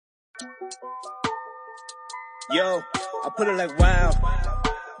Yo, I put it like wow,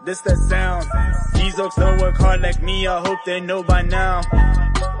 this that sound. These oaks don't work hard like me, I hope they know by now.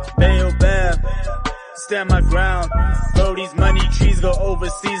 Bayo Bab, stand my ground. Bro, these money trees go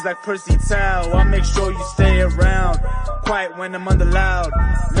overseas like Percy Tau. I make sure you stay around, quiet when I'm under loud.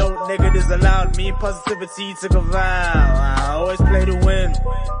 No negatives allowed, me and positivity took a vow. I always play to win,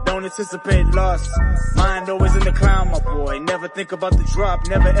 don't anticipate loss. Mind always in the clown, my boy. Never think about the drop,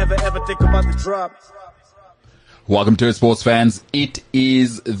 never ever ever think about the drop. Welcome to it, sports fans. It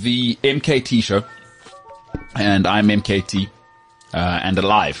is the MKT Show, and I'm MKT, and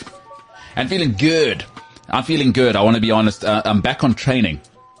alive, and feeling good. I'm feeling good. I want to be honest. I'm back on training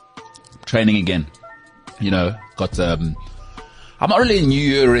again. You know, I'm not really a New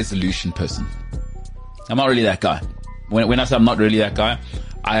Year resolution person. I'm not really that guy. When I say I'm not really that guy,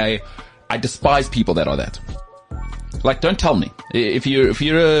 I despise people that are that. Like, don't tell me if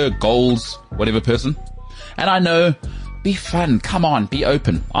you're a goals whatever person. And I know, be fun, come on, be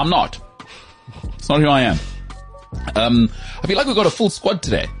open. I'm not. It's not who I am. I feel like we've got a full squad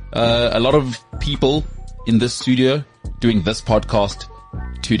today. A lot of people in this studio doing this podcast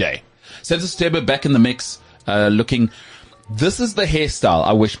today. Senza Steba back in the mix, looking. This is the hairstyle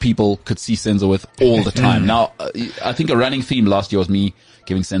I wish people could see Senza with all the time. Now, I think a running theme last year was me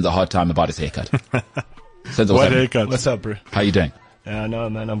giving Senza a hard time about his haircut. Senza, what haircut? What's up, bro? How you doing? Yeah, no,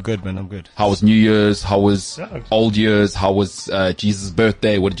 man, I'm good, man. I'm good. How was New Year's? How was old years? How was Jesus'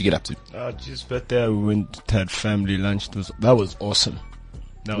 birthday? What did you get up to? Jesus' birthday, we went had family lunch. That was awesome.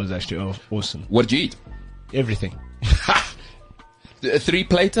 That was actually awesome. What did you eat? Everything. A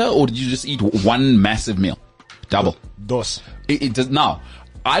 3-plater, or did you just eat one massive meal? Double. Dos. It does now.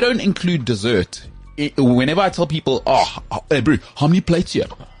 I don't include dessert. Whenever I tell people, hey bro, how many plates you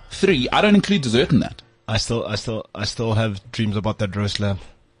have? 3. I don't include dessert in that. I still have dreams about that roast lamb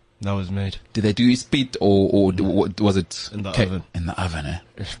that was made. Did they do spit or was it in the oven? In the oven, eh?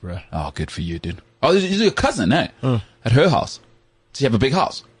 Yes, bro. Oh, good for you, dude. Oh, this is your cousin, eh? At her house. Does she have a big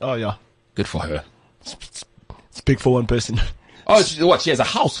house? Oh yeah. Good for her. It's big for one person. Oh, what? She has a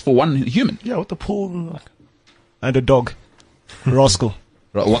house for one human? Yeah, with the pool and a dog, Rascal.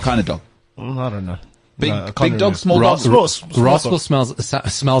 What kind of dog? I don't know. Big dog, small dog. Rascal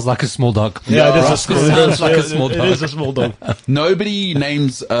smells like a small dog. Yeah, it is sounds like a small dog. It is a small dog. Nobody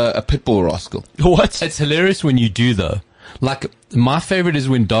names a pit bull Rascal. What? It's hilarious when you do though. Like, my favorite is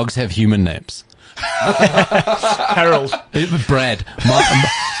when dogs have human names. Harold. Brad.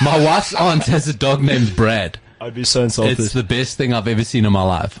 My wife's aunt has a dog named Brad. I'd be so insulted. It's the best thing I've ever seen in my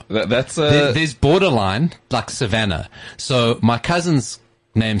life. There's borderline, like Savannah. So my cousin's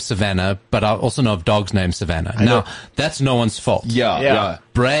named Savannah, but I also know of dogs named Savannah. Now, that's no one's fault. Yeah.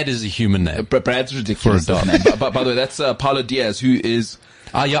 Brad is a human name. Brad's ridiculous for a dog name. But by the way, that's Paulo Diaz, who is...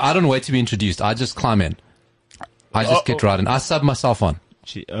 yeah, I don't wait to be introduced. I just climb in. I just get right in. I sub myself on.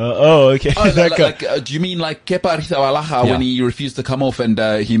 Okay. Do you mean like Kepa Rizawalaha when he refused to come off and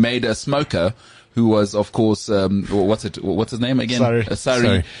he made a smoker who was, of course, what's his name again?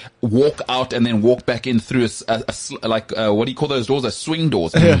 Sorry. Walk out and then walk back in through what do you call those doors? Swing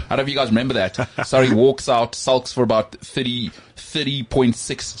doors. I don't know if you guys remember that. Sorry, walks out, sulks for about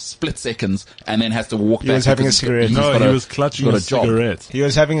 30.6 split seconds, and then has to walk back. He was having a cigarette. He was clutching a cigarette. He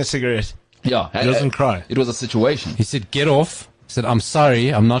was having a cigarette. Yeah. He doesn't cry. It was a situation. He said, get off. He said, I'm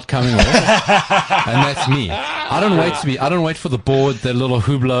sorry, I'm not coming off. And that's me. I don't wait for the board, the little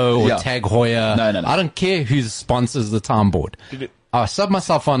Hublot or Tag Heuer. No. I don't care who sponsors the time board. I sub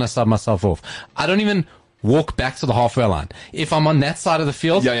myself on, I sub myself off. I don't even walk back to the halfway line. If I'm on that side of the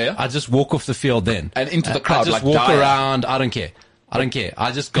field, I just walk off the field then. And into the crowd, I just walk around, I don't care.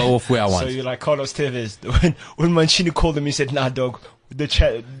 I just go off where I want. So you're like Carlos Tevez. When Mancini called him, he said, nah, dog. The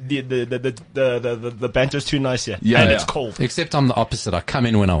banter's too nice here. Yeah. It's cold. Except I'm the opposite. I come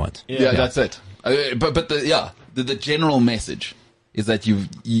in when I want. Yeah. That's it. But the general message is that you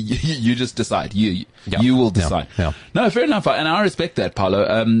just decide. You will decide. Yeah. No, fair enough. And I respect that,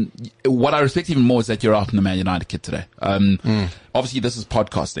 Paulo. What I respect even more is that you're out in the Man United kit today. Obviously this is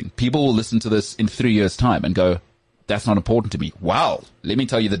podcasting. People will listen to this in 3 years' time and go, that's not important to me. Wow. Let me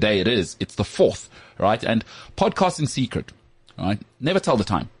tell you the day it is. It's the 4th, right? And podcasting secret. Right? Never tell the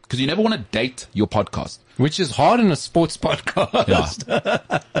time, because you never want to date your podcast. Which is hard in a sports podcast.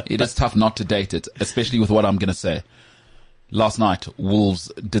 Yeah. It is tough not to date it, especially with what I'm going to say. Last night,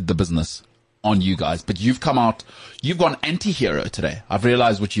 Wolves did the business on you guys, but you've come out, you've gone anti-hero today. I've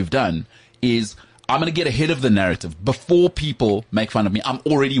realized what you've done is I'm going to get ahead of the narrative. Before people make fun of me, I'm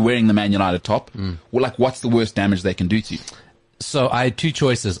already wearing the Man United top. Well, like, what's the worst damage they can do to you? So I had 2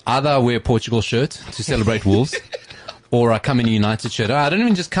 choices. Either I wear a Portugal shirt to celebrate Wolves, or I come in a United shirt. I don't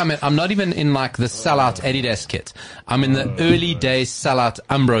even just come in. I'm not even in like the sellout Adidas kit. I'm in the early days sellout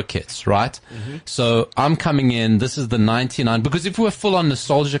Umbro kits, right? So I'm coming in. This is the 99, because if we're full on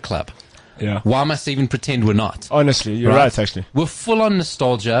nostalgia club, why must I even pretend we're not? Honestly, you're right, actually. We're full on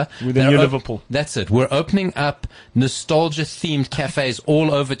nostalgia. With the new Liverpool. That's it. We're opening up nostalgia-themed cafes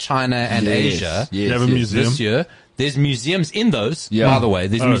all over China and Asia. You have a museum this year. There's museums in those, by the way.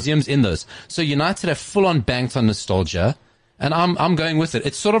 There's museums in those. So United have full on banked on nostalgia. And I'm going with it.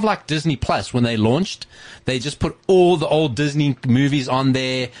 It's sort of like Disney Plus. When they launched, they just put all the old Disney movies on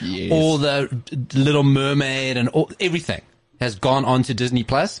there. All the Little Mermaid and everything has gone onto Disney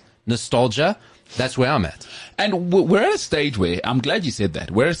Plus. Nostalgia. That's where I'm at. And we're at a stage where, I'm glad you said that,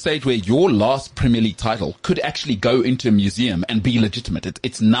 we're at a stage where your last Premier League title could actually go into a museum and be legitimate.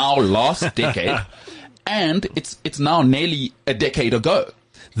 It's now last decade, and it's now nearly a decade ago.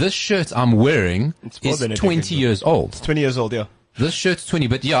 This shirt I'm wearing is 20 years old. It's 20 years old, yeah. This shirt's 20,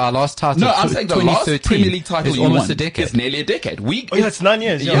 but yeah, our last title. No, I'm saying the last Premier League title you almost won a decade. is nearly a decade. It's 9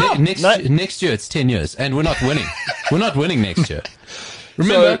 years. Yeah. Next year it's 10 years, and we're not winning. We're not winning next year.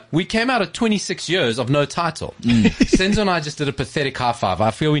 Remember, we came out of 26 years of no title. Senzo and I just did a pathetic high five.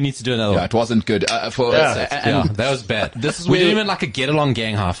 I feel we need to do another one. It wasn't good. That was bad. We didn't even like a get-along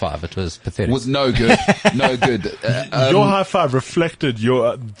gang high five. It was pathetic. It was no good. No good. Your high five reflected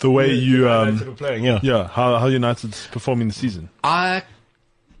the way you were playing, how United's performing the season.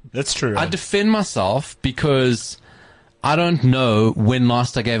 That's true. I defend myself because I don't know when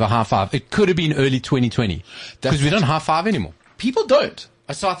last I gave a high five. It could have been early 2020 because we don't high five anymore. People don't.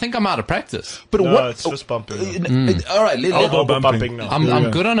 So I think I'm out of practice. But it's fist bumping. All right, elbow bumping now.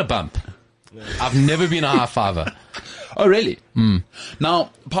 I'm good on a bump. I've never been a high fiver. Oh, really? Now,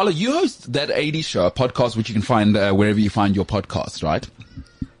 Paolo, you host that 80s show, a podcast which you can find wherever you find your podcasts, right?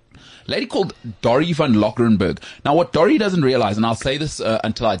 A lady called Dorrie van Lokkerenberg. Now, what Dorrie doesn't realize, and I'll say this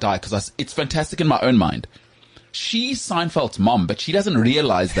until I die, because it's fantastic in my own mind. She's Seinfeld's mom, but she doesn't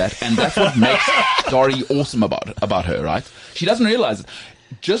realize that, and that's what makes Dorrie awesome about her, right? She doesn't realize it.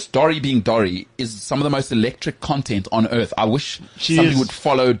 Just Dorrie being Dorrie is some of the most electric content on earth. I wish somebody would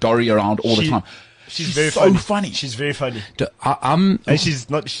follow Dorrie around all the time. She's very so funny. She's very funny. And she's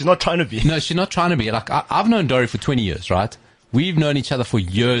not trying to be. No, she's not trying to be. Like, I've known Dorrie for 20 years, right? We've known each other for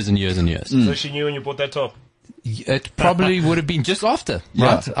years and years and years. So she knew when you bought that top? It probably would have been just after,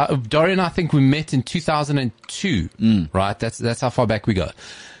 right? Dorrie and I think we met in 2002, right? That's how far back we go.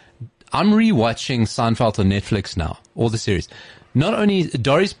 I'm rewatching Seinfeld on Netflix now, all the series. Not only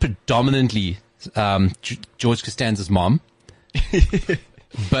Dorrie's predominantly George Costanza's mom,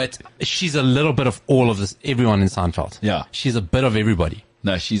 but she's a little bit of all of this. Everyone in Seinfeld, she's a bit of everybody.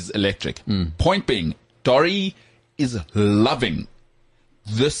 No, she's electric. Point being, Dorrie is loving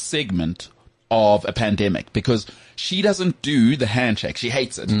this segment of a pandemic because she doesn't do the handshake. She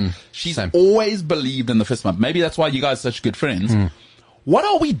hates it. She's always believed in the fist bump. Maybe that's why you guys are such good friends. What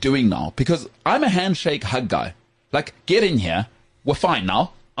are we doing now? Because I'm a handshake hug guy. Like, get in here. We're fine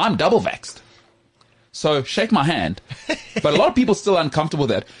now. I'm double vaxxed. So shake my hand. But a lot of people still uncomfortable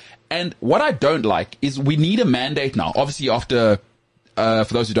with that. And what I don't like is we need a mandate now. Obviously after, for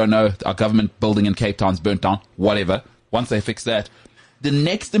those who don't know, our government building in Cape Town's burnt down. Whatever. Once they fix that, the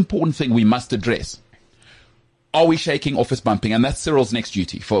next important thing we must address, are we shaking or fist bumping? And that's Cyril's next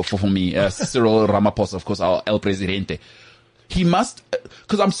duty for me. Cyril Ramaphosa, of course, our El Presidente. He must,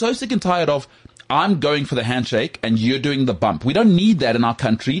 because I'm so sick and tired of, I'm going for the handshake and you're doing the bump. We don't need that in our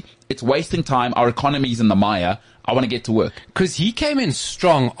country. It's wasting time. Our economy's in the mire. I want to get to work. Because he came in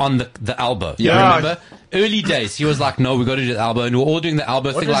strong on the elbow. Yeah. Remember? Early days, he was like, no, we got to do the elbow. And we're all doing the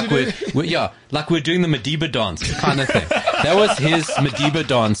elbow thing like we're doing the Madiba dance kind of thing. That was his Madiba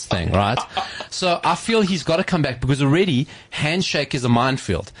dance thing, right? So I feel he's got to come back because already handshake is a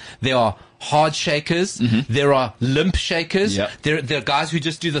minefield. There are hard shakers. There are limp shakers. There are guys who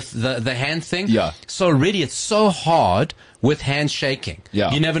just do the hand thing. So already it's so hard with handshaking.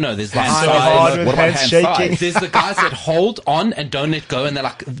 You never know. There's the handshaking. There's the guys that hold on and don't let go, and they're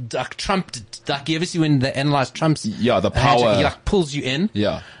like Trump. Like you ever see when they analyze Trump's the power, he like pulls you in.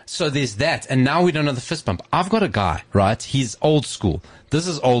 So there's that, and now we don't know the fist bump. I've got a guy, right? He's old school. This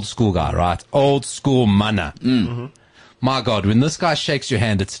is old school guy, right? Old school mana. My God, when this guy shakes your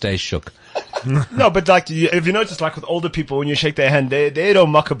hand, it stays shook. No, but like if you notice, like with older people, when you shake their hand, they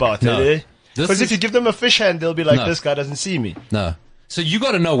don't muck about it. Because if you give them a fish hand, they'll be like, this guy doesn't see me. No. So you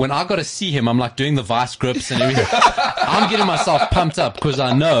got to know, when I got to see him, I'm like doing the vice grips and everything. I'm getting myself pumped up because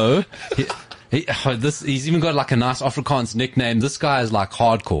I know he's even got like a nice Afrikaans nickname. This guy is like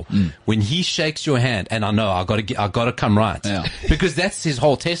hardcore. When he shakes your hand, and I know I got to come right because that's his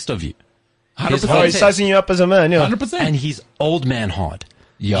whole test of you. His 100%. whole He's sizing you up as a man, yeah. 100%. and he's old man hard.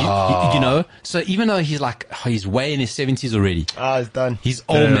 Yeah. You know, so even though he's way in his 70s already, It's done. he's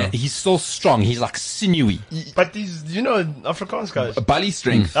old man. He's still strong. He's like sinewy. But these, Afrikaans guys. Bally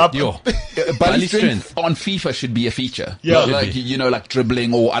strength. Yo, Bally strength on FIFA should be a feature. Yeah. Like, like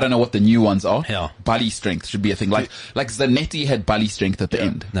dribbling, or I don't know what the new ones are. Yeah. Bally strength should be a thing. Like Zanetti had bally strength at the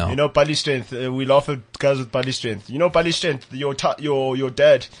end. No. Body strength. We laugh at guys with body strength. Body strength. Your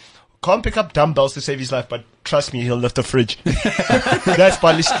dad can't pick up dumbbells to save his life, but trust me, he'll lift a fridge. That's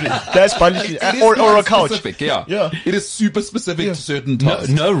body strength. That's body strength. Or a couch. Specific, yeah. Yeah. It is super specific to certain tasks.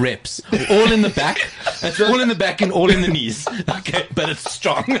 No reps. All in the back. It's all in the back and all in the knees. Okay, but it's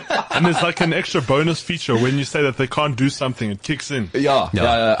strong. And there's like an extra bonus feature when you say that they can't do something, it kicks in. Yeah.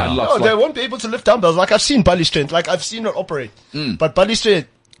 No, they won't be able to lift dumbbells. Like, I've seen body strength. Like, I've seen it operate. But body strength,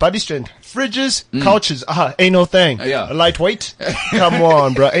 fridges, couches, ain't no thing. Yeah. Lightweight? Come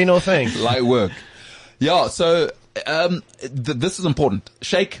on, bro, ain't no thing. Light work. Yeah, so this is important.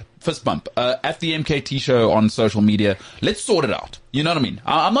 Shake, fist bump. At the MKT show on social media, let's sort it out. You know what I mean?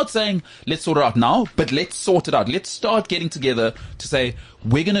 I'm not saying let's sort it out now, but let's sort it out. Let's start getting together to say,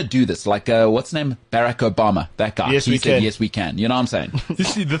 we're going to do this. Like, what's his name? Barack Obama, that guy. Yes, he we said, can. yes, we can. You know what I'm saying? You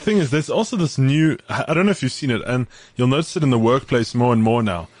see, the thing is, there's also this new, I don't know if you've seen it, and you'll notice it in the workplace more and more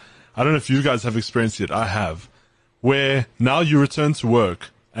now. I don't know if you guys have experienced it. I have. Where now you return to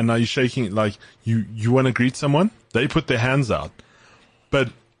work, and now you're shaking, like, you want to greet someone, they put their hands out. But,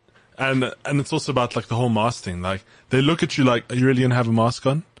 and it's also about, like, the whole mask thing. Like, they look at you like, are you really going to have a mask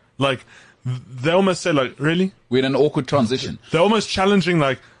on? Like, they almost say, like, really? We're in an awkward transition. They're almost challenging,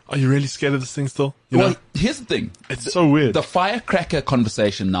 like, are you really scared of this thing still? You Well, know? here's the thing. It's so weird. The firecracker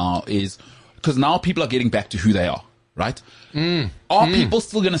conversation now is, because now people are getting back to who they are, right? Are people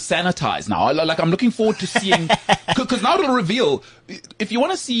still going to sanitize now? Like, I'm looking forward to seeing, because now it'll reveal, if you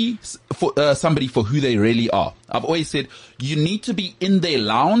want to see somebody for who they really are, I've always said, you need to be in their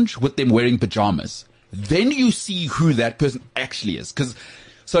lounge with them wearing pajamas. Then you see who that person actually is.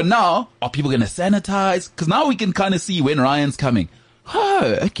 So now, are people going to sanitize? Because now we can kind of see when Ryan's coming.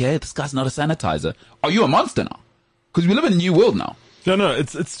 Oh, okay, this guy's not a sanitizer. Are you a monster now? Because we live in a new world now. No,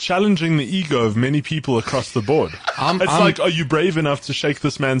 it's challenging the ego of many people across the board. It's like, are you brave enough to shake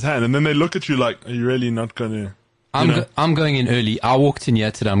this man's hand? And then they look at you like, are you really not going to? I'm going in early. I walked in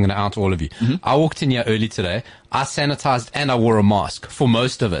here today. I'm going to out all of you. I walked in here early today. I sanitized and I wore a mask for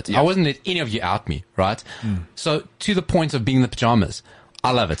most of it. I wasn't let any of you out me, right? So to the point of being the pajamas, I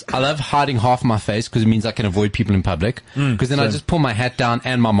love it. I love hiding half my face because it means I can avoid people in public. Because then I just pull my hat down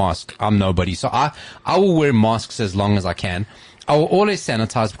and my mask. I'm nobody. So I will wear masks as long as I can. I will always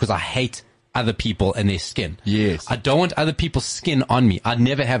sanitize because I hate other people and their skin. Yes. I don't want other people's skin on me. I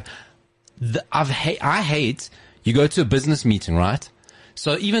never have. I hate, you go to a business meeting, right?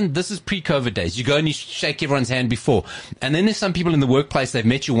 So even this is pre-COVID days. You go and you shake everyone's hand before. And then there's some people in the workplace, they've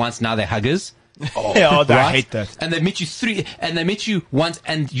met you once, now they're huggers. I hate that. And they met you once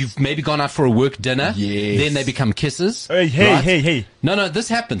and you've maybe gone out for a work dinner. Yes. Then they become kisses. Hey. No, this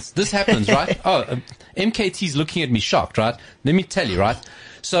happens, right? MKT's looking at me shocked, right? Let me tell you, right?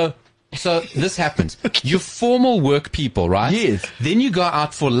 So this happens. You're formal work people, right? Yes. Then you go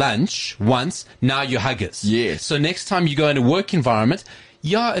out for lunch once, now you're huggers. Yes. So next time you go in a work environment,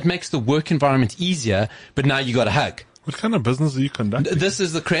 it makes the work environment easier, but now you got to hug. What kind of business are you conducting? This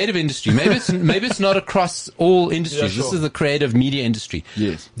is the creative industry. Maybe it's not across all industries. Yeah, sure. This is the creative media industry.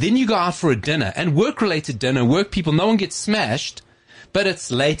 Yes. Then you go out for a dinner and work-related dinner, work people, no one gets smashed, but it's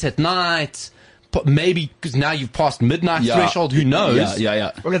late at night. Maybe because now you've passed midnight threshold, who knows?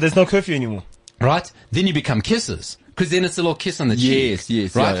 Yeah. Okay, there's no curfew anymore. Right? Then you become kisses. Because then it's a little kiss on the cheek.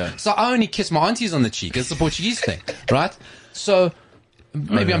 Yes, right? yeah. So I only kiss my aunties on the cheek. It's the Portuguese thing, right? So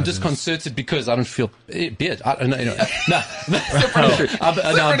maybe I'm disconcerted because I don't feel beard. I don't know.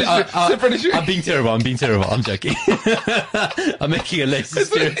 I'm being terrible. I'm joking. I'm making a lazy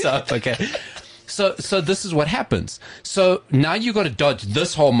stereotype. Okay. So this is what happens. So now you got to dodge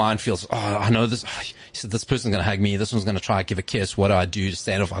this whole minefield. Oh, I know this. Oh, he said this person's going to hug me. This one's going to try to give a kiss. What do I do to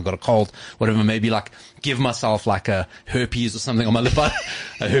stand off? I got a cold, whatever. Maybe like give myself like a herpes or something on my lip. A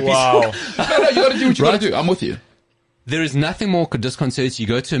herpes. Wow. No, you got to do what you got to do. I'm with you. There is nothing more disconcerting. You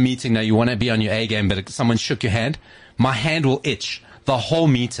go to a meeting now, you want to be on your A game, but someone shook your hand. My hand will itch the whole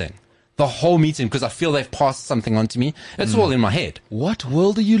meeting, because I feel they've passed something on to me. It's all in my head. What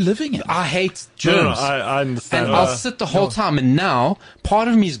world are you living in? I hate germs. No, I understand. And I'll sit the whole time, and now part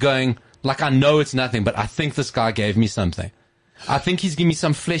of me is going, like, I know it's nothing, but I think this guy gave me something. I think he's giving me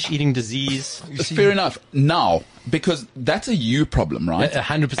some flesh-eating disease. Fair enough. Now, because that's a you problem, right?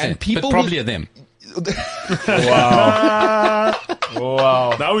 100%. And people but probably a them. Wow.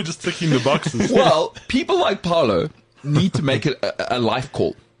 Wow. Now we're just ticking the boxes. Well, people like Paolo need to make it a life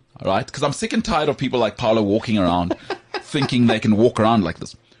call, all right? Because I'm sick and tired of people like Paolo walking around thinking they can walk around like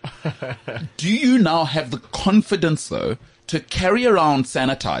this. Do you now have the confidence, though, to carry around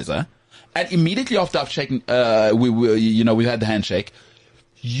sanitizer, and immediately after I've shaken, we've had the handshake,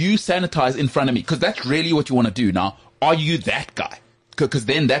 you sanitize in front of me? Because that's really what you want to do. Now, are you that guy? Because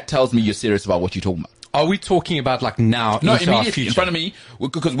then that tells me you're serious about what you're talking about. Are we talking about like now? No, into our immediately future? in front of me,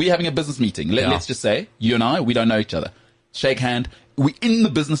 because we're having a business meeting. Let's just say, you and I, we don't know each other. Shake hand. We're in the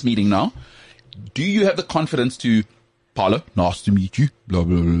business meeting now. Do you have the confidence to, Paolo, nice to meet you, blah,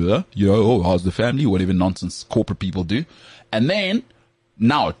 blah, blah, blah. You know, oh, how's the family? Whatever nonsense corporate people do. And then,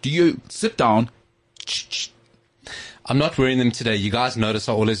 now, do you sit down? I'm not wearing them today. You guys notice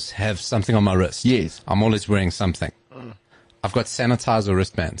I always have something on my wrist. Yes. I'm always wearing something. I've got sanitizer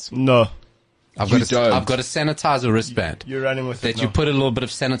wristbands. No. I've got a sanitizer wristband. You're running with it. That you put a little bit of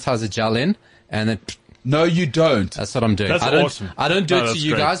sanitizer gel in, and then No, you don't. that's what I'm doing. That's awesome. I don't do No, it to that's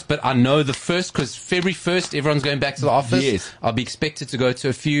you great. guys, but I know the first, because February 1st, everyone's going back to the office. Yes. I'll be expected to go to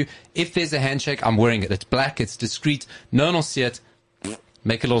a few. If there's a handshake, I'm wearing it. It's black, it's discreet. No one will see it.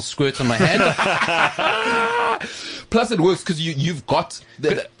 Make a little squirt on my hand. Plus, it works because you've got.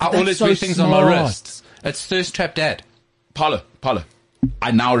 I always wear things on my wrists. It's thirst trap dad. Paolo,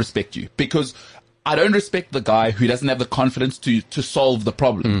 I now respect you because I don't respect the guy who doesn't have the confidence to solve the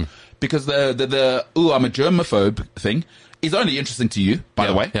problem. Because the I'm a germaphobe thing is only interesting to you, by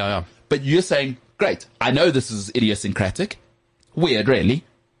the way. Yeah. But you're saying, great, I know this is idiosyncratic, weird, really,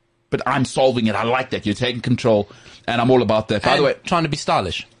 but I'm solving it. I like that. You're taking control, and I'm all about that. By the way, trying to be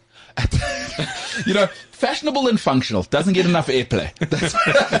stylish. you know, fashionable and functional doesn't get enough airplay.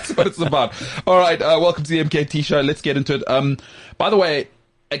 That's what it's about. All right, welcome to the MKT Show. Let's get into it. By the way,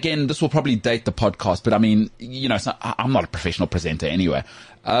 again, this will probably date the podcast, but I mean, you know, I'm not a professional presenter anyway.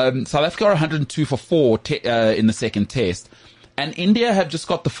 South Africa are 102 for 4 in the second test, and India have just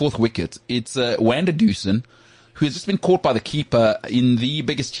got the 4th wicket. It's Wander Doosan, who has just been caught by the keeper in the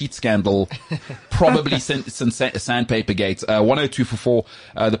biggest cheat scandal probably since Sandpaper Gate. 102 for 4.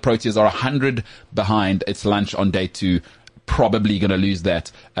 The Proteas are 100 behind. It's lunch on day 2. Probably going to lose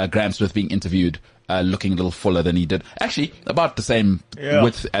that. Graham Smith being interviewed, looking a little fuller than he did. Actually, about the same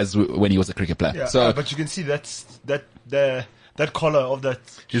width as when he was a cricket player. Yeah, so, but you can see that collar of that.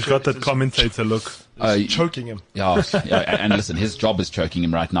 He's got that commentator look. Choking him. Yeah, and listen, his job is choking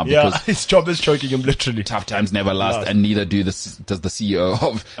him right now Yeah, because his job is choking him literally. tough times never last, and neither does the CEO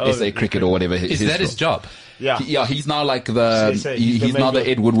of SA Cricket or whatever. Is that his job? Yeah. He's now like he's now the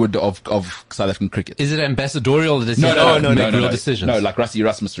Ed Woodward of South African cricket. Is it ambassadorial? Or does he No, make real decisions? No, like Rusty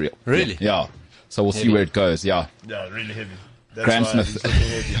Rasmus real. Really? Yeah. So we'll see where it goes. Yeah. Yeah, really heavy. That's Graham why Smith. he's looking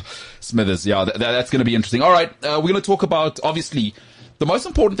heavy. Smithers. Yeah, that's going to be interesting. All right. We're going to talk about, obviously, the most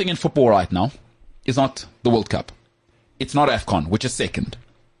important thing in football right now is not the World Cup. It's not AFCON, which is second.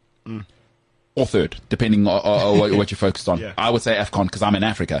 Or third, depending on what you're focused on. Yeah. I would say AFCON, because I'm in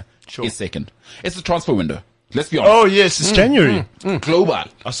Africa, is second. It's the transfer window. Let's be honest. Oh yes, it's January. Global.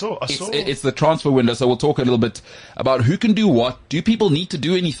 I saw. It's the transfer window, so we'll talk a little bit about who can do what. Do people need to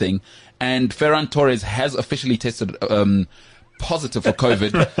do anything? And Ferran Torres has officially tested positive for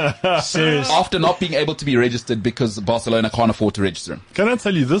COVID Serious. after not being able to be registered because Barcelona can't afford to register him. Can I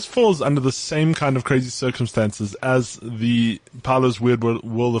tell you, this falls under the same kind of crazy circumstances as the Paolo's Weird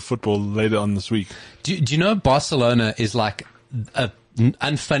World of Football later on this week. Do you know Barcelona is like a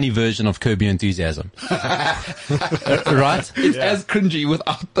unfunny version of Curb Your Enthusiasm? Right? It's as cringy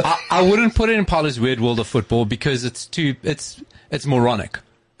without the... I wouldn't put it in Paolo's Weird World of Football because it's moronic.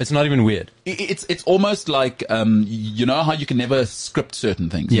 It's not even weird. It's almost like, you know how you can never script certain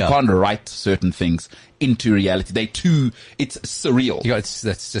things. Yeah. You can't write certain things into reality. It's surreal.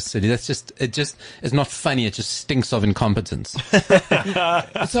 That's just silly. It's not funny. It just stinks of incompetence.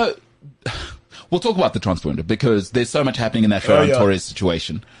 So, we'll talk about the transfer window because there's so much happening in that Ferran Torres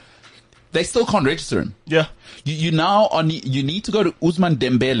situation. They still can't register him. Yeah. You need to go to Ousmane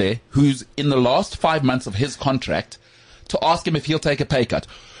Dembele, who's in the last 5 months of his contract, to ask him if he'll take a pay cut.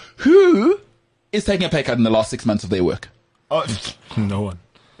 Who is taking a pay cut in the last 6 months of their work? No one.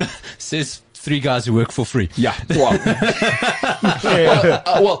 Says 3 guys who work for free. Yeah. Well,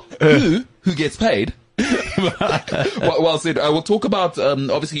 who gets paid? well said. We'll talk about,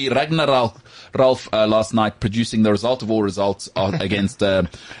 obviously, RagnaRalf last night producing the result of all results against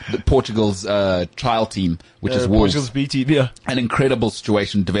Portugal's trial team, which is Wolves. Portugal's B team, yeah. An incredible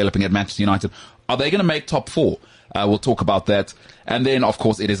situation developing at Manchester United. Are they going to make top 4? We'll talk about that. And then, of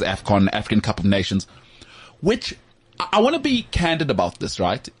course, it is AFCON, African Cup of Nations, which I want to be candid about this,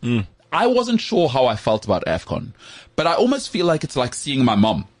 right? I wasn't sure how I felt about AFCON, but I almost feel like it's like seeing my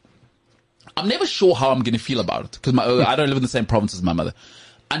mom. I'm never sure how I'm going to feel about it because I don't live in the same province as my mother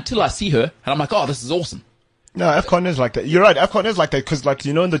until I see her and I'm like, oh, this is awesome. No, AFCON is like that. You're right. AFCON is like that because, like,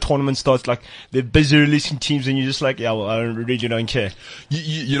 you know, when the tournament starts, like, they're busy releasing teams and you're just like, yeah, well, I really don't care.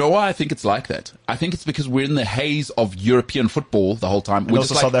 You know why I think it's like that? I think it's because we're in the haze of European football the whole time. And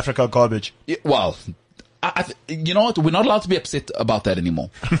also South Africa garbage. Well, you know what? We're not allowed to be upset about that anymore.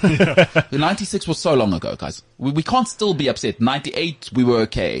 The 96 was so long ago, guys. We can't still be upset. 98, we were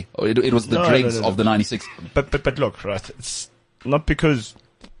okay. It was the dregs of the 96. But look, right, it's not because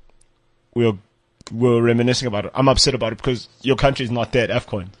we're reminiscing about it. I'm upset about it because your country is not there at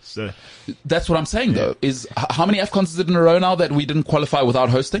AFCON. So that's what I'm saying, though. Is how many AFCONs is it in a row now that we didn't qualify without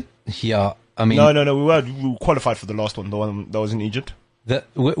hosting? Yeah, I mean, no, we qualified for the last one, the one that was in Egypt.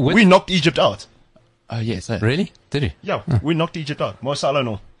 We knocked Egypt out. Oh yes, really? Did you? Yeah, we knocked Egypt out. Mo Salah,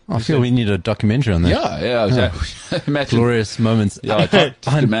 no. I feel we need a documentary on that. Yeah, exactly. Imagine glorious moments. Yeah,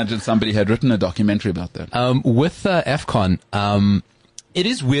 just imagine somebody had written a documentary about that. With AFCON, it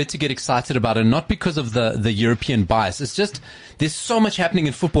is weird to get excited about it, not because of the European bias. It's just there's so much happening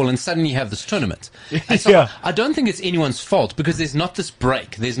in football, and suddenly you have this tournament. And so I don't think it's anyone's fault because there's not this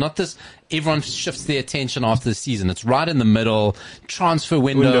break. There's not this. Everyone shifts their attention after the season. It's right in the middle. Transfer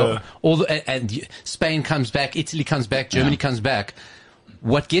window. And Spain comes back. Italy comes back. Germany comes back.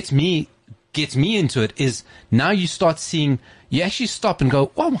 What gets me into it is now you start seeing. You actually stop and go,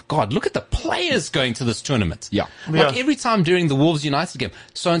 oh my God, look at the players going to this tournament. Yeah. Like every time during the Wolves United game,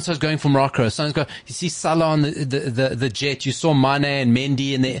 so-and-so's going for Morocco, so-and-so's going, you see Salah on the jet, you saw Mane and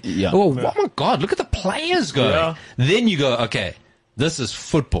Mendy in there. Yeah. Oh my God, look at the players going. Yeah. Then you go, okay, this is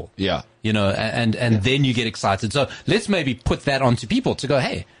football. Yeah. You know, and then you get excited. So let's maybe put that onto people to go,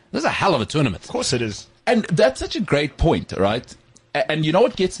 hey, this is a hell of a tournament. Of course it is. And that's such a great point, right? And you know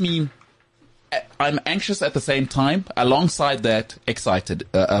what gets me? I'm anxious at the same time, alongside that excited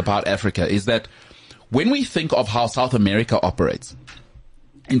about Africa, is that when we think of how South America operates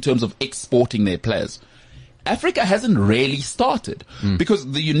in terms of exporting their players, Africa hasn't really started.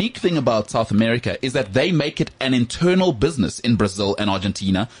 Because the unique thing about South America is that they make it an internal business in Brazil and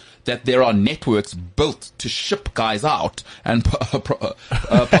Argentina, that there are networks built to ship guys out, and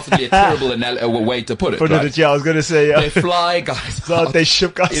possibly a terrible way to put it. Right? Yeah, I was going to say, they fly guys out, they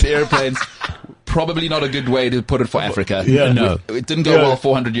ship guys in airplanes. Probably not a good way to put it for Africa. Yeah. No. It didn't go well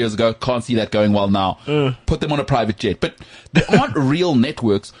 400 years ago. Can't see that going well now. Put them on a private jet. But there aren't real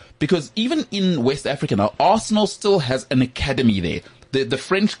networks, because even in West Africa now, Arsenal still has an academy there. The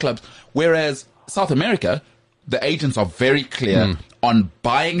French clubs, whereas South America, the agents are very clear on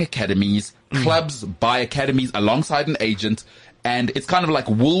buying academies. Clubs buy academies alongside an agent, and it's kind of like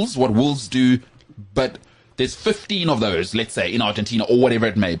Wolves, what Wolves do, but there's 15 of those, let's say, in Argentina or whatever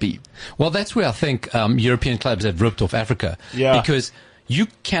it may be. Well, that's where I think European clubs have ripped off Africa. Yeah. Because you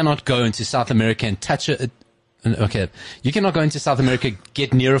cannot go into South America and touch it. Okay. You cannot go into South America,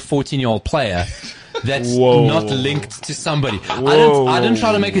 get near a 14-year-old player that's not linked to somebody. I didn't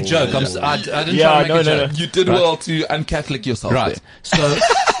try to make a joke. I didn't try to make a joke. You did well to un-Catholic yourself. Right. There.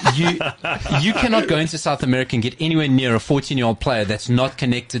 So you cannot go into South America and get anywhere near a 14-year-old player that's not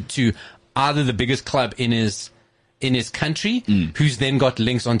connected to either the biggest club in his country, who's then got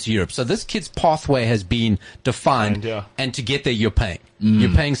links onto Europe. So this kid's pathway has been defined, and to get there, you're paying.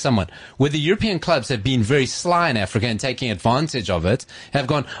 You're paying someone. Where the European clubs have been very sly in Africa and taking advantage of it, have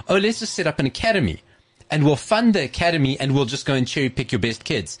gone, oh, let's just set up an academy, and we'll fund the academy, and we'll just go and cherry pick your best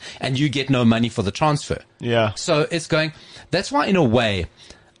kids, and you get no money for the transfer. Yeah. So it's going. That's why, in a way,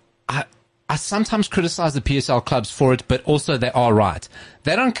 I sometimes criticize the PSL clubs for it, but also they are right.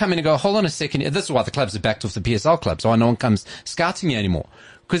 They don't come in and go, hold on a second. This is why the clubs have backed off the PSL clubs. So no one comes scouting you anymore.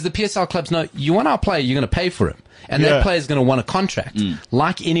 Because the PSL clubs know, you want our player, you're going to pay for him. And that player is going to want a contract,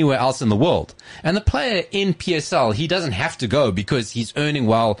 like anywhere else in the world. And the player in PSL, he doesn't have to go because he's earning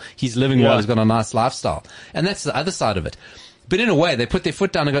well, he's living well, he's got a nice lifestyle. And that's the other side of it. But in a way, they put their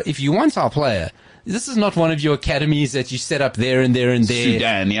foot down and go, if you want our player, this is not one of your academies that you set up there and there and there.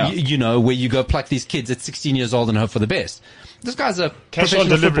 Sudan, you know, where you go pluck these kids at 16 years old and hope for the best. This guy's a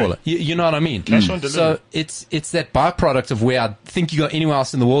professional footballer. You know what I mean? Cash on delivery. So it's that byproduct of where I think you go anywhere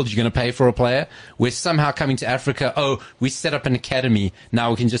else in the world, you're going to pay for a player. We're somehow coming to Africa. Oh, we set up an academy.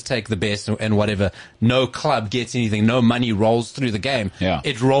 Now we can just take the best and whatever. No club gets anything. No money rolls through the game. Yeah.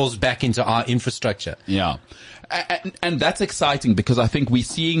 It rolls back into our infrastructure. Yeah. And that's exciting because I think we're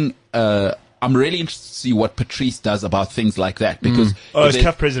seeing, I'm really interested to see what Patrice does about things like that, because as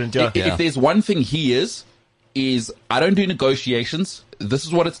CAF president, if there's one thing he is I don't do negotiations. This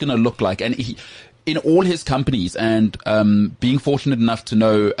is what it's going to look like. And in all his companies, and being fortunate enough to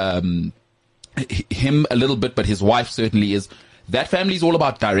know him a little bit, but his wife certainly is. That family is all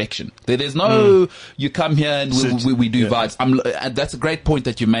about direction. There's no, you come here and we do vibes. And that's a great point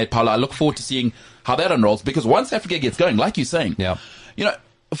that you made, Paula. I look forward to seeing how that unrolls, because once Africa gets going, like you're saying, you know,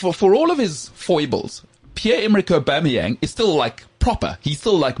 for all of his foibles, Pierre-Emerick Aubameyang is still like proper. He's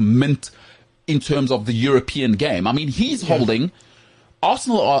still like mint in terms of the European game. I mean, he's holding,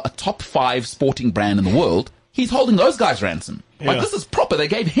 Arsenal are a top 5 sporting brand in the world. He's holding those guys ransom. Like, this is proper. They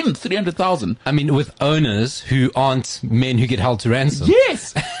gave him 300,000. I mean, with owners who aren't men who get held to ransom.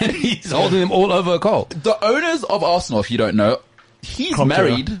 Yes. He's holding them all over a coal. The owners of Arsenal, if you don't know, he's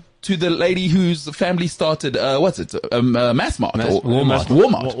married to the lady whose family started, Massmart.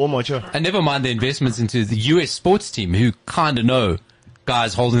 Walmart. Yeah. And never mind the investments into the US sports team, who kind of know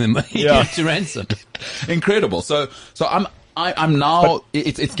guys holding them to ransom. Incredible. So I'm now,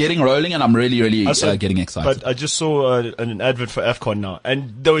 it's getting rolling, and I'm really getting excited. But I just saw an advert for AFCON now,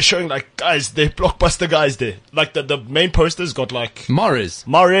 and they were showing like guys, they're blockbuster guys there. Like the main poster's got like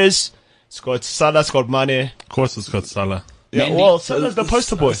Mahrez. It's got Salah, it's got Mane. Of course, it's got Salah. Yeah, well, Salah's the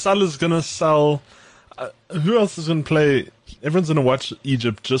poster boy. Salah's gonna sell. Who else is gonna play? Everyone's gonna watch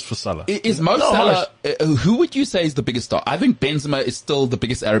Egypt just for Salah. Is Mo Salah? Who would you say is the biggest star? I think Benzema is still the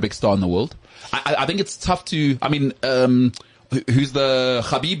biggest Arabic star in the world. I think it's tough to. I mean, who's the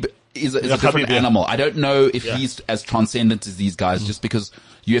Khabib? Is a different animal. I don't know if he's as transcendent as these guys, just because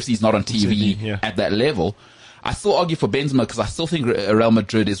UFC is not on TV at that level. I still argue for Benzema, because I still think Real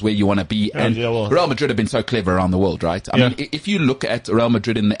Madrid is where you want to be. And Real Madrid have been so clever around the world, right? I mean, if you look at Real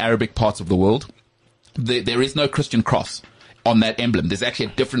Madrid in the Arabic parts of the world, there is no Christian cross on that emblem. There's actually a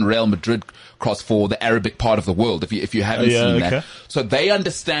different Real Madrid cross for the Arabic part of the world, if you haven't seen that. So they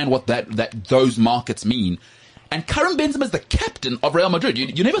understand what those markets mean. And Karim Benzema is the captain of Real Madrid.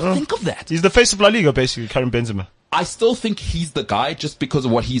 You never think of that. He's the face of La Liga, basically, Karim Benzema. I still think he's the guy, just because of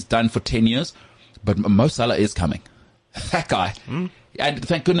what he's done for 10 years. But Mo Salah is coming. That guy. And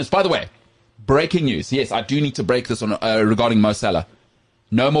thank goodness. By the way, breaking news. Yes, I do need to break this on regarding Mo Salah.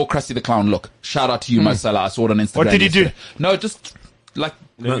 No more Krusty the Clown look. Shout out to you, Mo Salah. I saw it on Instagram. What did he do? No, just like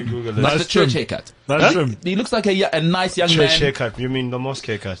the church haircut. Nice trim. He looks like a nice young man. Church haircut. You mean the mosque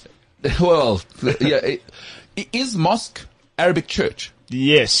haircut? Well, yeah. Is mosque Arabic church?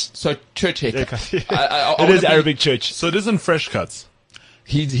 Yes. So church haircut. It is Arabic church. So it isn't fresh cuts.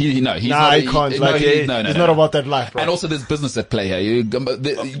 He's not. He can't. He's not about that life, bro. And also, there's business at play here.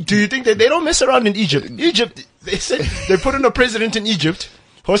 Do you think that they don't mess around in Egypt? Egypt, they said they put in a president in Egypt,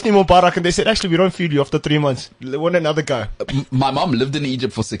 Hosni Mubarak, and they said, actually, we don't feel you after 3 months. They want another guy. My mom lived in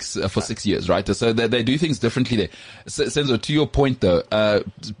Egypt for 6 years, right? So they do things differently there. Senzo, to your point though,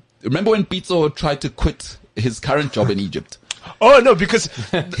 remember when Pizzo tried to quit his current job in Egypt? Oh no, because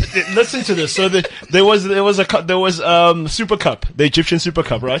listen to this. So there was Super Cup, the Egyptian Super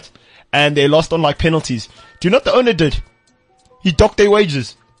Cup, right? And they lost on like penalties. Do you know what the owner did? He docked their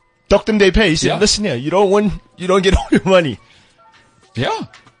wages, docked them their pay. He said, "Listen here, you don't win, you don't get all your money." Yeah.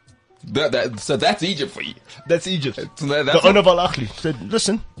 So that's Egypt for you. That's Egypt. The owner of Al Ahly said,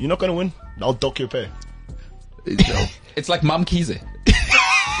 "Listen, you're not gonna win. I'll dock your pay." It's like Mam Kize.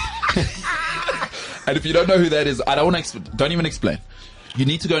 And if you don't know who that is, I don't even explain. You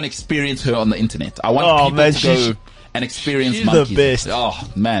need to go and experience her on the internet. I want people to go and experience monkeys. She's the best.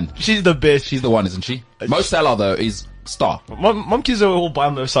 Oh, man. She's the best. She's the one, isn't she? Mo Salah, though, is star. Monkeys will buy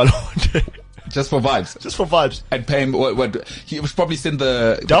Mo Salah one day. Just for vibes. Just for vibes. And pay him, he was probably send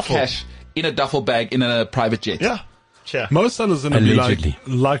the cash in a duffel bag in a private jet. Yeah. Sure. Mo Salah's going to be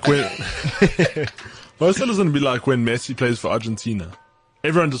like when... Mo Salah's going to be like when Messi plays for Argentina.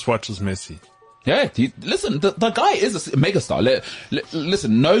 Everyone just watches Messi. Yeah, listen, the guy is a megastar.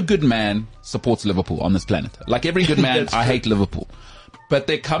 Listen, no good man supports Liverpool on this planet. Like every good man, I hate Liverpool. But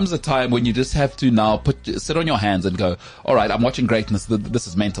there comes a time when you just have to now sit on your hands and go, all right, I'm watching greatness. This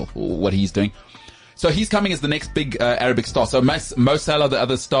is mental, what he's doing. So he's coming as the next big Arabic star. So Mo Salah, the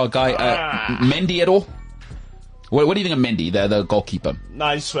other star guy, Mendy at all? What do you think of Mendy, the goalkeeper?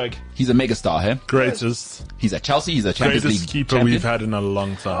 Nice swag. He's a megastar, huh? Greatest. He's at Chelsea. He's a Champions League keeper champion. we've had in a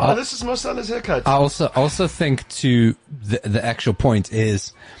long time. Oh, this is Mo Salah's haircut. I also think to the actual point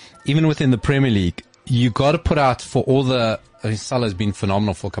is, even within the Premier League, you got to put out for all the. Salah's been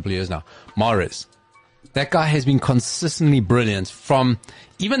phenomenal for a couple of years now. Mahrez, that guy has been consistently brilliant from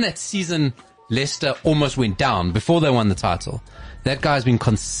even that season. Leicester almost went down before they won the title. That guy's been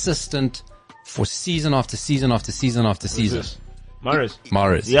consistent for season after season after season after season.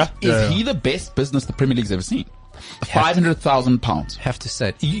 Mahrez. Yeah. Is he the best business the Premier League's ever seen? £500,000. Have to say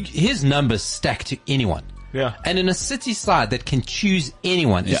it. His numbers stack to anyone. Yeah. And in a City side that can choose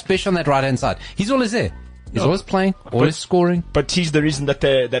anyone, especially on that right-hand side, he's always there. He's always playing, always scoring. But he's the reason that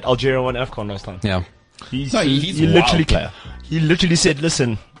that Algeria won AFCON last time. Yeah. He's He a literally wild player. He literally said,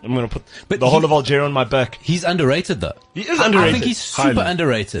 "Listen, I'm going to put But the whole of Algeria on my back." He's underrated, though. He is underrated. I think he's super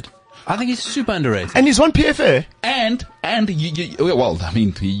underrated. And he's won PFA. And you well, I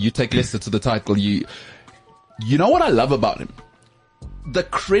mean, you take Leicester to the title. You know what I love about him? The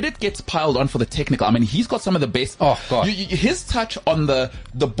credit gets piled on for the technical. I mean, he's got some of the best. Oh, God. His touch on the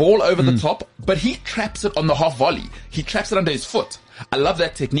ball over the top, but he traps it on the half volley. He traps it under his foot. I love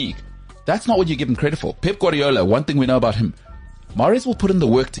that technique. That's not what you give him credit for. Pep Guardiola, one thing we know about him, Mahrez will put in the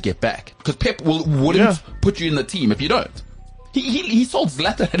work to get back. Because Pep wouldn't put you in the team if you don't. He sold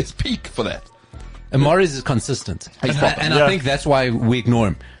Zlatan at his peak for that. And Mahrez is consistent. And I think that's why we ignore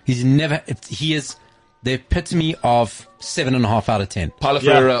him. He is the epitome of 7.5 out of 10. Paulo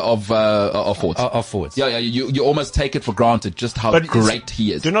Ferreira of forwards. Of forwards. Yeah, you almost take it for granted just how great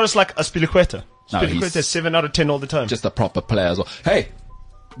he is. Do you notice like Aspilicueta? No, Aspilicueta is 7 out of 10 all the time. Just a proper player as well. Hey,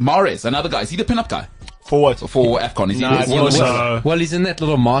 Mahrez, another guy. Is he the pin-up guy? For what? For AFCON. Is he? Well, he's in that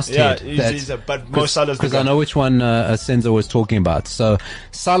little masthead. Yeah, but Mo Salah's the because guy. I know which one Senzo was talking about. So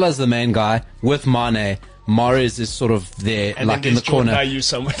Salah's the main guy with Mane. Mahrez is sort of there, And like then in the there's Jordan corner. Ayew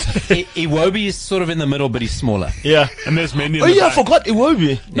somewhere. Iwobi is sort of in the middle, but he's smaller. Yeah. And there's many in Oh the yeah, I back. forgot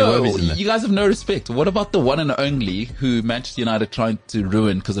Iwobi. No, Iwobi's in there. you guys have no respect. What about the one and only who Manchester United trying to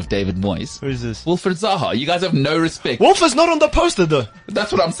ruin because of David Moyes? Who is this? Wilfred Zaha. You guys have no respect. Wolf is not on the poster though.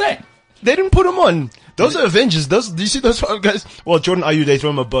 That's what I'm saying. They didn't put him on. Those are Avengers. Do you see those guys? Well, Jordan Ayew, they throw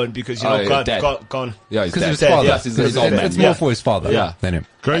him a bone because, gone. Yeah, he's Because of his dead. father. Yes, his old man. It's more for his father Yeah. than him.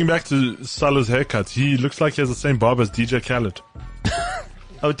 Going back to Salah's haircut, he looks like he has the same barb as DJ Khaled.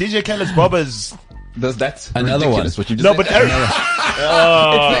 Oh, DJ Khaled's barber's. That's Another ridiculous one. what you just No, said. but Eric.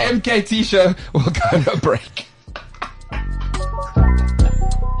 It's the MKT show. We'll go to a break.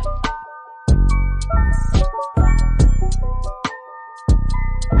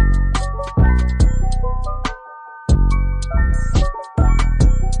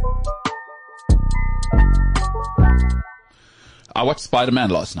 I watched Spiderman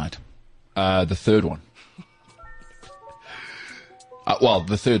last night. The third one. Well,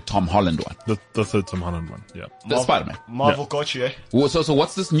 the third Tom Holland one. The third Tom Holland one, yeah. The Spider-Man. Marvel got you, eh? Well, so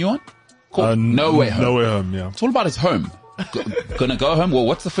what's this new one? Called No Way Home. No Way Home, yeah. It's all about his home. Gonna go home. Well,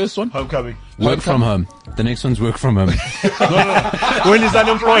 what's the first one? Homecoming. Work from home. The next one's work from home. When he's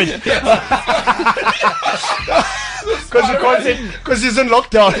unemployed. Because he's in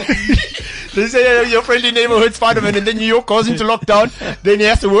lockdown. They say your friendly neighborhood Spiderman, and then New York goes into lockdown. Then he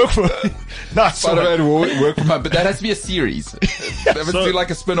has to work for. Spider-Man will work from home, but that has to be a series. That would be like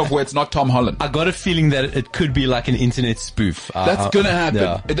a spin-off where it's not Tom Holland. I got a feeling that it could be like an internet spoof. That's gonna happen.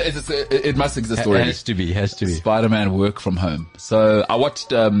 Yeah. It must exist It already. has to be. Spider-Man work from home. So I watched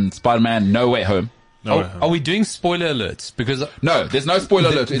Spider-Man No Way Home. Are we doing spoiler alerts? Because No, there's no spoiler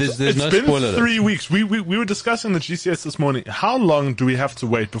alert. There's It's no been spoiler alert. 3 weeks. We were discussing the GCS this morning. How long do we have to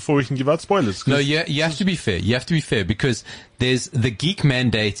wait before we can give out spoilers? 'Cause No, you have to be fair. You have to be fair because there's the geek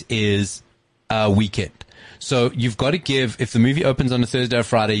mandate is a weekend. So you've got to give, if the movie opens on a Thursday or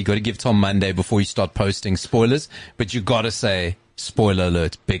Friday, you've got to give till Monday before you start posting spoilers. But you got to say spoiler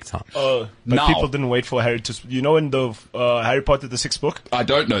alert big time. But Now- people didn't wait for Harry to. You know, in the Harry Potter the sixth book. I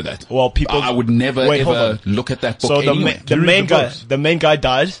don't know that. Well, people. I would never Wait, hold ever on. look at that book So anyway. the read main the guy, books? the main guy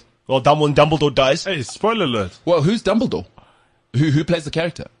died. Well, when Dumbledore dies, Hey, spoiler alert. Well, who's Dumbledore? Who plays the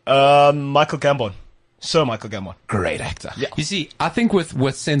character? Michael Gambon, Sir Michael Gambon. Great actor. Yeah. You see, I think with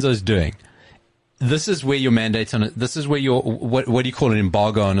what Senzo's doing, this is where your mandate on it, this is where your, what do you call it,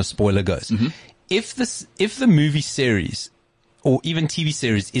 embargo on a spoiler goes. Mm-hmm. If the movie series or even TV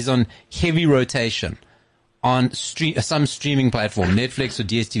series is on heavy rotation on some streaming platform, Netflix or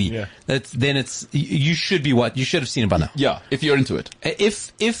DSTV, then it's, you should have seen it by now. Yeah, if you're into it.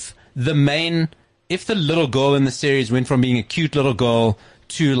 If the little girl in the series went from being a cute little girl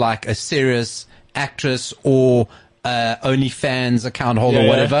to like a serious actress or OnlyFans account holder or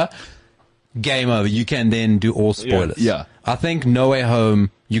whatever, game over. You can then do all spoilers. Yeah. I think No Way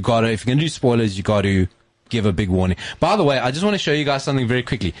Home, if you're going to do spoilers, you got to give a big warning. By the way, I just want to show you guys something very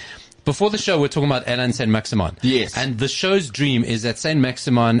quickly. Before the show, we're talking about Alain Saint-Maximin. Yes. And the show's dream is that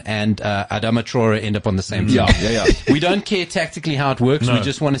Saint-Maximin and Adama Traore end up on the same team. Yeah. We don't care tactically how it works. We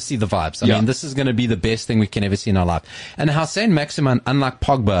just want to see the vibes. I mean, this is going to be the best thing we can ever see in our life. And how Saint-Maximin, unlike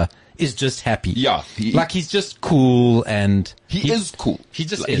Pogba, is just happy. Yeah. He's just cool and... He is cool. He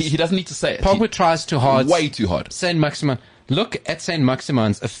just Like, is. He doesn't need to say it. Pogba tries too hard. Way too hard. Saint-Maximin, Look at St.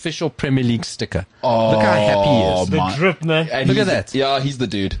 Maximin's official Premier League sticker. Look how happy he is. The drip, man. And Look at that. Yeah, he's the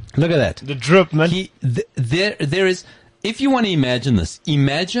dude. Look at that. The drip, man. There is, if you want to imagine this,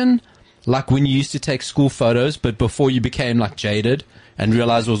 imagine like when you used to take school photos, but before you became like jaded and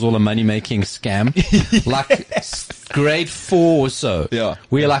realized it was all a money-making scam, like grade 4 or so. Yeah.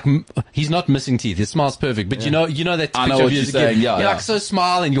 Where like, he's not missing teeth. His smile's perfect. But you know that I know picture what of you you're as a kid. saying. Yeah, You're yeah. like so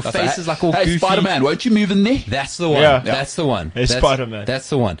smiling. Your face is like all hey, goofy. Spider-Man, won't you move in there? That's the one. Yeah. That's the one. Hey, That's Spider-Man. That's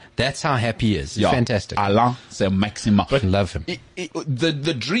the one. That's how happy he is. It's fantastic. Alain Saint-Maximin. Love him.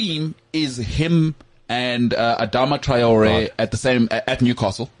 The dream is him and Adama Traore at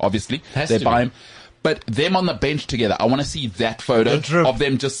Newcastle, obviously. Has They to buy be. him. But them on the bench together, I want to see that photo of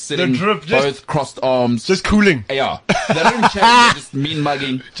them just sitting, both crossed arms. Just cooling. Yeah. They don't change, they're just mean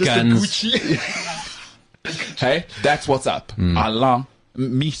mugging. Just Guns. a Gucci. Hey, that's what's up. Alain,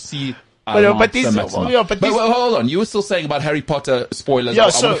 Missy. But these- Saint-Maximin. yeah, but these- But hold on, you were still saying about Harry Potter spoilers. Yeah, I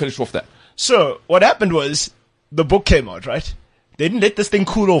so- want to finish off that. So, what happened was, the book came out, right? They didn't let this thing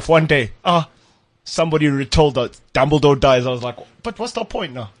cool off one day. Somebody retold that Dumbledore dies. I was like, but what's the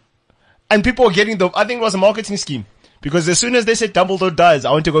point now? And people were getting I think it was a marketing scheme. Because as soon as they said Dumbledore dies,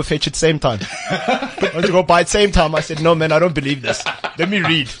 I went to go fetch it same time. I went to go buy it same time. I said, no man, I don't believe this. Let me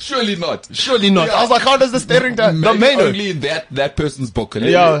read. Surely not. Surely not. Yeah. I was like, how does the staring down? The Maybe main only in that person's book.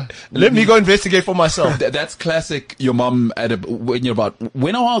 Let me go investigate for myself. That's classic. Your mum when you're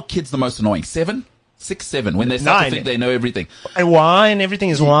when are our kids the most annoying? 7, 6, 7. When they start to 9. think they know everything. And why? And everything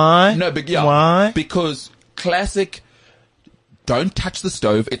is why? No, but yeah, why? because classic. Don't touch the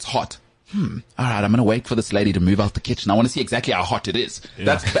stove. It's hot. All right, I'm going to wait for this lady to move out the kitchen. I want to see exactly how hot it is. Yeah.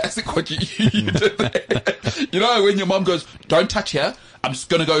 That's classic what you did there. You know, when your mom goes, don't touch here, I'm just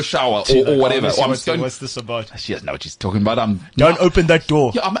going to go shower or whatever. Or What's this about? She doesn't know what she's talking about. Don't open that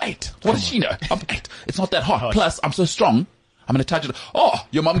door. Yeah, I'm 8. What does she know? I'm 8. It's not that hot. Plus, I'm so strong. I'm going to touch it. Oh,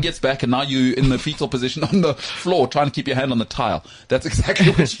 your mum gets back and now you in the fetal position on the floor trying to keep your hand on the tile. That's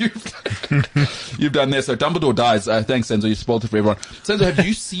exactly what you've done there. So Dumbledore dies. Thanks, Senzo. You spoiled it for everyone. Senzo, have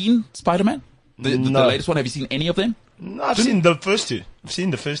you seen Spider-Man? The latest one? Have you seen any of them? No, I've seen the first two.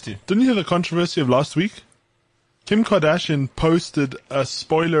 Didn't you hear the controversy of last week? Kim Kardashian posted a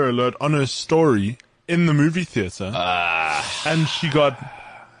spoiler alert on her story in the movie theater. And she got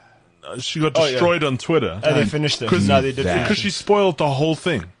destroyed on Twitter. And they finished it. No, they did. Because she spoiled the whole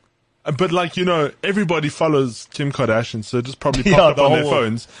thing. But like, you know, everybody follows Kim Kardashian, so it just probably popped up on their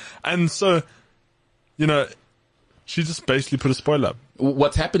phones. And so, you know, she just basically put a spoiler up.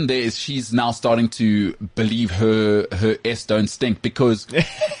 What's happened there is she's now starting to believe her S don't stink because,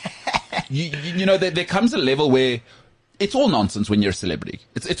 you know, there comes a level where it's all nonsense when you're a celebrity.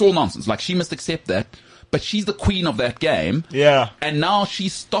 It's all nonsense. Like, she must accept that. But she's the queen of that game. Yeah. And now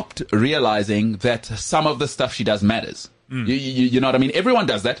she's stopped realizing that some of the stuff she does matters. You know what I mean? Everyone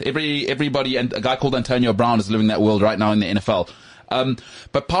does that. Everybody, and a guy called Antonio Brown is living that world right now in the NFL.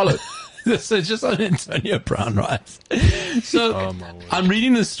 But Paulo. So just on Antonio Brown, right? So I'm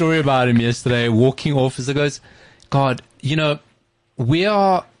reading this story about him yesterday, walking off as it goes, God, you know,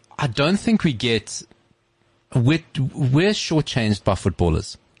 I don't think we're shortchanged by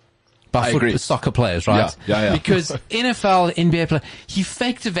footballers. By soccer players, right? Yeah. Because NFL, NBA player, he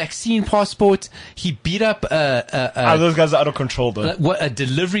faked a vaccine passport. He beat up those guys are out of control, though. A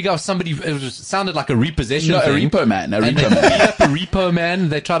delivery guy, somebody, it sounded like a repossession No, thing. a repo man. They beat up a repo man.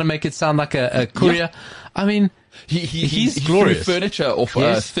 They try to make it sound like a courier. Yeah. I mean, he's glorious. Threw furniture off a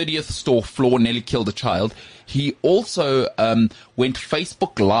 30th store floor, nearly killed a child. He also went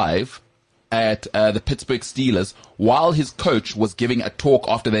Facebook Live at the Pittsburgh Steelers while his coach was giving a talk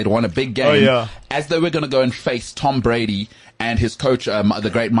after they'd won a big game. As they were going to go and face Tom Brady, and his coach, the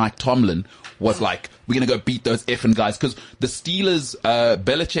great Mike Tomlin, was like, we're going to go beat those effing guys. Because the Steelers,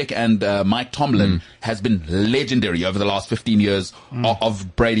 Belichick and Mike Tomlin has been legendary over the last 15 years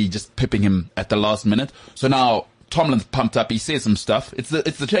of Brady just pipping him at the last minute. So now Tomlin's pumped up. He says some stuff. It's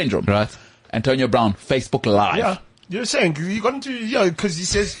the change room. Right. Antonio Brown, Facebook Live. Yeah. You're saying, you got into, because he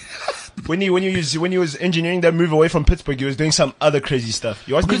says, when he was engineering that move away from Pittsburgh, he was doing some other crazy stuff.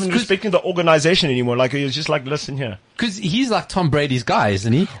 He wasn't even respecting the organization anymore. Like, he was just like, listen here. Because he's like Tom Brady's guy,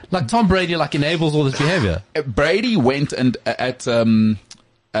 isn't he? Like, Tom Brady, like, enables all this behavior. Brady went and at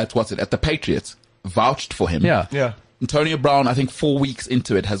the Patriots, vouched for him. Yeah. Antonio Brown, I think 4 weeks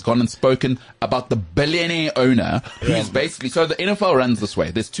into it, has gone and spoken about the billionaire owner who is basically, so the NFL runs this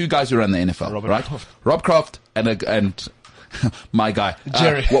way. There's two guys who run the NFL, right? Rob Kraft and my guy.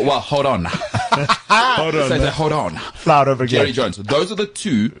 Jerry. Well, hold on. Hold on. Flout over Jerry Jones. Those are the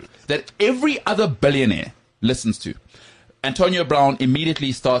two that every other billionaire listens to. Antonio Brown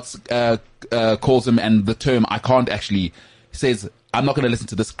immediately starts, calls him, and the term I can't actually, says, I'm not going to listen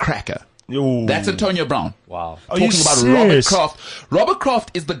to this cracker. Yo. That's Antonio Brown. Wow. Talking about serious? Robert Kraft. Robert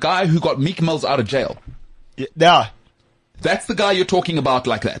Kraft is the guy who got Meek Mills out of jail. Yeah. That's the guy you're talking about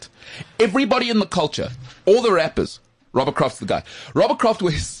like that. Everybody in the culture, all the rappers, Robert Kraft's the guy. Robert Kraft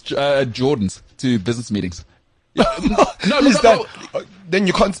wears Jordans to business meetings. No, He's look, that. Then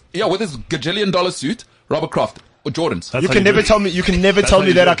you can't. yeah, with his gajillion dollar suit, Robert Kraft, or Jordans. That's You how can never do it. tell me. You can never tell how me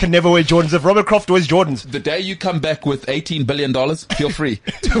you that do I it. can never wear Jordans. If Robert Kraft wears Jordans, The day you come back with $18 billion, feel free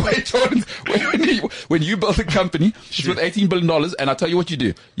to wear Jordans. When you build a company, it's with $18 billion, and I tell you what you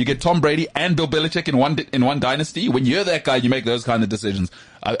do. You get Tom Brady and Bill Belichick in one dynasty. When you're that guy, you make those kind of decisions.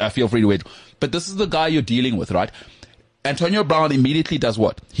 I feel free to wear. But this is the guy you're dealing with, right? Antonio Brown immediately does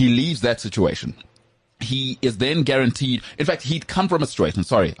what? He leaves that situation. He is then guaranteed. In fact, he'd come from a situation.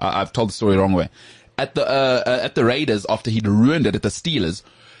 Sorry, I've told the story the wrong way. At the Raiders, after he'd ruined it at the Steelers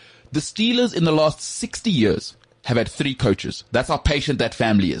in the last 60 years have had 3 coaches. That's how patient that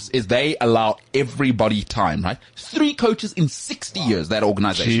family is they allow everybody time, right? 3 coaches in 60 years, that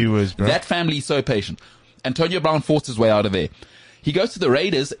organization. Gee whiz, bro. That family is so patient. Antonio Brown forced his way out of there. He goes to the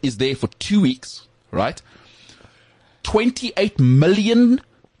Raiders, is there for 2 weeks, right? $28 million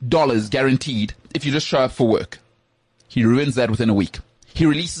guaranteed if you just show up for work. He ruins that within a week. He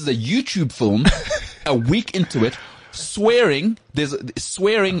releases a YouTube film a week into it, swearing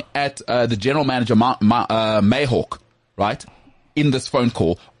at the general manager Mayhawk, right, in this phone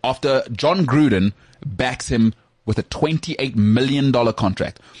call after John Gruden backs him with a $28 million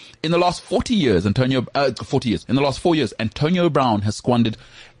contract. In the last 40 years, in the last 4 years, Antonio Brown has squandered,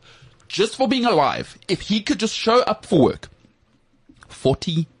 just for being alive, if he could just show up for work,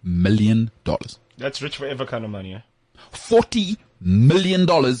 $40 million. that's rich forever kind of money. $40 million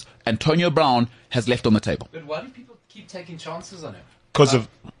Antonio Brown has left on the table. But why do people keep taking chances on him? Because of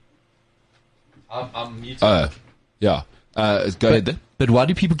I'm muted. Yeah. Go ahead then. But why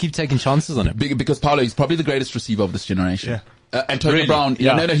do people keep taking chances on him? Because Paulo, he's probably the greatest receiver of this generation. Yeah. Antonio Really? Brown,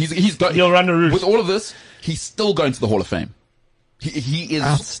 Yeah. no, he's got, He'll run the route. with all of this, he's still going to the Hall of Fame. He is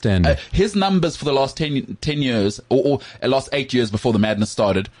Outstanding. His numbers for the last 10 years, or last 8 years before the madness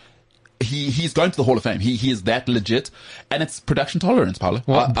started, he's going to the Hall of Fame. He is that legit, and it's production tolerance, Paulo.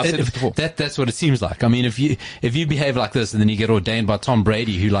 I've said this before. That's what it seems like. I mean, if you behave like this and then you get ordained by Tom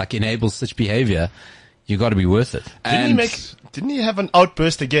Brady, who like enables such behavior, you got to be worth it. Didn't he have an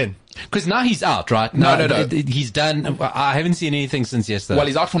outburst again? Because now he's out, right? No. He's done. I haven't seen anything since yesterday. Well,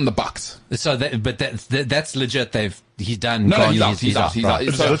 he's out from the Bucks. So, that's legit. He's done. No, gone, he's out. He's out. right.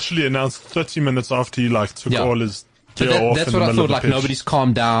 It's So- literally announced 30 minutes after he took Yeah. all his So gear off. that's in what the I middle thought. of the Like pitch. nobody's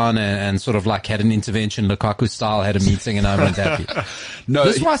calmed down and sort of like had an intervention. Lukaku style had a meeting and everyone's happy. No,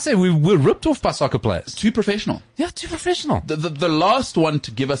 This is why I say we're ripped off by soccer players. too professional. Yeah, too professional. The last one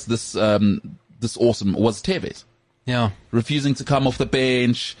to give us this awesome was Tevez. Yeah. Refusing to come off the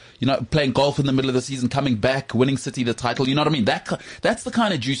bench, playing golf in the middle of the season, coming back, winning City the title. You know what I mean? That's the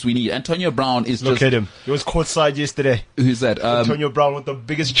kind of juice we need. Antonio Brown is Look just. at him. He was courtside yesterday. Who's that? Antonio Brown with the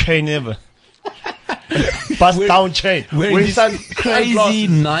biggest chain ever. Bust down chain. Wearing When these sun- crazy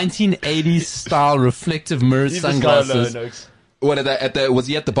 1980s style reflective mirrored Leave this guy alone, sunglasses. Oaks. What was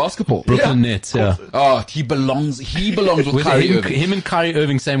he at the basketball? Brooklyn Nets, yeah. Oh, he belongs with With Kyrie Irving. him and Kyrie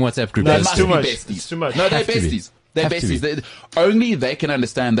Irving, same WhatsApp group. No, They it's must too be much. besties. It's too much. No, they're Have to be. besties. They're Have to be. besties. Only they can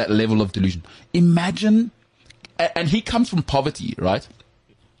understand that level of delusion. Imagine, and he comes from poverty, right?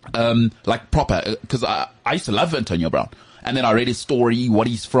 Like proper, because I used to love Antonio Brown. And then I read his story, what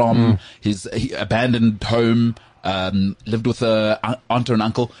he's from, his abandoned home, lived with a aunt or an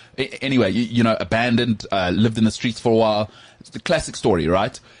uncle. Anyway, abandoned, lived in the streets for a while. It's the classic story,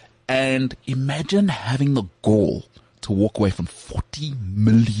 right? And imagine having the gall to walk away from $40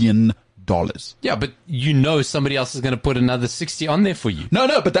 million. Yeah, but somebody else is going to put another 60 on there for you. No,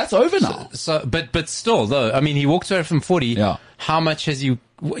 but that's over now. So, but still, though, I mean, he walked away from 40. Yeah. How much has you?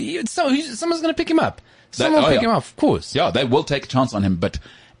 Someone's going to pick him up. Someone will pick him up, of course. Yeah, they will take a chance on him. But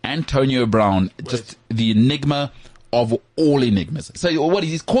Antonio Brown, just the enigma of all enigmas. So what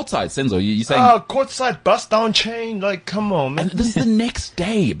is his courtside, Senzo? You're saying? Courtside bust down chain. Like, come on, man. And this is the next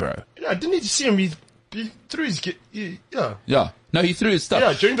day, bro. Yeah, didn't you see him? He threw his. Yeah. Yeah. No, he threw his stuff.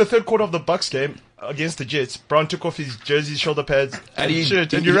 Yeah, during the third quarter of the Bucks game against the Jets, Brown took off his jersey, shoulder pads, and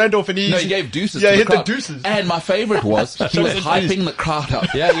shirt, and he ran off and he gave deuces. Yeah, to hit the crowd. deuces. And my favorite was he was hyping the crowd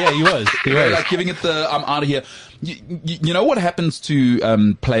up. Yeah, he was. He was. Like giving it the I'm out of here. You know what happens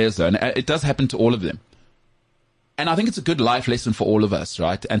to players though, and it does happen to all of them. And I think it's a good life lesson for all of us,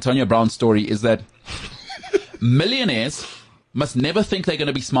 right? Antonio Brown's story is that millionaires must never think they're going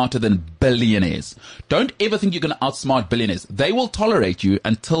to be smarter than billionaires. Don't ever think you're going to outsmart billionaires. They will tolerate you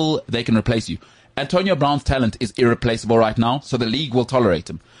until they can replace you. Antonio Brown's talent is irreplaceable right now, so the league will tolerate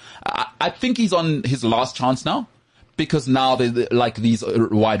him. I think he's on his last chance now, because now like these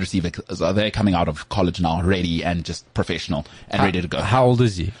wide receivers, they're coming out of college now, ready and just professional and ready to go. How old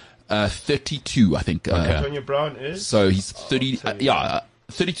is he? 32, I think. Antonio Brown is? So he's 30,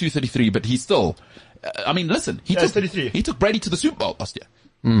 32, 33, but he's still, I mean, listen, he took Brady to the Super Bowl last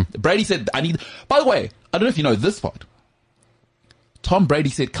year. Brady said, by the way, I don't know if you know this part. Tom Brady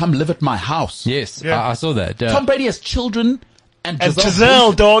said, come live at my house. Yes, yeah. I saw that. Tom Brady has children and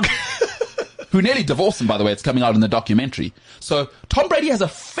Giselle, dog. who nearly divorced him, by the way. It's coming out in the documentary. So Tom Brady has a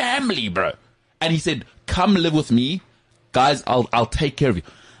family, bro. And he said, come live with me. Guys, I'll take care of you.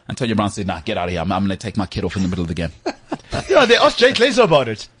 Antonio Brown said, nah, get out of here. I'm going to take my kid off in the middle of the game. Yeah, they asked Jake Laser about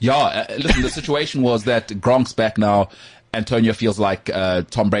it. Yeah, listen, the situation was that Gronk's back now. Antonio feels like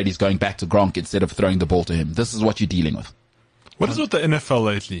Tom Brady's going back to Gronk instead of throwing the ball to him. This is what you're dealing with. What is with the NFL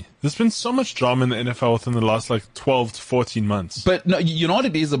lately? There's been so much drama in the NFL within the last 12 to 14 months. But no, you know what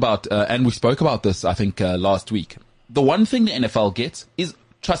it is about, and we spoke about this, I think, last week. The one thing the NFL gets is,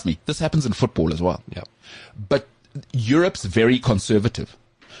 trust me, this happens in football as well. Yeah. But Europe's very conservative.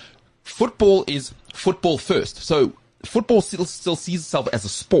 Football is football first. So football still sees itself as a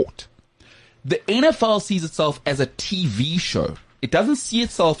sport. The NFL sees itself as a TV show. It doesn't see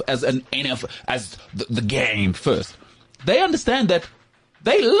itself as an NFL, as the game first. They understand that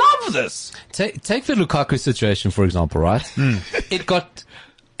they love this. Take the Lukaku situation, for example, right? It got,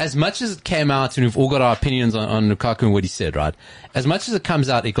 as much as it came out, and we've all got our opinions on Lukaku and what he said, right? As much as it comes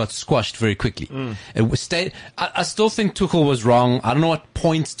out, it got squashed very quickly. It was I still think Tuchel was wrong. I don't know what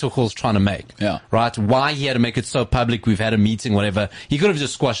point Tuchel's trying to make. Yeah. Right? Why he had to make it so public. We've had a meeting, whatever. He could have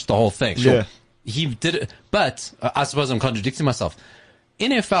just squashed the whole thing. Sure. Yeah. He did it. But I suppose I'm contradicting myself.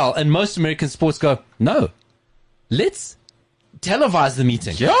 NFL and most American sports go, no. Let's televise the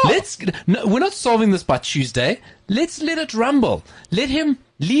meeting. Yeah. No, we're not solving this by Tuesday. Let's let it rumble. Let him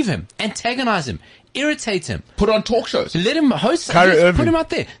leave him, antagonize him, irritate him. Put on talk shows. Let him host. Kyrie Put him out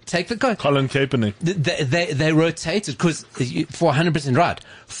there. Take the guy. Colin Kaepernick. They rotated because for 100% right.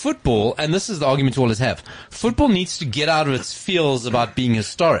 Football, and this is the argument we always have. Football needs to get out of its feels about being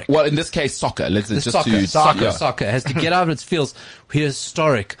historic. Well, in this case, soccer. Soccer has to get out of its feels. We're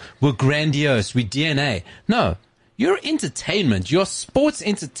historic. We're grandiose. We're DNA. No. You're entertainment. You're sports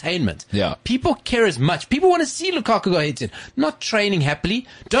entertainment. Yeah. People care as much. People want to see Lukaku go head-to-head. Not training happily.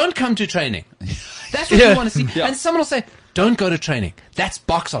 Don't come to training. That's what you want to see. Yeah. And someone will say, don't go to training. That's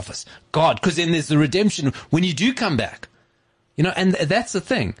box office. God, because then there's the redemption when you do come back. You know, and that's the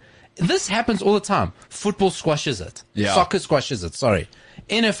thing. This happens all the time. Football squashes it. Yeah. Soccer squashes it. Sorry.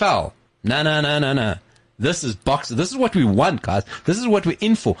 NFL. No. This is boxing. This is what we want, guys. This is what we're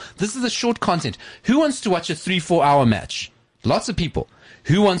in for. This is the short content. Who wants to watch a 3-4 hour match? Lots of people.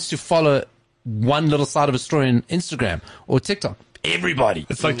 Who wants to follow one little side of a story on Instagram or TikTok? Everybody.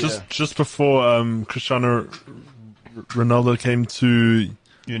 It's like just before Cristiano Ronaldo came to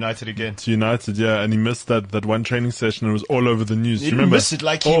United again. Yeah, and he missed that one training session. It was all over the news. He Do you remember? missed it,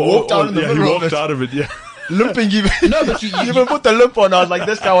 like he walked out in the middle of it. He walked out of it, yeah. Limping even. No, but you even put the limp on. I was like,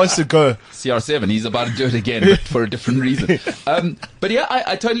 this guy wants to go. CR7, he's about to do it again, but for a different reason. But yeah,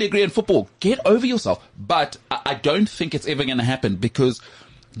 I totally agree in football. Get over yourself. But I don't think it's ever going to happen because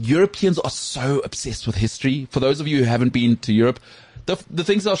Europeans are so obsessed with history. For those of you who haven't been to Europe, the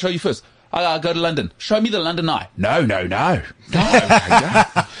things I'll show you first. I go to London. Show me the London Eye. No. Do I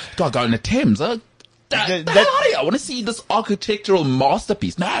go in the Thames? The hell out of here. I want to see this architectural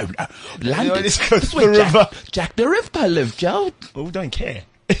masterpiece. No. London. Let's go This to the river. Jack the Ripper lived, Joe. Oh, don't care.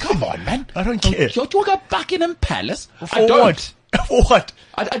 Come on, man. I don't care. Do you want to go Buckingham Palace? For what? For what?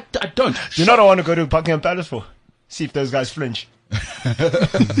 I don't. You know what I want to go to Buckingham Palace for? See if those guys flinch.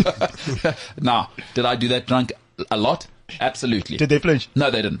 Nah. Did I do that drunk a lot? Absolutely. Did they flinch? No,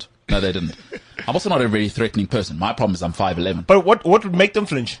 they didn't. I'm also not a very threatening person. My problem is I'm 5'11". But what would make them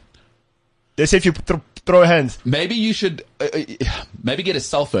flinch? They say if you throw hands. Maybe you should maybe get his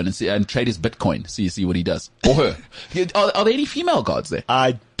cell phone and trade his Bitcoin. See what he does. Or her. Are there any female guards there?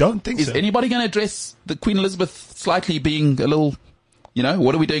 I don't think Is so. anybody going to address the Queen Elizabeth slightly being a little,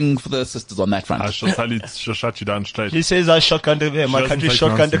 what are we doing for the sisters on that front? She'll tell you, she'll shut you down straight. He says I shotgun there. My doesn't country take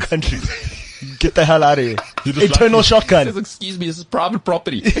shotgun the nonsense. country. Get the hell out of here. You're just Eternal lucky. He shotgun. says, excuse me, this is private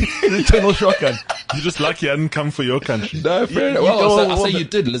property. Eternal shotgun. You're just lucky I didn't come for your country. No, fair enough. Well, I say you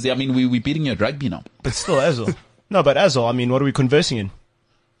did, Lizzie. I mean, we're beating you at rugby now. But still, Azul. No, but Azul, I mean, what are we conversing in?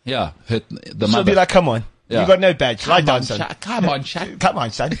 Yeah, hurt the She'll mother. be like, come on. Yeah. You got no badge. Lie down, son. Come on, Shaq. Come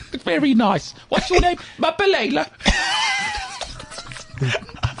on, son. Very nice. What's your name? Mapalela.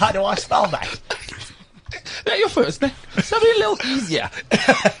 How do I spell that? They're your first name. Something a little easier.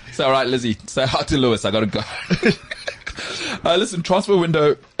 So, all right, Lizzie, say hi to Lewis. I got to go. Listen, transfer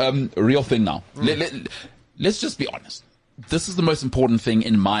window, real thing now. Let's just be honest. This is the most important thing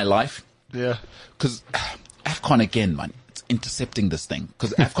in my life. Yeah. Because AFCON again, man, it's intercepting this thing.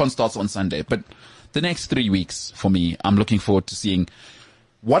 Because AFCON starts on Sunday. But the next 3 weeks for me, I'm looking forward to seeing.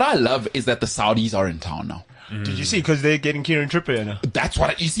 What I love is that the Saudis are in town now. Did you see? Because they're getting Kieran Trippier now. That's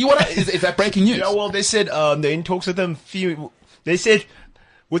what you see. Is that breaking news? Yeah, well, they said they're in talks with them. They said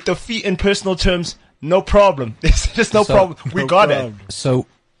with the fee in personal terms, no problem. They said there's no problem. We got it. So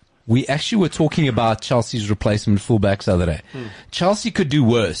we actually were talking about Chelsea's replacement fullbacks the other day. Chelsea could do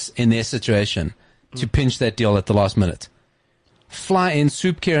worse in their situation to pinch that deal at the last minute. Fly in,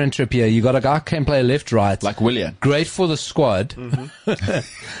 soup Kieran Trippier. You got a guy who can play left, right. Like William. Great for the squad.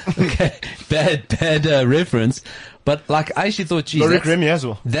 Okay, bad reference. But like, I actually thought, geez, Remy as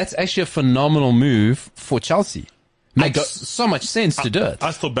well. that's actually a phenomenal move for Chelsea. Makes so much sense to do it.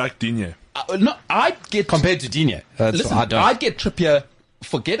 I still back Digne. No, I'd get Compared to Digne. Listen, I'd get Trippier.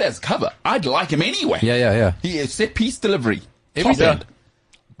 Forget as cover. I'd like him anyway. Yeah. He is set piece delivery. Everything. Yeah.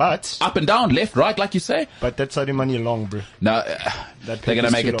 But Up and down, left, right, like you say. that's Saudi money long, bro. No, they're going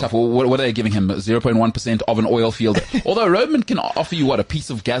to make it tough. What are they giving him? 0.1% of an oil field. Although Roman can offer you, a piece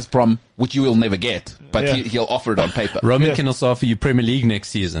of Gazprom, which you will never get. But Yeah. he'll offer it on paper. Roman can also offer you Premier League next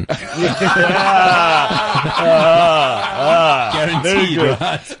season. Guaranteed, Very good.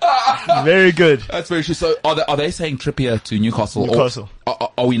 right? Very good. That's very true. So are they saying Trippier to Newcastle? Newcastle.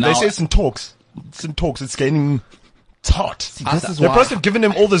 Or are we now? They say it's in talks. It's in talks. It's getting hot. This is They're why supposed to have given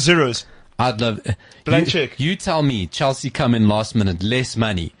them all the zeros. I'd love Blank you, check. You tell me Chelsea come in last minute, less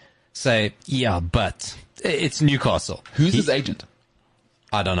money. Say, yeah, but it's Newcastle. Who's his agent?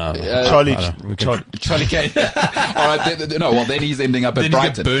 I don't know. Charlie. I don't know. Charlie Kane. All right. Then he's ending up at Then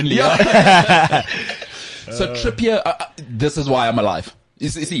Brighton. Burnley. So Trippier, this is why I'm alive. You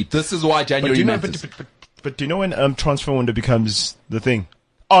see, this is why But January do you know? matters. But do you know when transfer window becomes the thing?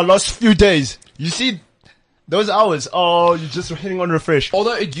 Oh, last few days. You see those hours. Oh, you're just hitting on refresh.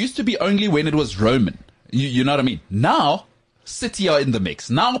 Although it used to be only when it was Roman. You know what I mean? Now, City are in the mix.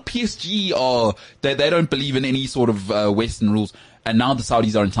 Now PSG are, they don't believe in any sort of Western rules. And now the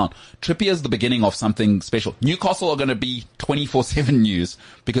Saudis are in town. Trippier is the beginning of something special. Newcastle are going to be 24/7 news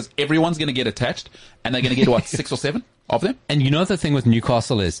because everyone's going to get attached and they're going to get 6 or 7 of them. And you know the thing with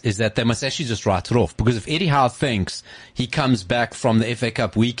Newcastle is that they must actually just write it off, because if Eddie Howe thinks he comes back from the FA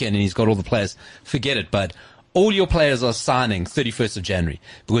Cup weekend and he's got all the players, forget it, bud. All your players are signing 31st of January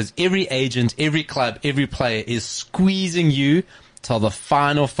because every agent, every club, every player is squeezing you till the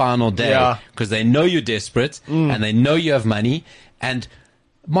final day because they know you're desperate and they know you have money. And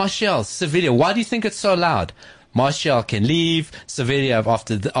Martial, Sevilla, why do you think it's so loud? Martial can leave. Sevilla have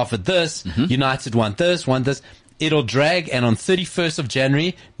offered this. United want this. It'll drag. And on 31st of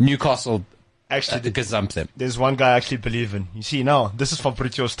January, Newcastle Actually, gazumps them. there's one guy I actually believe in. You see, now, this is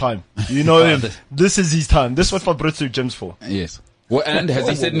Fabrizio's time. You know him. This is his time. This is what Fabrizio gyms for. Yes. Well, and has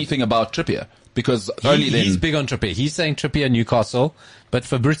he said anything about Trippier? Because He's big on Trippier. He's saying Trippier, Newcastle, but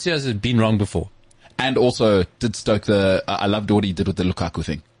Fabrizio has been wrong before. And also did stoke I loved what he did with the Lukaku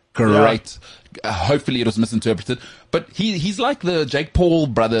thing. Great. Yeah. Hopefully it was misinterpreted. But he's like the Jake Paul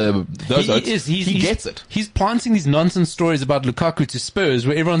brother. He gets it. He's planting these nonsense stories about Lukaku to Spurs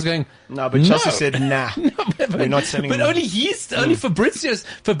where everyone's going, No, but Chelsea said, nah. We're not selling But him. only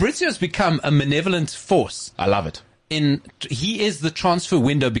Fabrizio's become a malevolent force. I love it. He is the transfer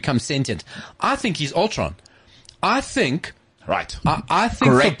window becomes sentient. I think he's Ultron. I think Right. I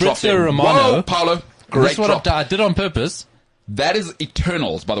think Great drop Fabrizio there. Romano. Whoa, Paolo. This Great is what drop. I did on purpose. That is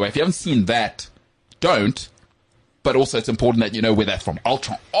Eternals, by the way. If you haven't seen that, don't. But also it's important that you know where that's from.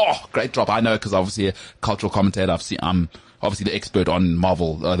 Ultron. Oh, great drop. I know because obviously a cultural commentator. I'm obviously the expert on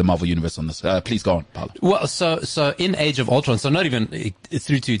Marvel, the Marvel universe on this. Please go on, Paolo. Well, so in Age of Ultron, so not even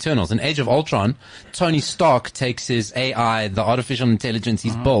through to Eternals, in Age of Ultron, Tony Stark takes his AI, the artificial intelligence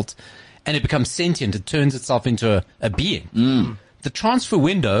he's built, and it becomes sentient. It turns itself into a being. The transfer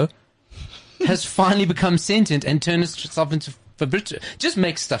window has finally become sentient and turned itself into Fabrizio. Just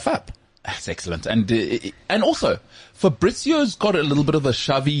makes stuff up. That's excellent. And also, Fabrizio's got a little bit of a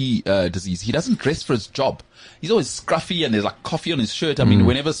shovey disease. He doesn't dress for his job. He's always scruffy and there's like coffee on his shirt. I mean,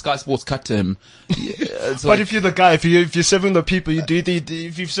 whenever Sky Sports cut to him. It's But like, if you're the guy, if you're serving the people, you do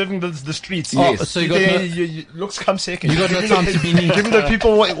if you're serving the streets, Yes. So you got looks come second. You got no time to be neat. Giving the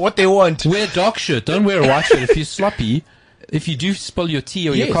people what they want. Wear a dark shirt. Don't wear a white shirt. If you're sloppy, if you do spill your tea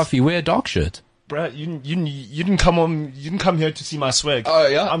or your Yes. coffee, wear a dark shirt. bruh, you didn't come on. You didn't come here to see my swag. Oh,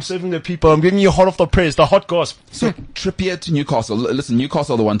 yeah? I'm serving the people. I'm giving you hot off the press, the hot goss. So Trippier to Newcastle. Listen,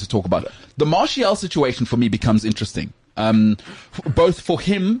 Newcastle are the one to talk about. The Martial situation for me becomes interesting. Both for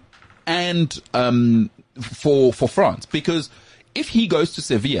him and for France, because if he goes to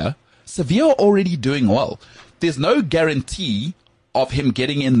Sevilla are already doing well. There's no guarantee of him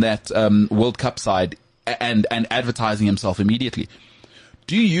getting in that World Cup side and advertising himself immediately.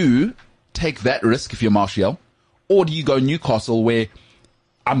 Do you take that risk if you're Martial, or do you go Newcastle where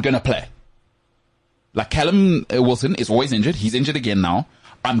I'm going to play? Like Callum Wilson is always injured. He's injured again now.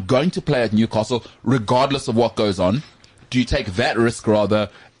 I'm going to play at Newcastle regardless of what goes on. Do you take that risk rather?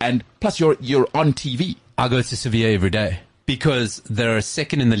 And plus you're on TV. I go to Sevilla every day because they're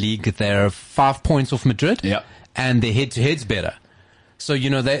second in the league. They're 5 points off Madrid. Yeah. And their head-to-head's better. So,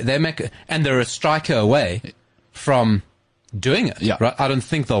 they make, and they're a striker away from doing it. Yeah. Right? I don't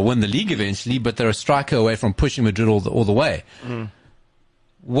think they'll win the league eventually, but they're a striker away from pushing Madrid all the way. Mm.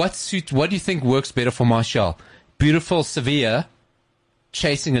 What do you think works better for Martial? Beautiful Sevilla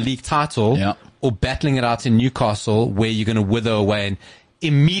chasing a league title, or battling it out in Newcastle where you're going to wither away and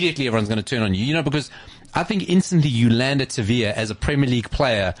immediately everyone's going to turn on you. Because I think instantly you land at Sevilla as a Premier League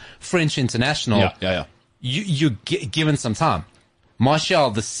player, French international. You're given some time. Martial,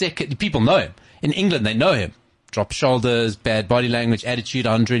 the second, people know him. In England, they know him. Drop shoulders, bad body language, attitude,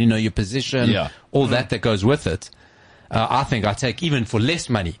 I don't really know your position, all that goes with it. I think I take, even for less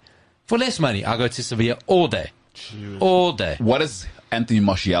money, I go to Sevilla all day. All day. What does Anthony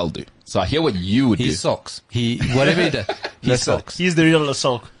Martial do? So I hear what you would do. He sulks. Whatever he does, he sulks. He's the real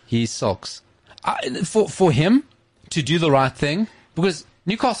sulk. He sulks. For him to do the right thing, because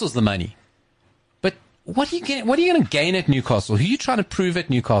Newcastle's the money. But what are you going to gain at Newcastle? Who are you trying to prove at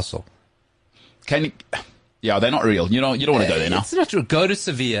Newcastle? Yeah, they're not real. You don't want to go there now. It's not true. Go to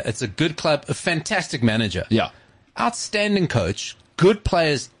Sevilla. It's a good club, a fantastic manager. Yeah. Outstanding coach. Good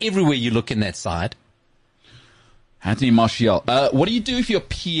players everywhere you look in that side. Anthony Martial. What do you do if you're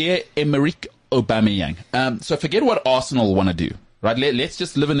Pierre-Emerick Aubameyang? So forget what Arsenal want to do, right? Let's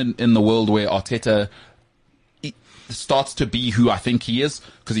just live in the world where Arteta starts to be who I think he is,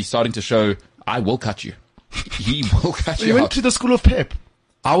 because he's starting to show, I will cut you. He will cut you. He went to the school of Pep.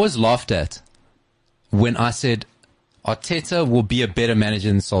 I was laughed at when I said Arteta will be a better manager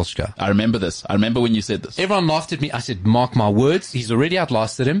than Solskjaer. I remember this. I remember when you said this. Everyone laughed at me. I said, mark my words, he's already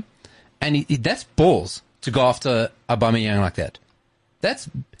outlasted him. And that's balls to go after Aubameyang like that.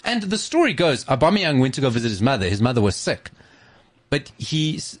 And the story goes, Aubameyang went to go visit his mother. His mother was sick. But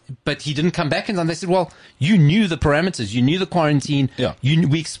he didn't come back in time. They said, well, you knew the parameters. You knew the quarantine. Yeah.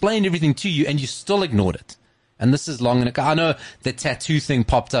 We explained everything to you and you still ignored it. And this is long. I know the tattoo thing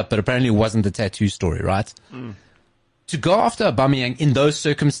popped up, but apparently it wasn't the tattoo story, right? Mm. To go after Aubameyang in those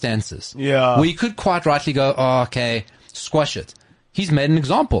circumstances, where you could quite rightly go, oh, okay, squash it. He's made an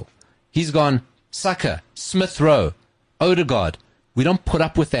example. He's gone, Saka, Smith Rowe, Odegaard. We don't put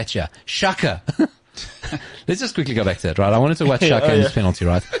up with that here. Shaka. Let's just quickly go back to that, right? I wanted to watch Shaka and his penalty,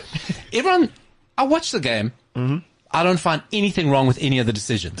 right? I watched the game. Mm-hmm. I don't find anything wrong with any of the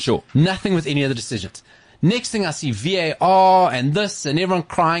decisions. Sure. Nothing with any of the decisions. Next thing I see VAR and this and everyone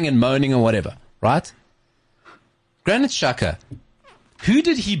crying and moaning and whatever, right? Granit Xhaka, who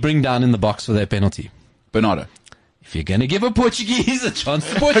did he bring down in the box for that penalty? Bernardo. If you're going to give a Portuguese a chance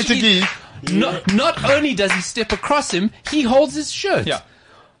to Portuguese, not only does he step across him, he holds his shirt. Yeah.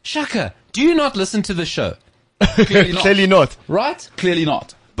 Xhaka, do you not listen to the show? Clearly not. Clearly not. Right? Clearly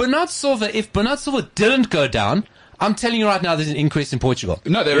not. Bernard Silva, if Bernard Silva didn't go down, I'm telling you right now, there's an inquest in Portugal.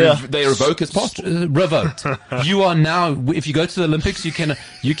 No, they revoke his passport. Revoked. You are now, if you go to the Olympics,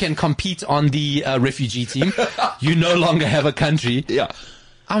 you can compete on the refugee team. You no longer have a country. Yeah.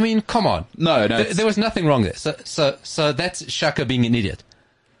 I mean, come on. No. There was nothing wrong there. So that's Xhaka being an idiot.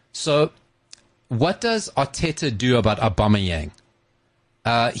 So what does Arteta do about Aubameyang?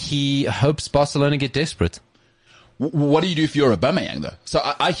 He hopes Barcelona get desperate. What do you do if you're Aubameyang, though? So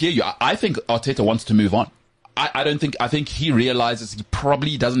I hear you. I think Arteta wants to move on. I think he realizes he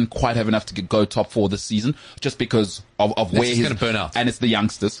probably doesn't quite have enough to go top 4 this season, just because of where he's going to burn out. And it's the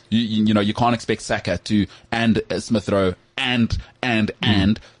youngsters. You can't expect Saka and Smith Rowe and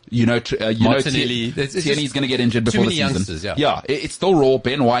Martinelli. Tierney's going to get injured before the season. Youngsters, it's still raw.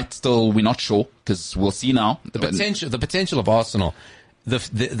 Ben White still, we're not sure, because we'll see now. The potential of Arsenal,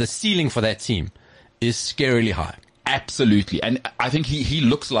 the ceiling for that team is scarily high. Absolutely. And I think he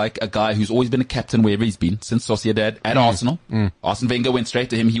looks like a guy who's always been a captain wherever he's been, since Sociedad at Arsenal. Arsene Wenger went straight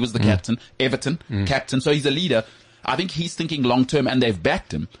to him. He was the captain. Everton, captain. So he's a leader. I think he's thinking long term, and they've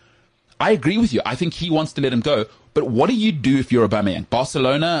backed him. I agree with you. I think he wants to let him go. But what do you do if you're Aubameyang?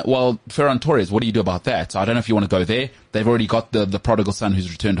 Barcelona, well, Ferran Torres, what do you do about that? So I don't know if you want to go there. They've already got the prodigal son who's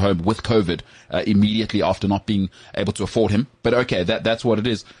returned home with COVID, immediately after not being able to afford him. But okay, that's what it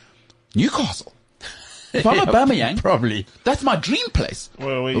is. Newcastle. If I'm Aubameyang, probably. That's my dream place.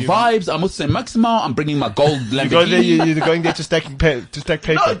 Well, Vibes, I'm with Saint Maxima, I'm bringing my gold Lamborghini. You're going there to stack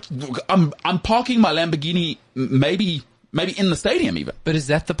paper. No, I'm parking my Lamborghini maybe in the stadium even. But is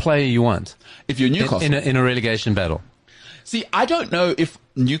that the player you want? If you're Newcastle. In a relegation battle. See, I don't know if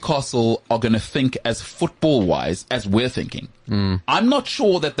Newcastle are going to think as football-wise as we're thinking. I'm not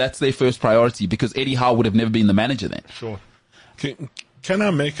sure that that's their first priority because Eddie Howe would have never been the manager then. Sure. Can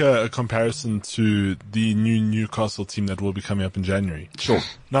I make a comparison to the new Newcastle team that will be coming up in January? Sure.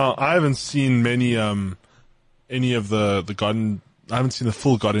 Now, I haven't seen any of the I haven't seen the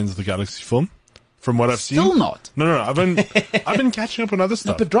full Guardians of the Galaxy film. From what I've seen. Still not. No. I've been catching up on other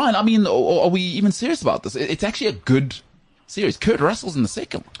stuff. No, but Brian, I mean, are we even serious about this? It's actually a good series. Kurt Russell's in the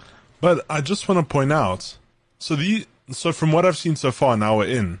second one. But I just want to point out, so from what I've seen so far, now we're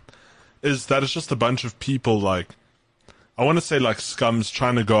in, is that it's just a bunch of people like, I want to say like scums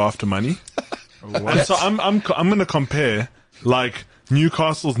trying to go after money. And so I'm going to compare like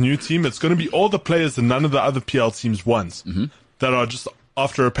Newcastle's new team. It's going to be all the players that none of the other PL teams want that are just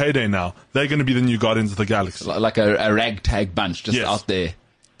after a payday now. They're going to be the new Guardians of the Galaxy. Like a ragtag bunch just out there.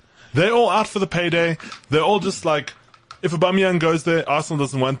 They're all out for the payday. They're all just like, if Aubameyang goes there, Arsenal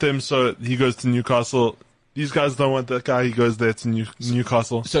doesn't want them, so he goes to Newcastle. These guys don't want that guy, he goes there to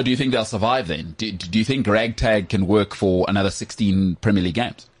Newcastle. So do you think they'll survive then? Do you think ragtag can work for another 16 Premier League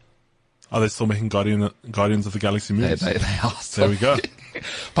games? Are they still making Guardians of the Galaxy movies? They are. There we go.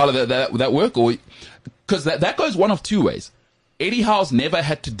 Part of that work, or because that goes one of two ways. Eddie Howe's never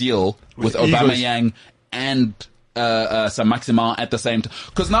had to deal with Aubameyang and Saint Maximin at the same time.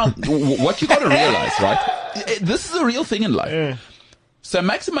 Because now, what you got to realize, right? This is a real thing in life. Yeah. Saint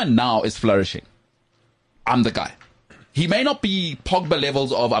Maximin now is flourishing. I'm the guy. He may not be Pogba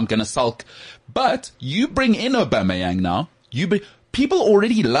levels of I'm going to sulk, but you bring in Aubameyang now. People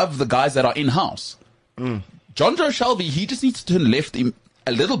already love the guys that are in-house. John Joe Shelby, he just needs to turn left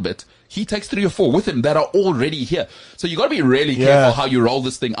a little bit. He takes 3 or 4 with him that are already here. So you got to be really careful how you roll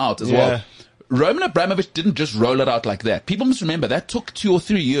this thing out as well. Roman Abramovich didn't just roll it out like that. People must remember that took 2 or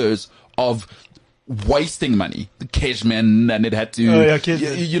 3 years of wasting money. The Cashman, and it had to,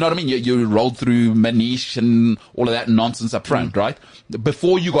 you know what I mean? You rolled through Manish and all of that nonsense up front, right?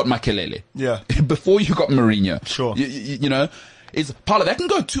 Before you got Makelele. Yeah. Before you got Mourinho. Sure. You know, is part of that can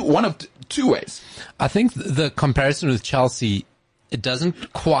go one of two ways. I think the comparison with Chelsea, it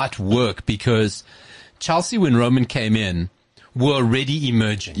doesn't quite work because Chelsea, when Roman came in, were already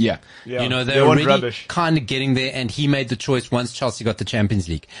emerging. Yeah. You know, they were already kind of getting there, and he made the choice once Chelsea got the Champions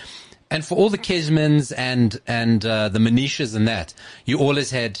League. And for all the Kesmans and the Manishas and that, you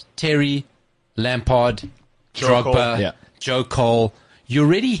always had Terry, Lampard, Drogba, Joe Cole. You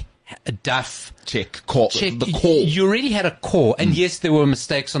already had Duff. Check. The core. You already had a core. And yes, there were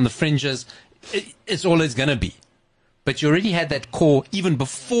mistakes on the fringes. It's always going to be. But you already had that core even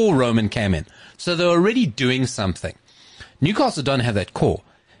before Roman came in. So they're already doing something. Newcastle don't have that core.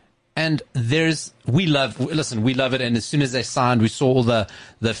 And we love it. And as soon as they signed, we saw all the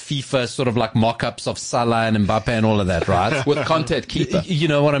FIFA sort of like mock-ups of Salah and Mbappe and all of that, right? With content keeper. You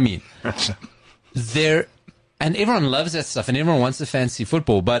know what I mean? And everyone loves that stuff and everyone wants to fancy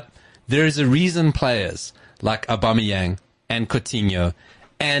football, but there is a reason players like Aubameyang and Coutinho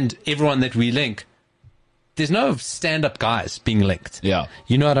and everyone that we link, there's no stand-up guys being linked. Yeah.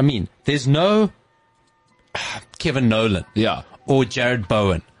 You know what I mean? There's no Kevin Nolan. Yeah. Or Jared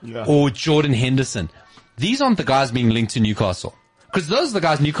Bowen. Yeah. Or Jordan Henderson. These aren't the guys being linked to Newcastle. Because those are the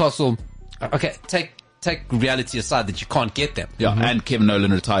guys Newcastle, okay, take reality aside that you can't get them. Yeah, and Kevin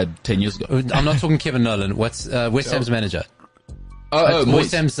Nolan retired 10 years ago. I'm not talking Kevin Nolan. What's West Ham's manager?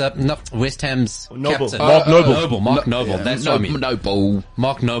 West Ham's Noble. captain. Mark Noble. Mark Noble. That's what I mean. Noble.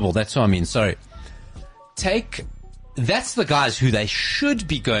 Mark Noble. That's what I mean. Sorry. That's the guys who they should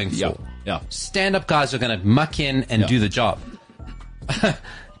be going for. Yeah. Stand-up guys are going to muck in and do the job.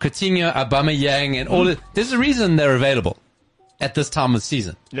 Coutinho, Aubameyang, and all there's a reason they're available at this time of the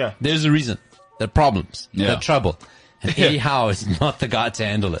season. Yeah. There's a reason. There are problems. Yeah. There are trouble. And Eddie Howe is not the guy to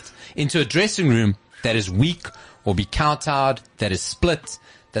handle it. Into a dressing room that is weak or be kowtowed, that is split,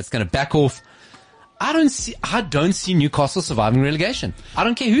 that's going to back off. I don't see Newcastle surviving relegation. I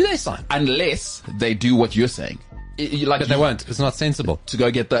don't care who they sign. Unless they do what you're saying. But they won't. It's not sensible. To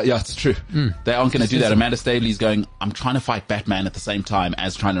go get that. Yeah, it's true. They aren't going to do that. Amanda Staveley's going, I'm trying to fight Batman at the same time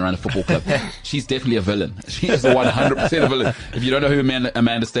as trying to run a football club. She's definitely a villain. She is 100% a villain. If you don't know who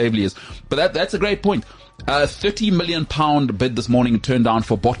Amanda Staveley is. But that's a great point. £30 million bid this morning turned down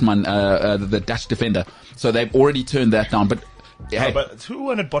for Botman, the Dutch defender. So they've already turned that down. But, hey, but who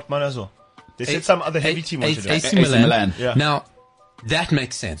wanted Botman as well? They said some other heavy team wanted it. AC Milan. Yeah. Now, that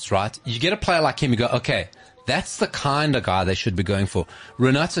makes sense, right? You get a player like him, you go, okay, that's the kind of guy they should be going for.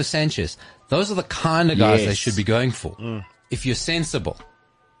 Renato Sanchez, those are the kind of guys they should be going for. If you're sensible.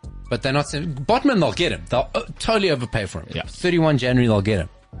 But they're not sensible. Botman, they'll get him. They'll totally overpay for him. Yeah. 31 January, they'll get him.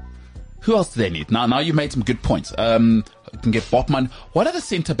 Who else do they need? Now you've made some good points. You can get Botman. What are the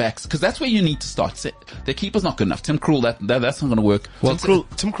centre backs? Because that's where you need to start. Their keeper's not good enough. Tim Krul, that's not going to work. Well,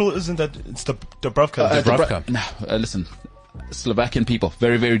 Tim Krul isn't that? It's the Dubravka. Dubravka. Listen, Slovakian people,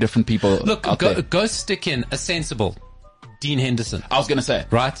 very, very different people. Look, go stick in a sensible Dean Henderson. I was going to say,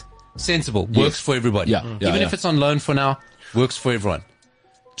 right? Sensible, works for everybody. Yeah. Even if it's on loan for now, works for everyone.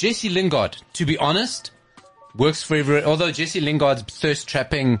 Jesse Lingard, to be honest, works for everyone. Although Jesse Lingard's thirst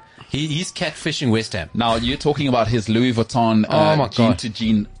trapping, he's catfishing West Ham. Now you're talking about his Louis Vuitton jean to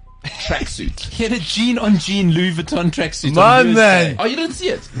jean tracksuit. He had a jean on jean Louis Vuitton tracksuit. Man. Oh, you didn't see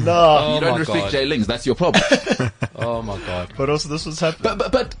it? No. You don't respect Jay Lings. That's your problem. Oh my God. But also this was happening.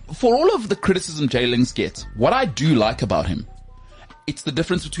 But for all of the criticism Jay Lings gets, what I do like about him, it's the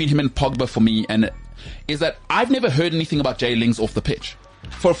difference between him and Pogba for me, and is that I've never heard anything about Jay Lings off the pitch.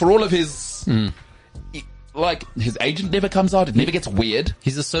 For all of his, like, his agent never comes out. It never gets weird.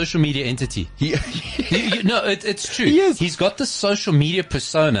 He's a social media entity. No, it's true. He is. He's got the social media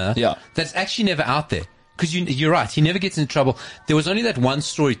persona that's actually never out there. Because you're right, he never gets into trouble. There was only that one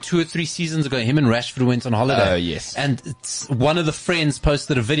story 2 or 3 seasons ago. Him and Rashford went on holiday. Oh, yes. And one of the friends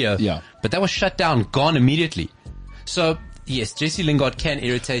posted a video. Yeah. But that was shut down, gone immediately. So, yes, Jesse Lingard can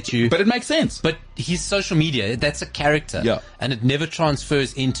irritate you. But it makes sense. But his social media, that's a character. Yeah. And it never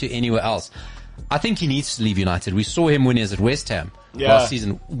transfers into anywhere else. I think he needs to leave United. We saw him when he was at West Ham last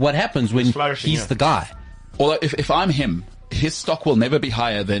season. What happens when he's the guy? Although, if I'm him, his stock will never be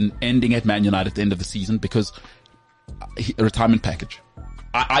higher than ending at Man United at the end of the season because a retirement package.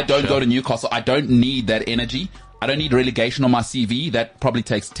 I don't go to Newcastle. I don't need that energy. I don't need relegation on my CV. That probably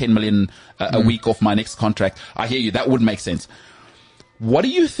takes 10 million a week off my next contract. I hear you. That would make sense. What do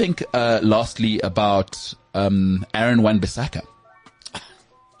you think, lastly, about Aaron Wan-Bissaka?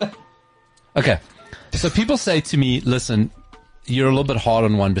 Okay. So people say to me, listen, you're a little bit hard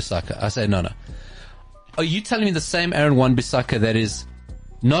on Wan-Bissaka. I say, no. Are you telling me the same Aaron Wan-Bissaka that is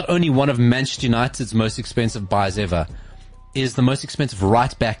not only one of Manchester United's most expensive buys ever, is the most expensive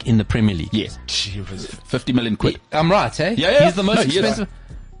right back in the Premier League? Yes. 50 million quid. I'm right, eh? Yeah. He's the most expensive.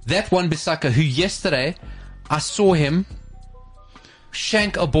 That Wan-Bissaka, who yesterday I saw him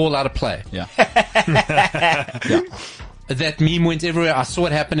shank a ball out of play. Yeah. That meme went everywhere. I saw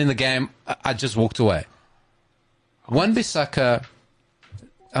it happen in the game. I just walked away. Wan-Bissaka,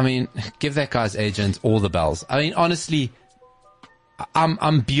 I mean, give that guy's agent all the bells. I mean, honestly,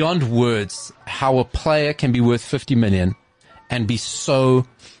 I'm beyond words how a player can be worth 50 million and be so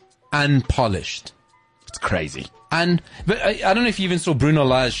unpolished. It's crazy. But I don't know if you even saw Bruno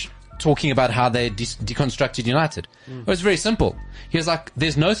Lage talking about how they deconstructed United. It was very simple. He was like,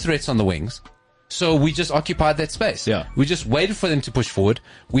 there's no threats on the wings. So we just occupied that space. Yeah. We just waited for them to push forward.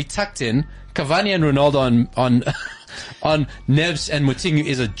 We tucked in. Cavani and Ronaldo on Neves and Moutinho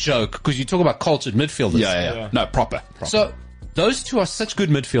is a joke because you talk about cultured midfielders. Yeah. No, proper. So those two are such good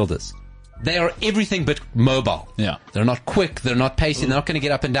midfielders. They are everything but mobile. Yeah. They're not quick. They're not pacey. They're not going to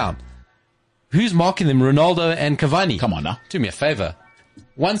get up and down. Who's marking them? Ronaldo and Cavani. Come on now. Do me a favor.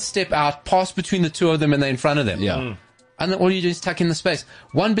 One step out, pass between the two of them, and they're in front of them. Yeah. And then all you do is tuck in the space.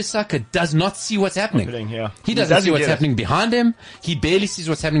 Wan-Bissaka does not see what's happening. He doesn't see what's happening behind him. He barely sees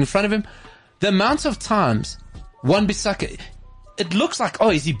what's happening in front of him. The amount of times Wan-Bissaka, it looks like,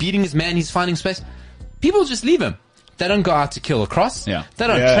 is he beating his man? He's finding space. People just leave him. They don't go out to kill a cross. Yeah. They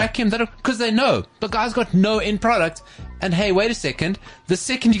don't track him. Because they know the guy's got no end product. And hey, wait a second. The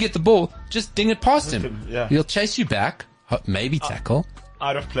second you get the ball, just ding it past him. Yeah. He'll chase you back. Maybe tackle.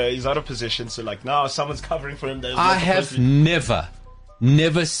 Out of play, he's out of position. So now someone's covering for him. I have never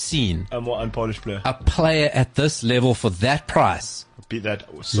seen a more unpolished player. A player at this level for that price Beat that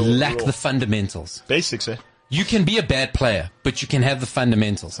so lack raw. the fundamentals. Basics, eh? You can be a bad player, but you can have the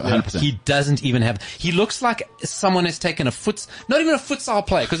fundamentals. 100%. He doesn't even have. He looks like someone has taken not even a futsal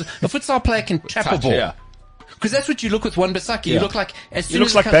player, because a futsal player can trap a ball. Yeah. Because that's what you look with Wan-Bissaka. You look like He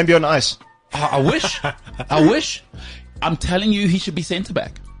looks like Bambi on ice. I wish. I'm telling you, he should be centre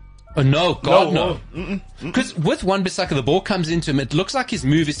back. Oh, no, God, no. Because with Wan-Bissaka, the ball comes into him. It looks like his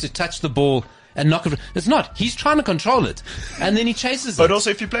move is to touch the ball and knock it. It's not. He's trying to control it. And then he chases it. But also,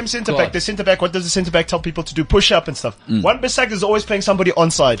 if you play him centre-back, the centre-back, what does the centre-back tell people to do? Push up and stuff. Wan-Bissaka is always playing somebody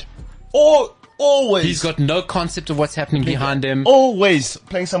onside. Always. He's got no concept of what's happening behind him. Always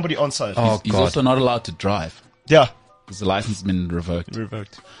playing somebody onside. Oh, He's God. also not allowed to drive. Yeah. Because the license has been revoked.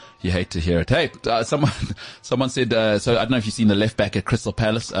 Revoked. You hate to hear it. Hey, someone said, so I don't know if you've seen the left back at Crystal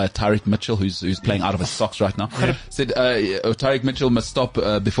Palace, Tyreek Mitchell, who's playing out of his socks right now, said, Tyreek Mitchell must stop,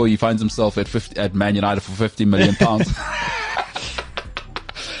 before he finds himself at Man United for £50 million.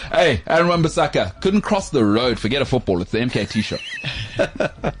 Hey, Aaron Wan-Bissaka couldn't cross the road. Forget a football. It's the MKT show.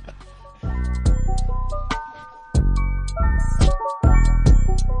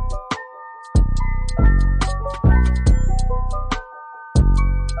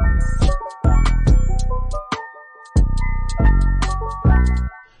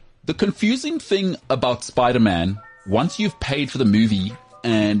 The confusing thing about Spider-Man, once you've paid for the movie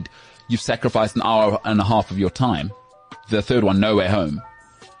and you've sacrificed an hour and a half of your time, the third one, No Way Home,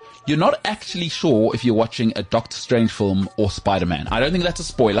 you're not actually sure if you're watching a Doctor Strange film or Spider-Man. I don't think that's a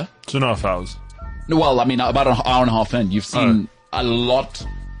spoiler. 2.5 hours. Well, I mean, about an hour and a half in, you've seen a lot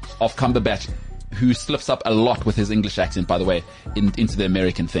of Cumberbatch, who slips up a lot with his English accent, by the way, into the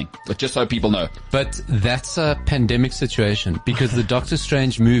American thing. But just so people know. But that's a pandemic situation because the Doctor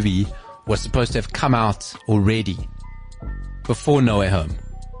Strange movie was supposed to have come out already before No Way Home.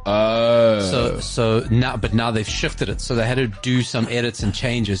 Oh. So now they've shifted it. So they had to do some edits and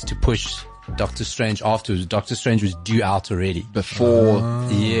changes to push Doctor Strange afterwards. Doctor Strange was due out already. Before.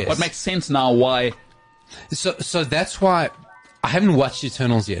 Yes. What makes sense now why. So that's why I haven't watched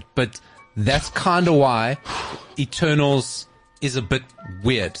Eternals yet, but that's kind of why Eternals is a bit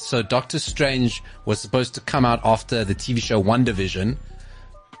weird. So Doctor Strange was supposed to come out after the TV show WandaVision.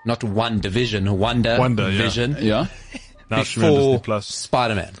 Not One Division, WandaVision. Yeah. Now streaming on Disney Before Plus.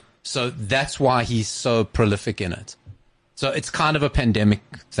 Spider-Man. So that's why he's so prolific in it. So it's kind of a pandemic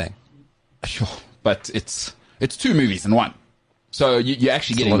thing. Sure. But it's two movies in one. So you're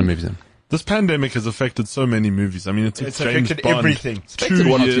actually It's a getting lot of movies in. This pandemic has affected so many movies. I mean, it's It's James affected Bond, everything. affected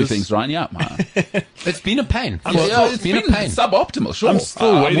one or two years. things, Ryan. Yeah. It's been a pain. It's been a pain. suboptimal, sure. I'm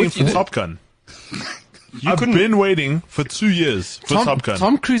still waiting with for you there. Top Gun. I've been waiting for 2 years for Top Gun.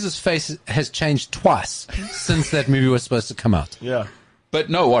 Tom Cruise's face has changed twice since that movie was supposed to come out. Yeah. But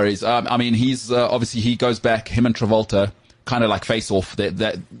no worries. I mean, he's obviously he goes back. Him and Travolta, kind of like Face Off.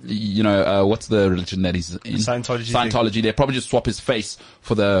 That what's the religion that he's in? Scientology. They probably just swap his face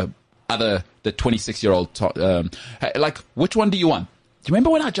for the 26-year-old. Like, which one do you want? Do you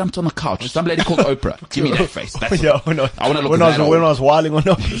remember when I jumped on the couch? Some lady called Oprah. Give me that face. That's Yeah, I want to look when at that. I was wilding on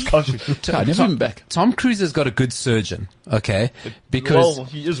this country. I never been back. Tom Cruise has got a good surgeon, okay? Because Well,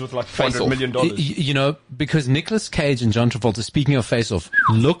 he is with like Face $400 Off. million. Because Nicolas Cage and John Travolta, speaking of Face Off,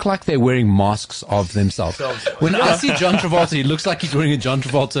 look like they're wearing masks of themselves. When I see John Travolta, he looks like he's wearing a John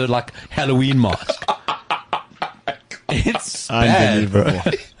Travolta like Halloween mask. It's bad.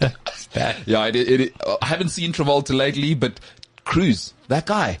 Unbelievable. It's bad. Yeah, I haven't seen Travolta lately, but Cruise, that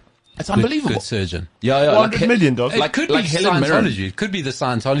guy, it's unbelievable. Good surgeon. Yeah, $400 million, dog. It could like be Helen Mirren. Scientology. It could be the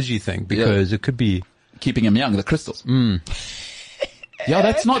Scientology thing because it could be. Keeping him young, the crystals. Yeah,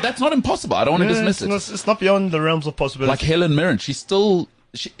 that's not impossible. I don't want to dismiss it. It's not beyond the realms of possibility. Like Helen Mirren, she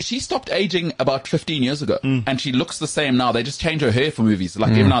stopped aging about 15 years ago, and she looks the same now. They just change her hair for movies.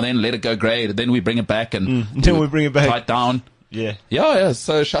 Like every now and then, let it go grey, then we bring it back and Then we bring it back. tie it down. Yeah.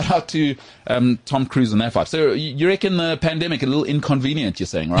 So shout out to Tom Cruise on that fight. So you reckon the pandemic a little inconvenient? You're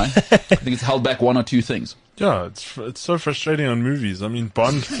saying, right? I think it's held back one or two things. Yeah, it's so frustrating on movies. I mean,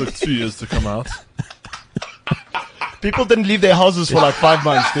 Bond took 2 years to come out. People didn't leave their houses for like 5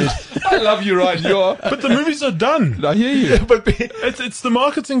 months, dude. I love you, Ryan. But the movies are done. I hear you. But It's the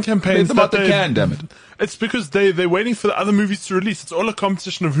marketing campaigns. It's about that the can, damn it. It's because they're waiting for the other movies to release. It's all a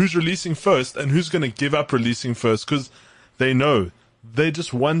competition of who's releasing first and who's going to give up releasing first because they know they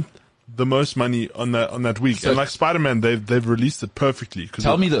just want the most money on that week. So- and like Spider-Man, they've released it perfectly.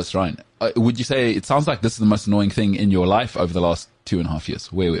 Tell me this, Ryan. Would you say it sounds like this is the most annoying thing in your life over the last 2.5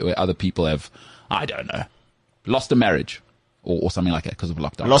 years, where other people have, I don't know, lost a marriage or something like that because of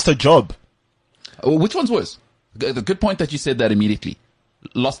lockdown? lost a job. Which one's worse? The good point that you said that immediately.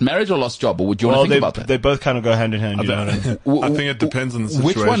 Lost marriage or lost job? Or would you want to think about that? They both kind of go hand in hand. You know what I mean? I think it depends on the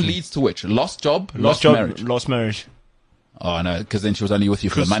situation. Which one leads to which? Lost job, lost job, marriage. lost marriage. Oh, no, because then she was only with you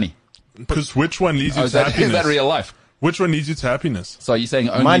for the money. Because which one leads you Is to that happiness? real life? Which one leads you to happiness? So you're saying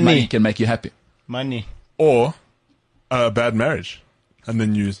only Money. money can make you happy? Money. Or a bad marriage? and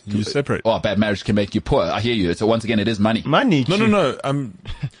then you separate. Oh, a bad marriage can make you poor. I hear you. So once again, it is money. Money. No.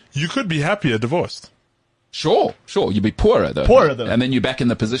 You could be happier divorced. Sure. You'd be poorer though. And then you're back in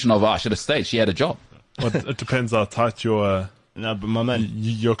the position of, I should have stayed. She had a job. Well, it depends how tight your No, but my man.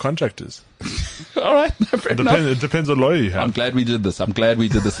 your contract is. All right. It depends what lawyer you have. I'm glad we did this.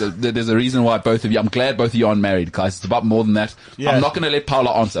 There's a reason why I'm glad both of you aren't married, guys. It's about more than that. Yeah. I'm not going to let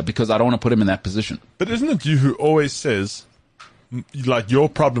Paolo answer because I don't want to put him in that position. But isn't it you who always says, like, your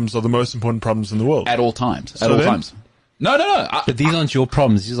problems are the most important problems in the world? At all times. So then? No. But these aren't your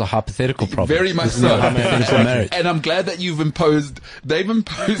problems. These are hypothetical problems. Very much This is so. not hypothetical marriage. And I'm glad that they've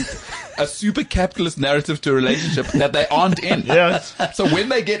imposed a super capitalist narrative to a relationship that they aren't in. Yes. So when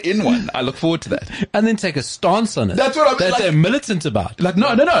they get in one, I look forward to that. And then take a stance on it. That's what I mean, That like- they're militant about. Like,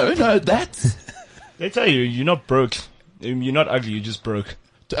 no, that's... They tell you, you're not broke. You're not ugly, you're just broke.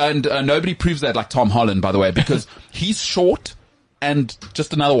 And nobody proves that like Tom Holland, by the way, because he's short and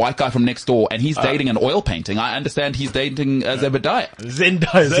just another white guy from next door, and he's dating an oil painting. I understand he's dating Zendaya. Zendaya.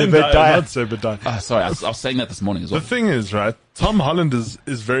 Not Zendaya. Sorry, I was saying that this morning as The well. thing is, right, Tom Holland is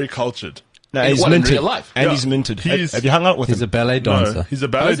very cultured. No, In he's what, in minted. real life? And Yeah. he's minted. He's- Have you hung out with He's a him? ballet dancer. No, he's a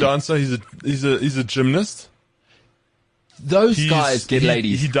ballet is he? dancer. He's a gymnast. Those guys get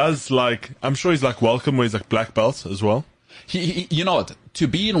ladies. He does like, I'm sure he's like welcome where he's like black belt as well. He, you know what? To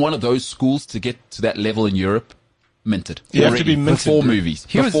be in one of those schools to get to that level in Europe, minted. You have to Already. be minted, Before bro. movies.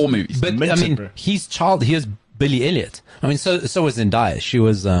 He was- Before movies. But, Minted, I mean, bro. he was Billy Elliot. I mean, so was Zendaya. She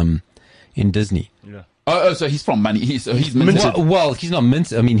was, in Disney. Yeah. So he's from money. He's minted. Well, he's not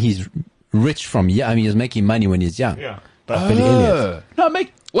minted. I mean, he's rich from, I mean, he was making money when he's young. Yeah. Billy Elliot. No,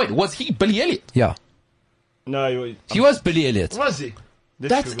 wait, was he Billy Elliot? Yeah. No, He was Billy Elliot. was he?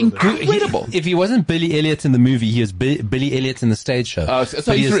 That's incredible. If he wasn't Billy Elliot in the movie, he was Billy Elliot in the stage show. So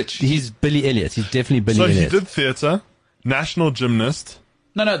But he's rich. He's Billy Elliot. He's definitely Billy So Elliot. he did theatre, national gymnast,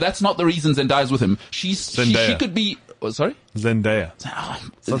 No, that's not the reason Zendaya's with him. She Zendaya. could be, sorry? Zendaya.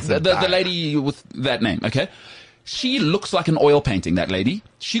 The lady with that name, okay? She looks like an oil painting, that lady.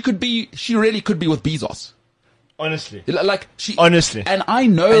 She really could be with Bezos. Honestly. Like, she, Honestly. And I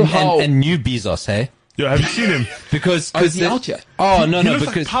know how, and new Bezos, hey? Yo, have you seen him? Because is he out yet? Oh He no, looks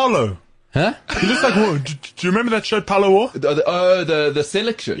because like Paolo. huh? He looks like, do you remember that shirt Paolo wore? the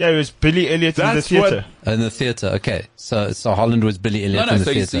selection. Yeah, it was Billy Elliot in the That's theater. In the theater, okay. So Holland was Billy Elliot in the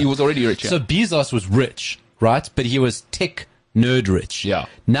so theater. he was already rich. Yeah. So Bezos was rich, right? But he was tech nerd rich. Yeah.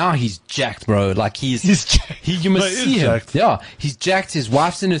 Now he's jacked, bro. Like he's jacked. you must No, he is see him. jacked. Yeah, he's jacked. His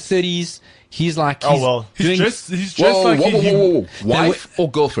wife's in her 30s. He's like, Oh, well. He's doing, dressed like whoa. Wife or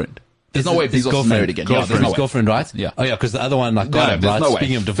girlfriend? There's no way his Bezos is married again. Yeah, there's no His way. girlfriend, right? Yeah. Oh yeah, because the other one like got him, there's right? no way.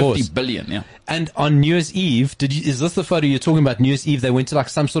 Speaking of divorce. 50 billion, yeah. And on New Year's Eve, is this the photo you're talking about? New Year's Eve, they went to like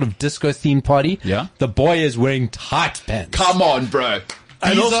some sort of disco themed party. Yeah. The boy is wearing tight pants. Come on, bro.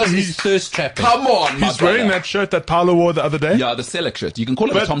 And also Bezos is he's- thirst trapping. Come on, my He's wearing brother. that shirt that Paolo wore the other day. Yeah, the Selleck shirt. You can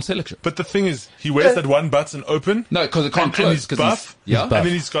call it the Tom Selleck shirt. But the thing is, he wears that one button open. No, because it can't and close. he's 'cause buff. yeah. buff. And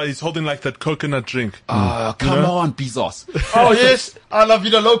then he's holding like that coconut drink. Come on, Bezos. Oh, yes. I love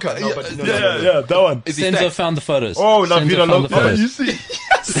Vida Loca. No, but no, yeah, that one. Is he Senzo stacked? found the photos. Oh, La Senzo Vida found the Loca. photos. You see,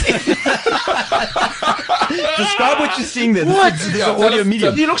 Describe what you're seeing there. What? This is the audio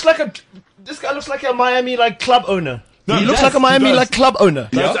medium. He looks like this guy looks like a Miami like club owner. No, he he looks does, like a he Miami does. like club owner.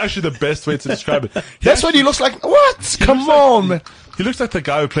 that's actually the best way to describe it. That's what he looks like. What? Come on, man. He looks like the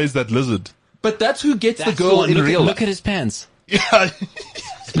guy who plays that lizard. But that's who gets That's the girl one. in Look, real look life. at his pants. Yeah. Look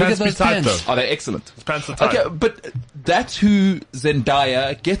at Pants be those tight, pants. Oh, they're excellent. His pants are tight. Okay, but that's who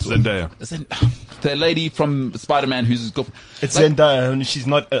Zendaya gets with. The lady from Spiderman who's his girlfriend. It's Like, Zendaya, and she's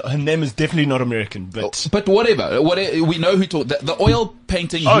not. Her name is definitely not American, but. But whatever, we know who talked. The oil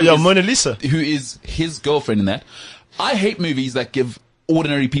painting. Oh who yeah, is- Mona Lisa. who is his girlfriend in that. I hate movies that give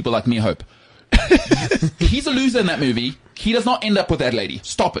ordinary people like me hope. He's a loser in that movie. He does not end up with that lady.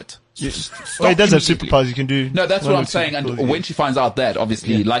 Stop it. Stop Well, he does have immediately. superpowers. You can do. No, that's what one or I'm two saying. And people, when she finds out that,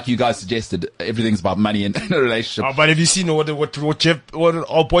 obviously, like you guys suggested, everything's about money in a relationship. Oh, but have you seen what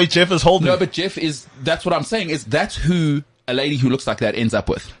our boy Jeff is holding? No, but Jeff that's what I'm saying, is that's who a lady who looks like that ends up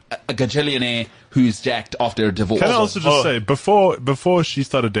with. A gajillionaire who's jacked after a divorce. Can I also just say, before she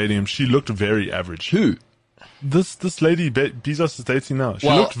started dating him, she looked very average. Who? This lady Bezos is dating now. She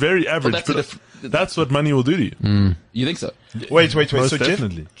Well, looked very average, that's a but that's what money will do to you. You think so? Wait. Most So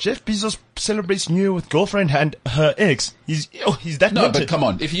definitely. Jeff Bezos celebrates New Year with girlfriend and her ex. He's that No, minted. but come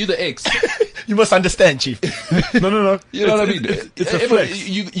on. If you're the ex, You must understand, Chief. No. you know what I mean? It's a flex.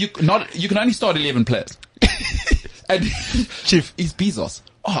 You can only start 11 players. And Chief. he's Bezos.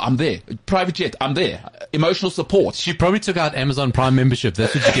 Oh, I'm there. Private jet, I'm there. Emotional support. She probably took out Amazon Prime membership.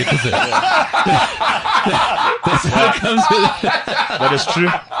 That's what you get with it. That's what comes with it. That is true.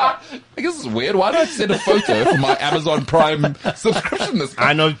 I guess it's weird. Why don't I send a photo from my Amazon Prime subscription this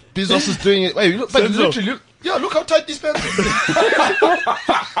I know Bezos is doing it. Wait, look, but literally, look. Yeah, look how tight these pants are.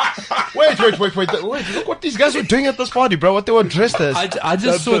 Wait. Look what these guys were doing at this party, bro. What they were dressed as. I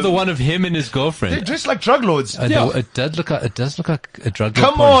just saw the one of him and his girlfriend. They're dressed like drug lords. It does look like a drug lord.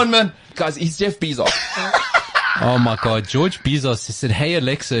 Come on, man. Guys, he's Jeff Bezos. Oh my God, George Bezos, he said, "Hey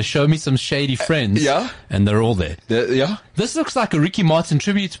Alexa, show me some shady friends." Yeah. And they're all there. Yeah. This looks like a Ricky Martin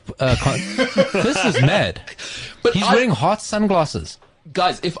tribute. This is mad. But He's wearing heart sunglasses.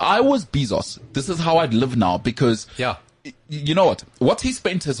 Guys, if I was Bezos, this is how I'd live now because, you know what? What's he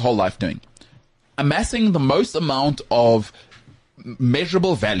spent his whole life doing? Amassing the most amount of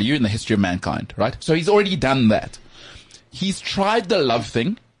measurable value in the history of mankind, right? So he's already done that. He's tried the love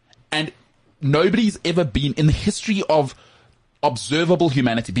thing, and nobody's ever been in the history of observable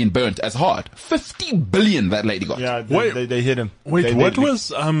humanity been burnt as hard. 50 billion that lady got. Yeah, they hit him. Wait, what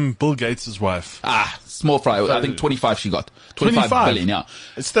was Bill Gates' wife? Small fry. I think 25 she got. 25 billion, yeah.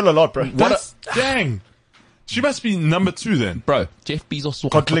 It's still a lot, bro. Dang. She must be number 2 then. Bro, Jeff Bezos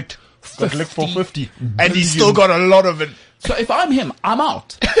got licked for 50. And he's still got a lot of it. So if I'm him, I'm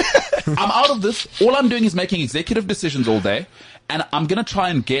out. I'm out of this. All I'm doing is making executive decisions all day. And I'm going to try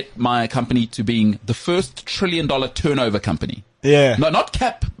and get my company to being the first $1 trillion turnover company. Yeah. No, not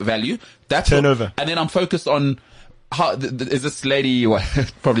cap value. That's turnover. And then I'm focused on how, is this lady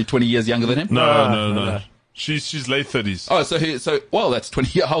probably 20 years younger than him? No. She's late 30s. Oh, well, that's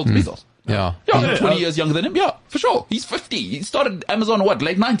 20 years old Bezos. Yeah. 20 years younger than him. Yeah, for sure. He's 50. He started Amazon,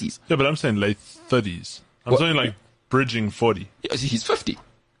 late 90s? Yeah, but I'm saying late 30s. I'm saying like bridging 40. Yeah, he's 50.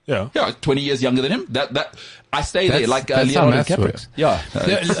 Yeah. Yeah, 20 years younger than him. I stay there like that's how Leonardo maths DiCaprio. works. Yeah.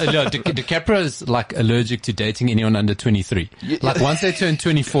 DiCaprio is like allergic to dating anyone under 23. Like once they turn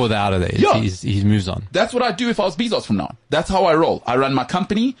 24, they're out of there. Yeah. He moves on. That's what I'd do if I was Bezos from now on. That's how I roll. I run my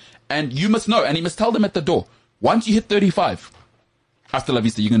company, and you must know, and he must tell them at the door, once you hit 35, hasta la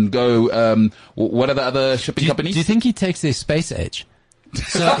vista, you can go, what are the other shipping companies? Do you think he takes their space age?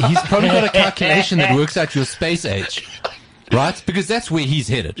 So he's probably got a calculation that works out your space age. Right? Because that's where he's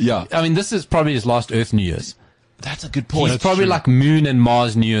headed. Yeah. I mean, this is probably his last Earth New Year's. That's a good point. He's probably like Moon and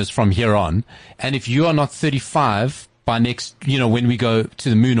Mars New Year's from here on. And if you are not 35 by next, when we go to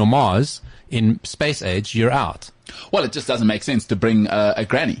the Moon or Mars in space age, you're out. Well, it just doesn't make sense to bring a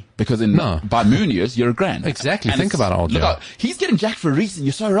granny because by Moon years, you're a gran. Exactly. Think about it, old Look out, he's getting jacked for a reason.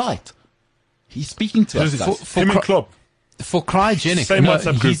 You're so right. He's speaking to us. Him and Klopp. For cryogenic,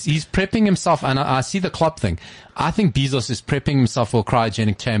 he's prepping himself, and I see the Klopp thing. I think Bezos is prepping himself for a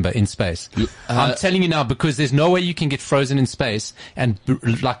cryogenic chamber in space. I'm telling you now, because there's no way you can get frozen in space and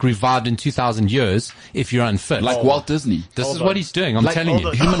revived in 2,000 years if you're unfit. Like Walt Disney. This is what he's doing. I'm telling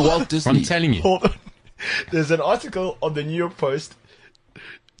you. Him and Walt Disney. I'm telling you. Hold on. There's an article on the New York Post.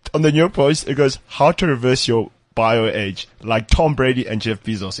 On the New York Post, it goes, how to reverse your bio age, like Tom Brady and Jeff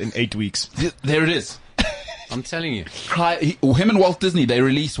Bezos in 8 weeks. There it is. I'm telling you. Him and Walt Disney, they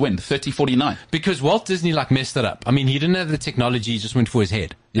released when? 3049. Because Walt Disney messed it up. I mean, he didn't have the technology, he just went for his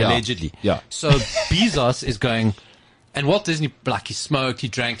head. Yeah. Allegedly. Yeah. So Bezos is going, and Walt Disney, he smoked, he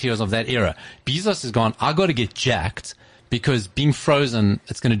drank, he was of that era. Bezos has gone, I got to get jacked because being frozen,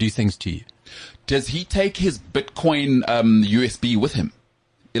 it's going to do things to you. Does he take his Bitcoin USB with him?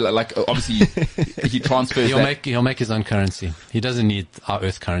 Obviously, he transfers He'll make his own currency. He doesn't need our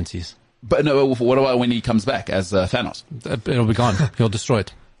Earth currencies. But no, what about when he comes back as Thanos? It'll be gone. He'll destroy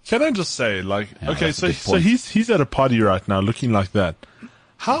it. Can I just say, okay, so point. he's at a party right now looking like that.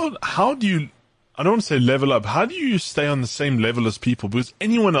 How do you, I don't want to say level up, how do you stay on the same level as people? Because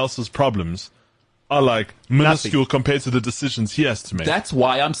anyone else's problems are minuscule compared to the decisions he has to make. That's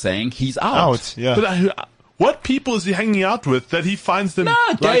why I'm saying he's out. Yeah. But what people is he hanging out with that he finds them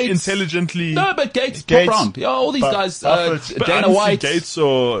intelligently? No, but Gates pop around. Yeah, all these guys, Dana White, Gates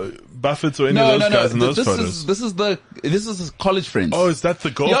or Buffett or any of those guys in those photos. This is his college friends. Oh, is that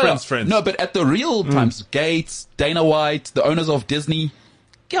the girlfriend's friends? No, but at the real times, Gates, Dana White, the owners of Disney.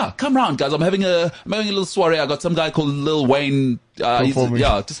 Yeah, come round, guys. I'm having a little soiree. I got some guy called Lil Wayne.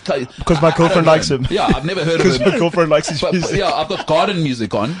 Just tell you. Because my girlfriend likes him. Yeah, I've never heard of him. Because my girlfriend likes his music. Yeah, I've got garden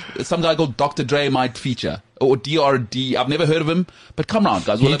music on. Some guy called Dr. Dre might feature. Or DRD. I've never heard of him. But come round,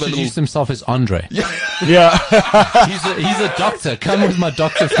 guys. He introduced himself as Andre. Yeah. He's a doctor. Come with my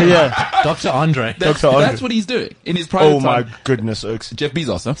doctor friend. Yeah. Dr. Andre. That's what he's doing in his private time. My goodness, Oaks. Jeff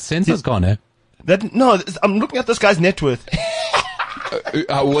Bezos, huh? Sensor's gone, eh? I'm looking at this guy's net worth.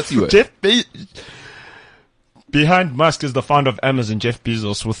 What's he worth? Behind Musk is the founder of Amazon, Jeff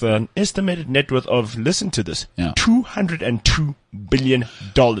Bezos, with an estimated net worth of, listen to this, Yeah. $202 billion.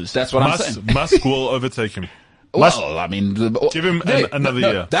 That's what I'm saying. Musk will overtake him. Well, I mean, Give him another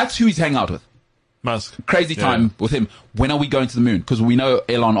year. That's who he's hanging out with. Musk. Crazy time with him. When are we going to the moon? Because we know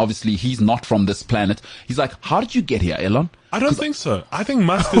Elon, obviously, he's not from this planet. He's like, how did you get here, Elon? I don't think so. I think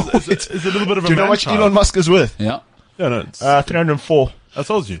Musk is a little bit of a Do you know how much man-child. Elon Musk is worth? Yeah. Yeah, no, it's, 304. I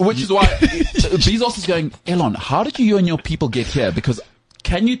told you. Which is why Bezos is going, Elon, how did you and your people get here? Because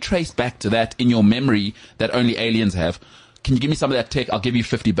can you trace back to that in your memory that only aliens have? Can you give me some of that tech? I'll give you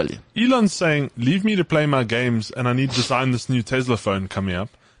 50 billion. Elon's saying, leave me to play my games and I need to design this new Tesla phone coming up.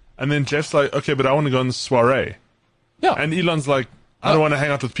 And then Jeff's like, okay, but I want to go on the soiree. Yeah. And Elon's like, I don't want to hang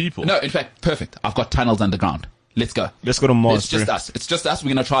out with people. No, in fact, perfect. I've got tunnels underground. Let's go. Let's go to Mars. It's just us. It's just us.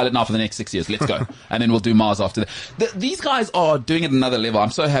 We're going to try it now for the next 6 years. Let's go. And then we'll do Mars after that. These guys are doing it at another level. I'm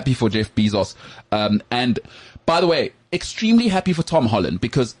so happy for Jeff Bezos. And by the way, extremely happy for Tom Holland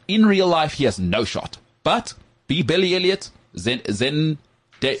because in real life, he has no shot. But B. Billy Elliot, Zendaya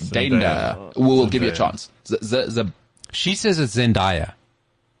will give you a chance. She says it's Zendaya.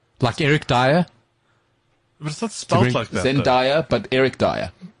 Like Eric Dyer? But it's not spelled like that. Zendaya, but Eric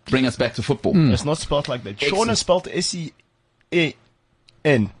Dyer. Bring us back to football. It's not spelled like that. Sean is spelled S-E-A-N.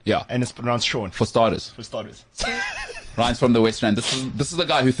 Yeah. And it's pronounced Sean. For starters. For starters. Ryan's from the West End. This is the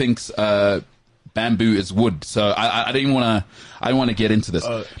guy who thinks bamboo is wood. So I don't want to get into this.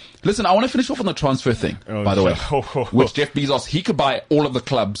 Listen, I want to finish off on the transfer thing, by the way. Which Jeff Bezos, he could buy all of the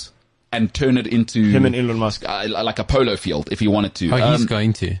clubs and turn it into Him and Elon Musk. like a polo field if he wanted to. Oh, he's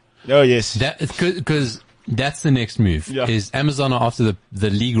going to. Oh, yes. Because that's the next move. Yeah. Is Amazon are after the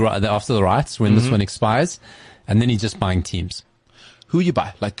league after the rights when this one expires, and then he's just buying teams. Who you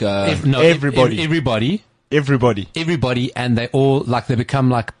buy? Like everybody. Everybody, and they all they become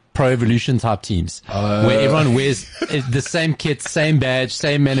like Pro Evolution type teams where everyone wears the same kit, same badge,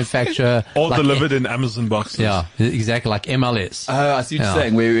 same manufacturer, All delivered in Amazon boxes. Yeah, exactly, like MLS. I see what you're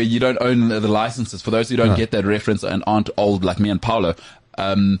saying, where you don't own the licenses. For those who don't get that reference and aren't old like me and Paolo,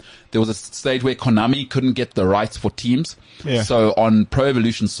 there was a stage where Konami couldn't get the rights for teams. Yeah. So on Pro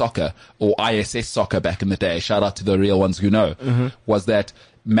Evolution Soccer or ISS Soccer back in the day, shout out to the real ones who know, was that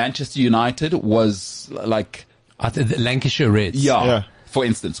Manchester United was like The Lancashire Reds. Yeah. For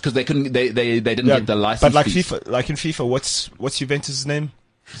instance, because they couldn't, they didn't get the license. But like fees. FIFA, like in FIFA, what's Juventus' name?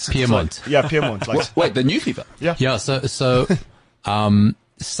 Piedmont. Yeah, Piedmont. Wait, the new FIFA? Yeah. So,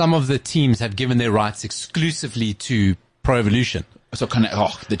 some of the teams have given their rights exclusively to Pro Evolution. So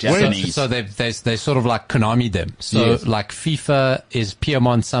the Japanese. So they sort of like Konami them. So Yes. like FIFA is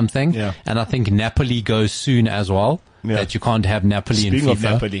Piedmont something. Yeah. And I think Napoli goes soon as well. Yeah. That you can't have Napoli in Speaking FIFA. of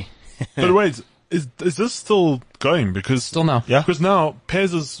Napoli. But wait, is this still going? Because Still now. Yeah. Because now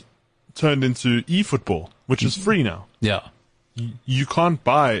PES has turned into eFootball, which is free now. Yeah. You can't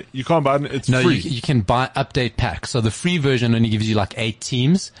buy it. It's No, free. you can buy update packs. So the free version only gives you like 8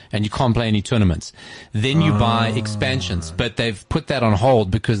 teams and you can't play any tournaments. Then you buy expansions, but they've put that on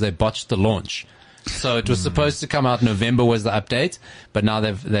hold because they botched the launch. So it was supposed to come out November was the update, but now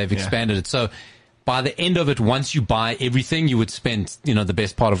they've expanded it. So by the end of it, once you buy everything, you would spend, the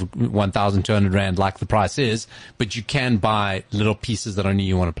best part of 1,200 Rand like the price is, but you can buy little pieces that only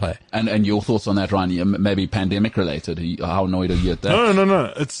you want to play. And your thoughts on that, Ryan? Maybe pandemic related. How annoyed are you at that?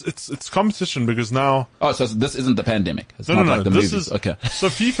 No. It's competition because now. Oh, so this isn't the pandemic. It's No. like the This movies. is Okay. So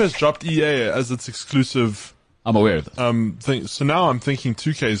FIFA has dropped EA as its exclusive I'm aware of this. thing. So now I'm thinking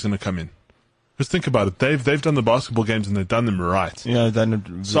 2K is going to come in. Because think about it, they've done the basketball games and they've done them right. Yeah,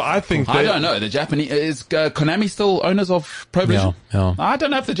 then. So I think I don't know. The Japanese is Konami still owners of Pro Vision? Yeah. I don't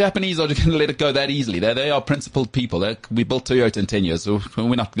know if the Japanese are going to let it go that easily. They are principled people. We built Toyota in 10 years, so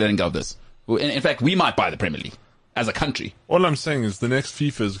we're not letting go of this. In fact, we might buy the Premier League as a country. all I'm saying is the next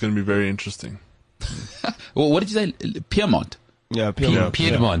FIFA is going to be very interesting. Well, what did you say? Piedmont. Yeah,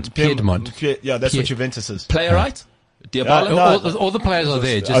 Piedmont. Yeah, that's what Juventus is. Player right? Diabalo? All the players are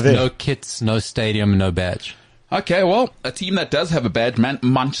there, just no kits, no stadium, no badge. Okay, well, a team that does have a badge,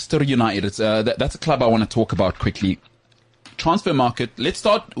 Manchester United. It's that's a club I want to talk about quickly. Transfer market. Let's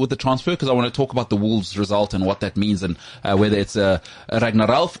start with the transfer because I want to talk about the Wolves result and what that means and whether it's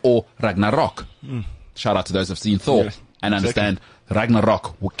RagnaRalf or Ragnarok. Shout out to those who've seen Thor and understand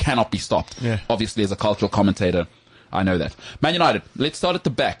Ragnarok cannot be stopped. Yeah. Obviously, as a cultural commentator, I know that. Man United. Let's start at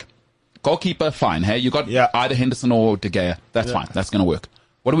the back. Goalkeeper, fine. Hey, you got either Henderson or De Gea. That's fine. That's going to work.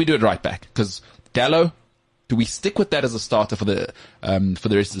 What do we do at right back? Because Dallo, do we stick with that as a starter for the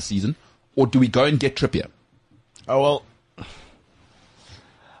rest of the season, or do we go and get Trippier? Oh well,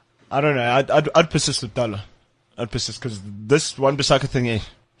 I don't know. I'd persist with Dallo. I'd persist because this Wan-Bissaka thing, it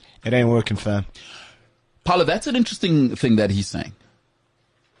ain't working, fam. Paolo, that's an interesting thing that he's saying.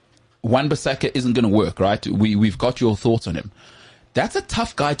 Wan-Bissaka isn't going to work, right? We've got your thoughts on him. That's a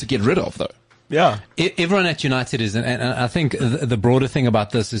tough guy to get rid of, though. Yeah. Everyone at United is, and I think the broader thing about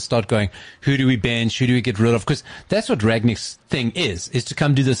this is start going, who do we bench? Who do we get rid of? Because that's what Ragnick's thing is to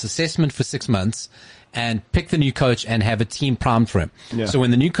come do this assessment for 6 months and pick the new coach and have a team primed for him. Yeah. So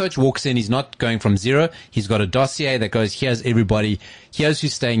when the new coach walks in, he's not going from zero. He's got a dossier that goes, here's everybody, here's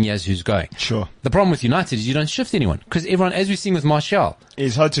who's staying, here's who's going. Sure. The problem with United is you don't shift anyone because everyone, as we've seen with Martial,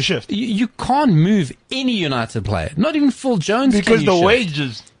 It's hard to shift. you can't move any United player, not even Phil Jones. Because can you the shift.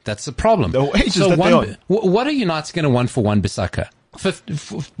 wages. That's the problem. The wages so that they on. what are United going to want for Wan-Bissaka?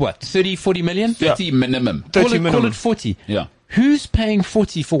 30, 40 million? 30 minimum. 30 Call minimum. it 40. Yeah. Who's paying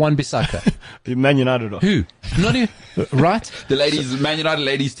 40 for Wan-Bissaka? Man United. Who? Not even, right? The ladies, Man United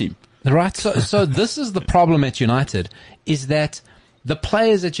ladies team. Right. So this is the problem at United, is that the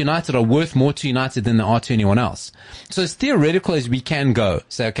players at United are worth more to United than they are to anyone else. So as theoretical as we can go,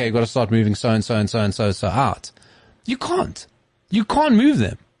 say, okay, you've got to start moving so and so and so and so out. You can't. You can't move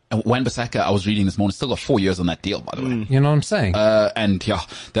them. And Wan-Bissaka, I was reading this morning, still got 4 years on that deal, by the way. You know what I'm saying? And yeah,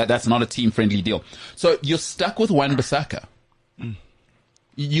 that's not a team-friendly deal. So you're stuck with Wan-Bissaka.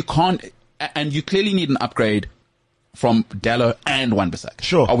 You can't, and you clearly need an upgrade from Dallo and Wan-Bissaka.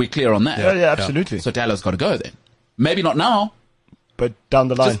 Sure. Are we clear on that? Yeah, absolutely. So Dallo's got to go then. Maybe not now, But down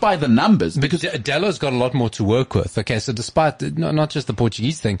the line. just by the numbers. Because Dallo's got a lot more to work with. Okay, so despite not just the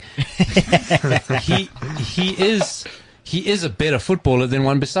Portuguese thing, he is a better footballer than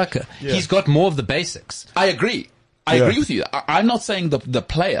Wan-Bissaka. Yeah. He's got more of the basics. I agree. I Yeah. agree with you. I'm not saying the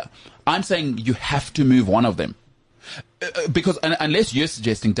player. I'm saying you have to move one of them. Because unless you're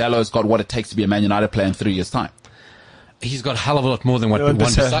suggesting Dallo's got what it takes to be a Man United player in 3 years' time. He's got a hell of a lot more than what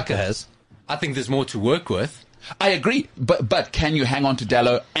Wan-Bissaka. Wan-Bissaka has. I think there's more to work with. I agree. But can you hang on to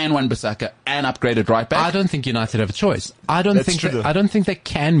Dallo and Wan-Bissaka and upgrade at right back? I don't think United have a choice. I don't That's true, though. I don't think they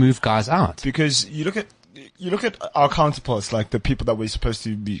can move guys out. Because you look at our counterparts, like the people that we're supposed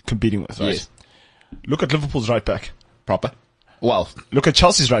to be competing with, right? Yes. Look at Liverpool's right back. Proper. Well, Look at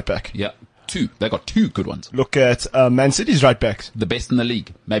Chelsea's right back. yeah. They got two good ones. Look at Man City's right backs. The best in the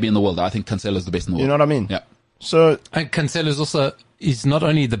league. Maybe in the world. I think Cancelo's the best in the world. You know what I mean? Yeah. So And Cancelo's also, he's not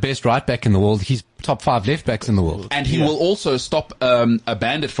only the best right back in the world, he's top 5 left backs in the world. And he will also stop a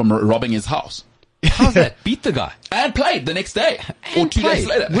bandit from robbing his house. How's that? Beat the guy. And played the next day. Or And 2 days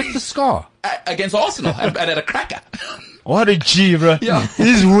play later. with the scar. Against Arsenal. and at a cracker. what a G, bro. Yeah.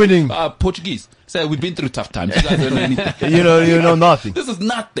 He's winning. Portuguese. So we've been through tough times. You guys don't know anything. you know nothing. This is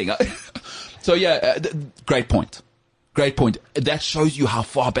nothing. So yeah, great point. Great point. That shows you how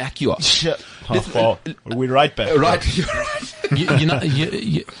far back you are. Shit. How far? We're right back. Right. You're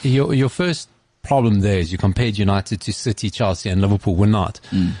right. Your first problem there is you compared United to City, Chelsea, and Liverpool. We're not.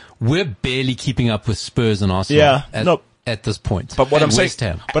 We're barely keeping up with Spurs and Arsenal. Yeah, at this point. But what And I'm saying, West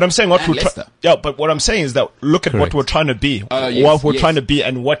Ham. what And we're Leicester. but what I'm saying is that look at Correct. what we're trying to be, Yes, what we're yes. trying to be,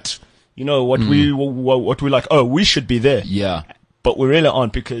 and what we like. Oh, we should be there, Yeah. but we really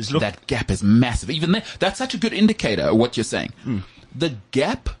aren't because look, That gap is massive. Even there, that's such a good indicator of what you're saying. The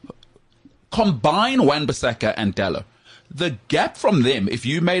gap, combine Wan-Bissaka and Dallo. The gap from them, if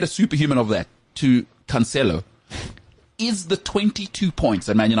you made a superhuman of that, to Cancelo, is the 22 points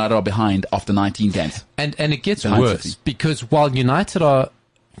that Man United are behind after 19 games. And it gets Behind worse City. because while United are,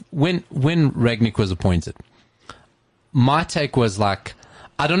 when Ragnick was appointed, my take was like,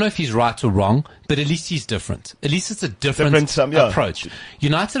 I don't know if he's right or wrong, but at least he's different. At least it's a different yeah. approach.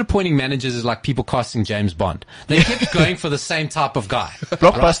 United appointing managers is like people casting James Bond. They kept going for the same type of guy.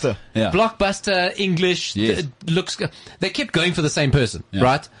 blockbuster. Yeah. Blockbuster, English, Yes. looks good. They kept going for the same person,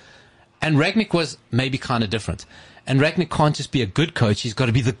 right? And Ragnick was maybe kind of different. And Ragnick can't just be a good coach. He's got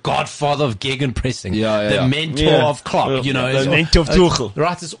to be the godfather of gegenpressing, the mentor Yeah. of Klopp, you know. the It's- mentor of Tuchel.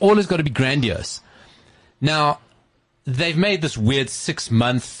 Right, it's always got to be grandiose. Now, they've made this weird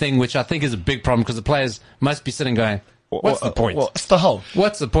 6-month thing, which I think is a big problem because the players must be sitting going, what's the point? What's the hell?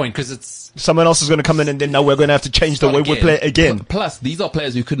 What's the point? Because it's... Someone else is going to come in, and then now we're going to have to change the way we play again. Plus, these are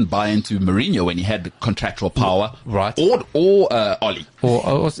players who couldn't buy into Mourinho when he had contractual power. Right. Or Oli.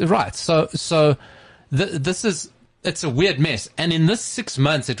 Right. So this is... It's a weird mess. And in this 6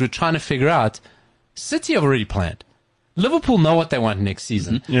 months that we're trying to figure out, City have already planned. Liverpool know what they want next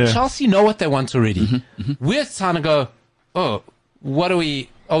season. Yeah. Chelsea know what they want already. We're trying to go, what do we,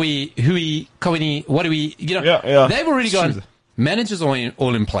 what do we, you know, Yeah. they've already It's true. gone, managers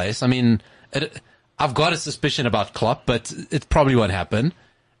all in place. I mean, I've got a suspicion about Klopp, but it probably won't happen.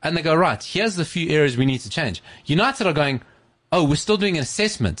 And they go, right, here's the few areas we need to change. United are going, we're still doing an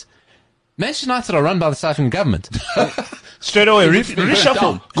assessment. Manchester United are run by the South African government. Straight away,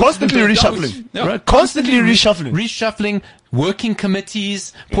 reshuffle. Constantly reshuffling. Yeah. Right? Constantly reshuffling. Reshuffling, working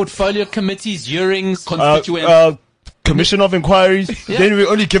committees, portfolio committees, hearings. Constituent. Commission of inquiries. Then we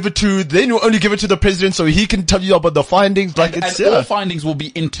only give it to the president so he can tell you about the findings. Like and it's all findings will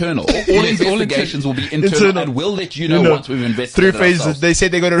be internal. All investigations will be internal, and we'll let you know once we've investigated 3 phases. ourselves. They say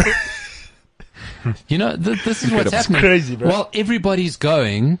they're going to. You know, this is what's happening. Crazy, bro. Well, everybody's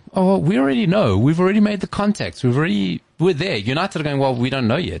going, oh, we already know. We've already made the contacts. We're there. United are going, well, we don't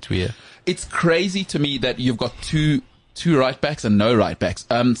know yet. It's crazy to me that you've got two right backs and no right backs.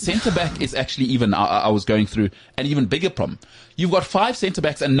 Centre back is actually even, I was going through an even bigger problem. You've got 5 centre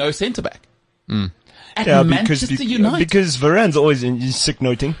backs and no centre back. At Manchester United. Because Varane's always in sick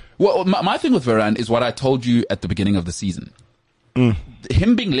noting. Well, my thing with Varane is what I told you at the beginning of the season.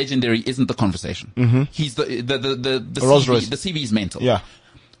 Him being legendary isn't the conversation. He's the CV, the CV is mental. Yeah.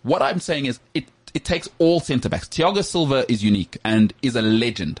 What I'm saying is it takes all centre backs. Thiago Silva is unique and is a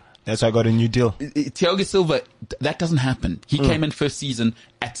legend. That's why I got a new deal. Thiago Silva, that doesn't happen. He came in first season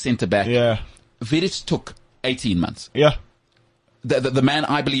at centre back. Yeah. Vidic took 18 months. Yeah. The man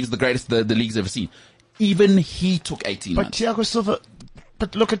I believe is the greatest the league's ever seen. Even he took 18 months.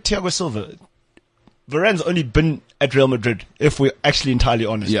 But look at Thiago Silva. Varane's only been at Real Madrid, if we're actually entirely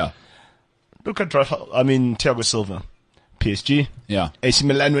honest. Yeah. Look at Thiago Silva. PSG. Yeah. AC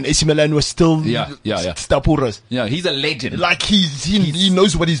Milan when AC Milan was still Stapuras. Yeah, he's a legend. Like he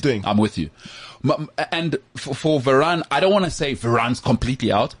knows what he's doing. I'm with you. And for Varane, I don't want to say Varane's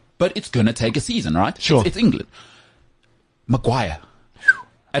completely out, but it's going to take a season, right? Sure. It's England. Maguire.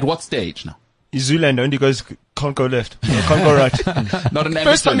 At what stage now? He's Zoolander, only can't go left. Can't go right. Not an ambi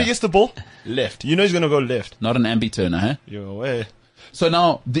First time turner. he gets the ball, left. You know he's going to go left. Not an ambi turner, huh? Yo, way. So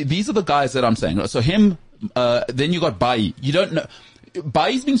now, these are the guys that I'm saying. So him, then you got Bailly. You don't know.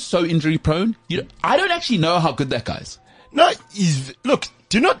 Bailly's been so injury prone. I don't actually know how good that guy is. No, look,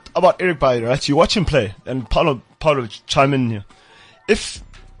 do you know about Eric Bailly, right? You watch him play, and Paulo chime in here. If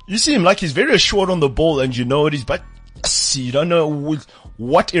you see him, like, he's very assured on the ball, and you know what he's, but you don't know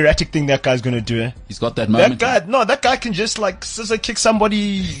what erratic thing that guy's going to do. Eh? He's got that moment. That guy can just, like, scissor kick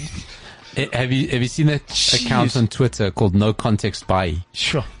somebody. Have you seen that account on Twitter called No Context Bailly?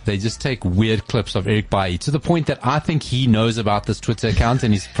 Sure. They just take weird clips of Eric Bailly to the point that I think he knows about this Twitter account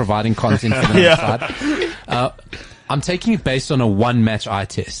and he's providing content for them outside. I'm taking it based on a 1-match eye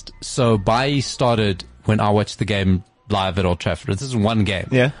test. So Bailly started when I watched the game live at Old Trafford. This is one game.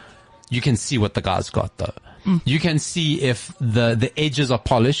 Yeah. You can see what the guy's got though. You can see if the edges are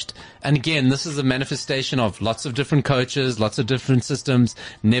polished. And again, this is a manifestation of lots of different coaches, lots of different systems,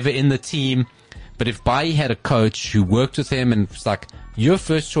 never in the team. But if Bailly had a coach who worked with him and was like, your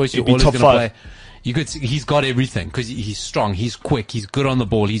first choice, you're always going to play. You could see he's got everything because he's strong, he's quick, he's good on the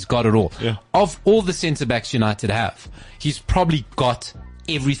ball, he's got it all. Yeah. Of all the centre backs United have, he's probably got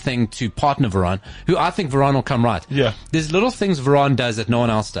everything to partner Varane, who I think Varane will come right. Yeah. There's little things Varane does that no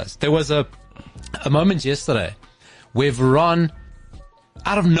one else does. There was a moment yesterday where Varane,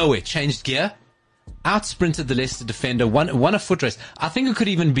 out of nowhere, changed gear, out-sprinted the Leicester defender, won a foot race. I think it could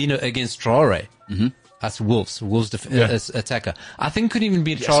even be against Traore. That's Wolves attacker. I think it could even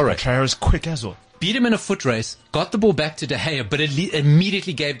be Traore. Traore's quick as well. Beat him in a foot race, got the ball back to De Gea, but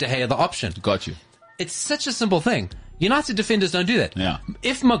immediately gave De Gea the option. Got you. It's such a simple thing. United defenders don't do that. Yeah.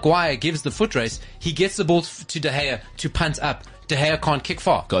 If Maguire gives the foot race, he gets the ball to De Gea to punt up. De Gea can't kick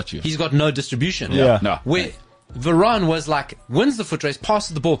far. Got you. He's got no distribution. Yeah. No. Where Varane was like, wins the foot race,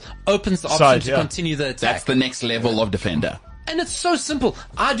 passes the ball, opens the option to continue the attack. That's the next level of defender. And it's so simple.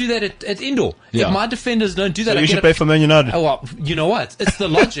 I do that at indoor. Yeah. If my defenders don't do that, So I you get should play for Man United. Oh, well, you know what? It's the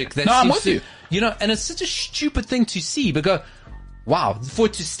logic that No, I'm seems with to, you. you know, and it's such a stupid thing to see, but go, wow, for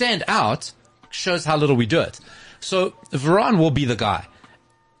it to stand out shows how little we do it. So Varane will be the guy.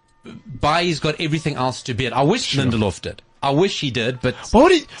 Bailly's got everything else to be it. I wish Lindelof did. I wish he did, but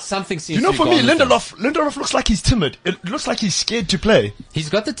something seems to be for me, gone with him. Lindelof looks like he's timid. It looks like he's scared to play. He's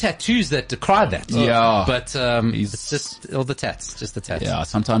got the tattoos that decry that. Yeah. But it's just all the tats, just the tats. Yeah,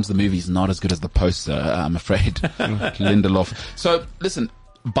 sometimes the movie's not as good as the poster, I'm afraid. Lindelof. So, listen,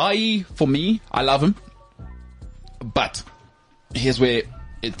 Bailly, for me, I love him. But here's where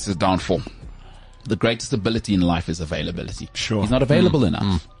it's a downfall. The greatest ability in life is availability. Sure. He's not available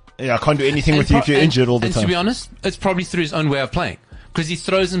enough. Yeah, I can't do anything with you if you're injured all the and time. To be honest, it's probably through his own way of playing. Because he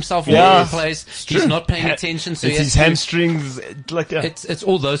throws himself all over the place. He's not paying attention. So it's his hamstrings. It's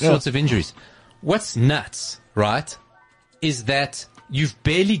all those sorts of injuries. What's nuts, right, is that you've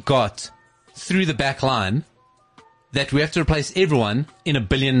barely got through the back line that we have to replace everyone in $1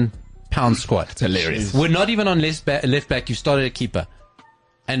 billion squad. It's hilarious. We're not even on left back. You started a keeper.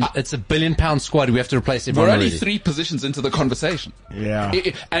 And it's £1 billion squad. We have to replace everyone. We're only already. 3 positions into the conversation. Yeah.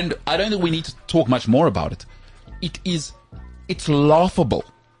 And I don't think we need to talk much more about it. It's laughable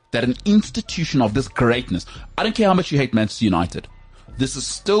that an institution of this greatness, I don't care how much you hate Manchester United, this is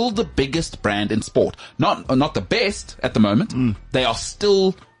still the biggest brand in sport. Not the best at the moment. They are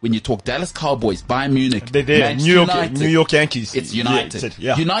still, when you talk Dallas Cowboys, Bayern Munich, They're there. Manchester New York Yankees. it's United.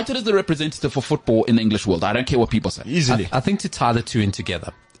 Yeah. United is the representative for football in the English world. I don't care what people say. Easily. I think to tie the two in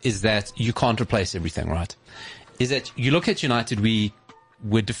together is that you can't replace everything, right? Is that you look at United,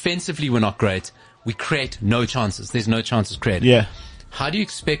 we're defensively, we're not great. We create no chances. There's no chances created. Yeah. How do you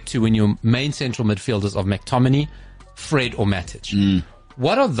expect to when your main central midfielders of McTominay, Fred or Matic?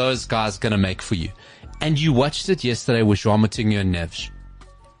 What are those guys going to make for you? And you watched it yesterday with João Moutinho and Neves.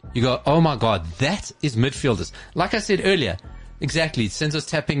 You go, oh my God, that is midfielders. Like I said earlier, exactly. Senzo's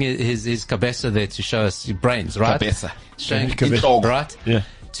tapping his cabeza there to show us your brains, right? Cabeza. Showing Cabeza. dog, right? Yeah.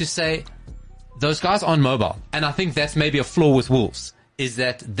 To say those guys aren't mobile. And I think that's maybe a flaw with Wolves. Is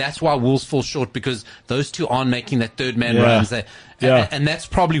that's why Wolves fall short, because those two aren't making that third man runs. And that's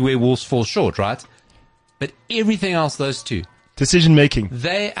probably where Wolves fall short, right? But everything else, those two. Decision making.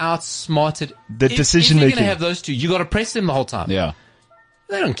 They outsmarted. Decision if you're making. going to have those two, you got to press them the whole time. Yeah.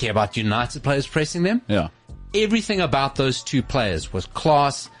 They don't care about United players pressing them. Yeah. Everything about those two players was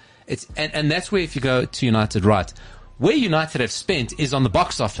class. And that's where, if you go to United, right, where United have spent is on the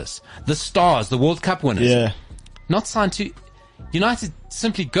box office. The stars, the World Cup winners. Yeah. Not signed to United.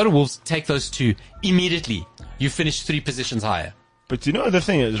 Simply go to Wolves, take those two immediately. You finish 3 positions higher. But you know the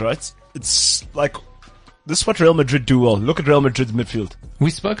thing is, right? It's like, this is what Real Madrid do well. Look at Real Madrid's midfield. We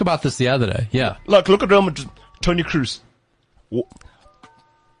spoke about this the other day. Yeah. Look at Real Madrid. Toni Kroos.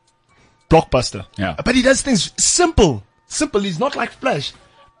 Blockbuster. Yeah. But he does things simple. Simple. He's not like Flash.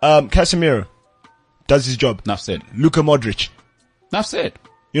 Casemiro does his job. Enough said. Luka Modric. Enough said.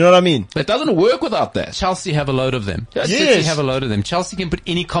 You know what I mean? It doesn't work without that. Chelsea have a load of them. Yes. City have a load of them. Chelsea can put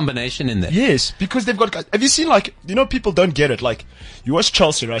any combination in there. Yes, because they've got guys. Have you seen, like, you know, people don't get it. Like, you watch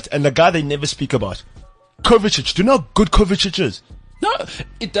Chelsea, right? And the guy they never speak about, Kovacic. Do you know how good Kovacic is? No,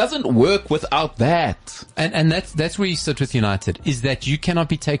 it doesn't work without that. And that's where you sit with United, is that you cannot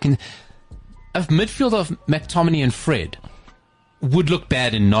be taken. A midfield of McTominay and Fred would look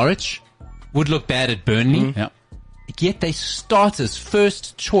bad in Norwich, would look bad at Burnley. Yeah. Yet they start as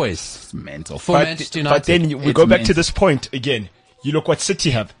first choice It's mental. for Manchester United. But then we It's go back to mental. this point again. You look what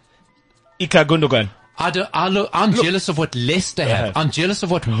City have. Ika Gundogan. I'm jealous of what Leicester have. have. I'm jealous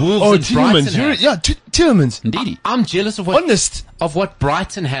of what Wolves Oh, and Brighton Tielemans. have. Yeah, Tielemans. Indeed. I'm jealous of what Honest.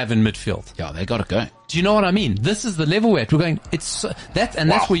 Brighton have in midfield. Yeah, they gotta go. Do you know what I mean? This is the level we're at. We're going.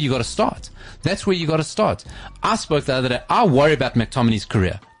 That's where you got to start. That's where you got to start. I spoke the other day. I worry about McTominay's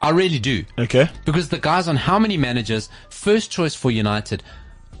career. I really do. Okay. Because the guy's on how many managers? First choice for United.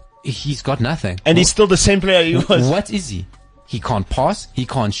 He's got nothing. And he's still the same player he was. What is he? He can't pass. He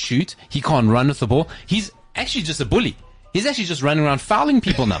can't shoot. He can't run with the ball. He's actually just a bully. He's actually just running around fouling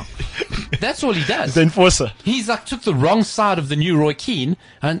people now. That's all he does. The enforcer. He's like took the wrong side of the new Roy Keane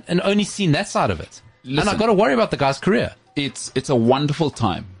and only seen that side of it. And Listen. I got to worry about the guy's career. It's a wonderful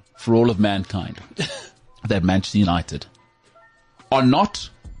time for all of mankind that Manchester United are not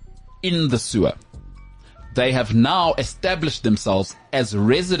in the sewer. They have now established themselves as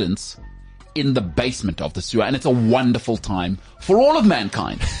residents in the basement of the sewer, and it's a wonderful time for all of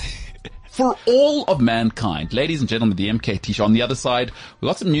mankind. For all of mankind. Ladies and gentlemen, the MKT Show. On the other side, we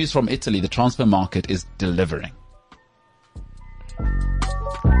got some news from Italy. The transfer market is delivering.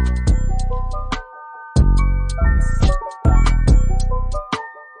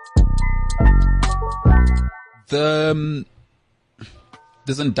 The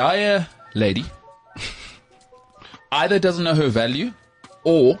Zendaya lady either doesn't know her value,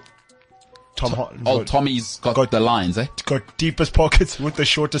 or Tom Holland. old Tommy's got the lines, eh? Got deepest pockets with the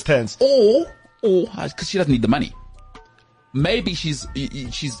shortest hands. Or because she doesn't need the money. Maybe she's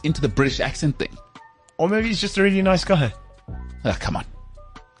into the British accent thing. Or maybe he's just a really nice guy. Ah, come on.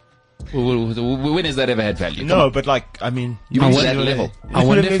 When has that ever had value? No, but like, I mean, You mean to that level? I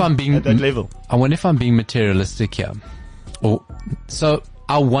wonder if I'm being at that level. I wonder if I'm being materialistic here. So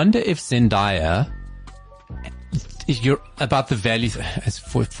I wonder if Zendaya, you're about the value as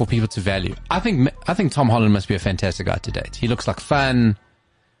for people to value. I think Tom Holland must be a fantastic guy to date. He looks like fun.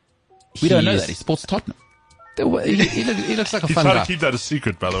 We don't know that. He supports Tottenham. He looks like a He's fun trying guy. to keep that a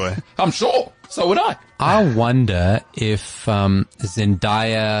secret, by the way. I'm sure. So would I. I wonder if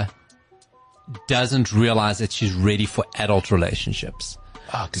Zendaya doesn't realize that she's ready for adult relationships.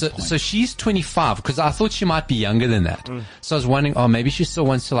 Ah, good point. So she's 25, because I thought she might be younger than that. So I was wondering, maybe she still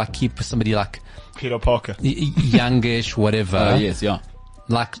wants to like keep somebody like Peter Parker. youngish, whatever. Yes, yeah.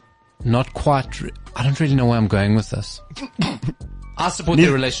 like, not quite. I don't really know where I'm going with this. I support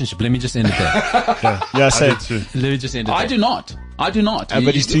their relationship. Let me just end it there. Yeah, say too. Let me just end it there. I do not.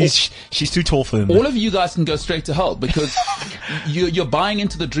 But she's too tall for him. All of you guys can go straight to hell because you're buying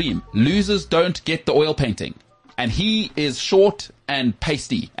into the dream. Losers don't get the oil painting. And he is short and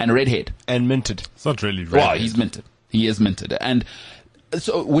pasty and redhead. And minted. It's not really red. Well, he's minted. He is minted. And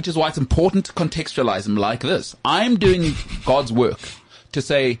so, which is why it's important to contextualize him like this. I'm doing God's work to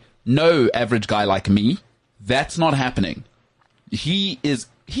say, no, average guy like me, that's not happening. He's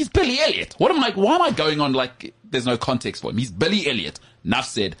Billy Elliot. Why am I going on like there's no context for him? He's Billy Elliot. Enough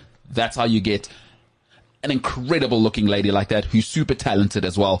said. That's how you get an incredible looking lady like that who's super talented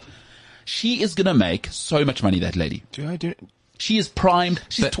as well. She is going to make so much money, that lady. She is primed.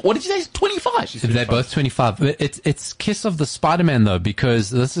 What did you say? She's 25. They're both 25. But it's kiss of the Spider-Man though,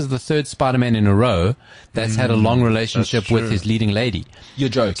 because this is the third Spider-Man in a row that's had a long relationship with his leading lady. You're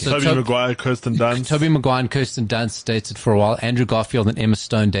joking. So Tobey Maguire, Kirsten Dunst. Tobey Maguire and Kirsten Dunst dated for a while. Andrew Garfield and Emma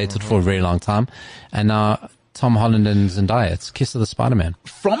Stone dated for a very long time. And now Tom Holland and Zendaya. It's kiss of the Spider-Man.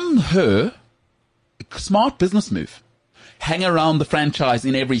 From her, smart business move. Hang around the franchise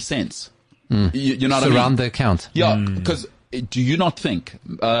in every sense. You know what I mean? Surround the account. Yeah, because do you not think,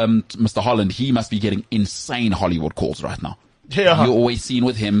 Mr. Holland, he must be getting insane Hollywood calls right now? Yeah. You're always seen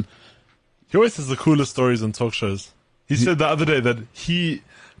with him. He always has the coolest stories on talk shows. He said the other day that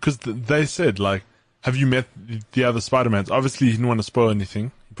because they said, like, have you met the other Spider-Mans? Obviously, he didn't want to spoil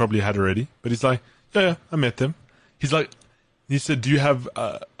anything. He probably had already. But he's like, yeah, I met them. He said, do you have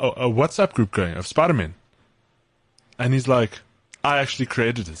a WhatsApp group going of Spider-Man? And he's like, I actually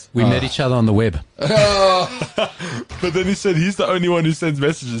created it. We met each other on the web. But then he said he's the only one who sends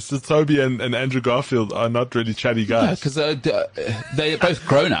messages. So Toby and Andrew Garfield are not really chatty guys. Because they're both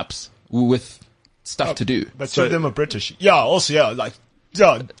grown-ups with stuff to do. But two of them are British. Yeah, also, like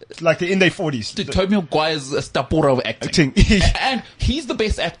they're in their 40s. Dude, Tobey Maguire's a stapora of acting. And he's the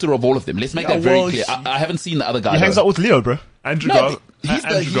best actor of all of them. Let's make that very clear. I haven't seen the other guy. He hangs out with Leo, bro. Andrew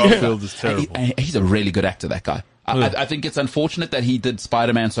Garfield is terrible. He's a really good actor, that guy. I think it's unfortunate that he did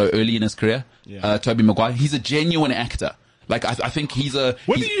Spider-Man so early in his career. Tobey Maguire. He's a genuine actor. Like, I think he's a...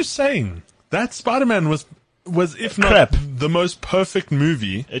 What are you saying? That Spider-Man was if not crap. The most perfect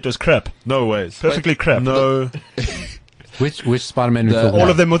movie. It was crap. No ways. Perfectly crap. No. Which Spider-Man? All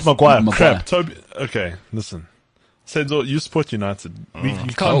of them with Maguire. Crap. Toby, okay, listen. Senzo, you support United. We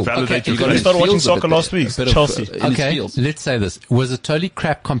can't validate okay. your You We feelings. started watching soccer last week. Chelsea. Okay, let's say this. Was it totally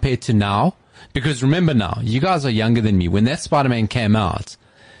crap compared to now? Because remember now, you guys are younger than me. When that Spider-Man came out,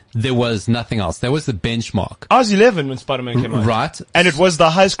 there was nothing else. That was the benchmark. I was 11 when Spider-Man came out. Right. And it was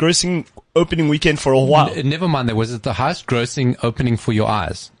the highest grossing opening weekend for a while. Never mind that. Was it the highest grossing opening for your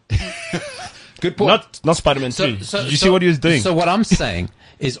eyes? Good point. Not Spider-Man 2. Did you see what he was doing? So what I'm saying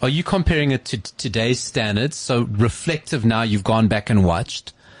is, are you comparing it to today's standards? So reflective now, you've gone back and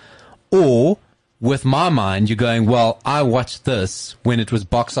watched. Or, with my mind, you're going, well, I watched this when it was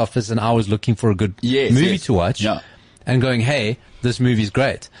box office and I was looking for a good movie to watch. Yeah. And going, hey, this movie's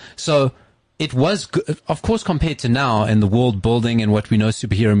great. So it was good, of course, compared to now and the world building and what we know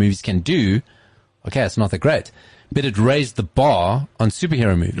superhero movies can do. Okay, it's not that great. But it raised the bar on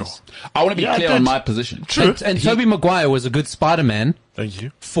superhero movies. I want to be clear on my position. True. And Tobey Maguire was a good Spider-Man. Thank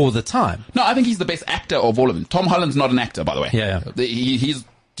you. For the time. No, I think he's the best actor of all of them. Tom Holland's not an actor, by the way. Yeah. He's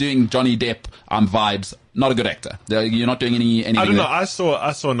doing Johnny Depp vibes. Not a good actor. You're not doing anything. I don't know. I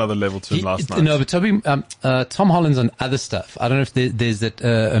saw another level to him last night. No, but Tom Holland's on other stuff. I don't know if there's that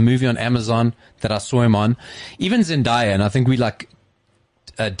a movie on Amazon that I saw him on. Even Zendaya, and I think we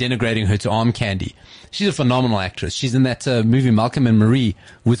denigrating her to arm candy. She's a phenomenal actress. She's in that movie Malcolm and Marie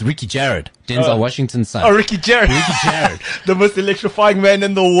with Ricky Jarrett, Denzel Washington's son. Oh, Ricky Jarrett. Ricky Jarrett. The most electrifying man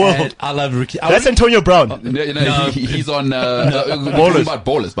in the world. And I love Ricky. That's Antonio Brown. He's on Ballers. About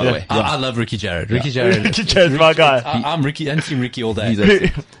Ballers, by the way. I love Ricky Jarrett. Ricky Jarrett. Ricky Jarrett's my guy. I'm Team Ricky all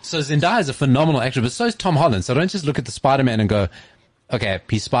day. So Zendaya is a phenomenal actress, but so is Tom Holland. So don't just look at the Spider-Man and go, okay,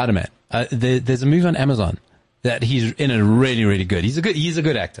 he's Spider-Man. There's a movie on Amazon that he's in a really, really good. He's a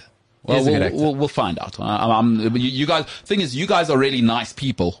good actor. Well, we'll find out. You guys, thing is, you guys are really nice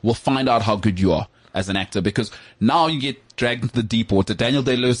people. We'll find out how good you are as an actor, because now you get dragged into the deep water. Daniel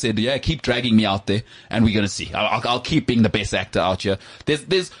Day-Lewis said, yeah, keep dragging me out there and we're going to see. I'll keep being the best actor out here.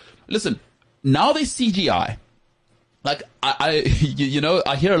 Listen, now there's CGI. Like, I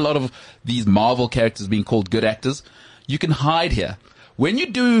hear a lot of these Marvel characters being called good actors. You can hide here. When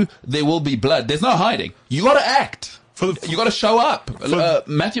you do There Will Be Blood, there's no hiding. You got to act. You got to show up.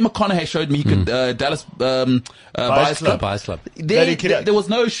 Matthew McConaughey showed me he could Dallas Buyers Club. There was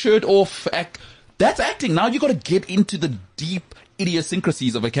no shirt off act. That's acting. Now you got to get into the deep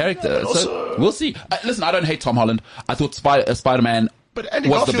idiosyncrasies of a character. So we'll see. Listen, I don't hate Tom Holland. I thought Spider-Man But Andy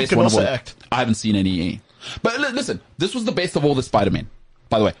was the Garfield best can one of also all. act. I haven't seen any. But listen, this was the best of all the Spider-Men,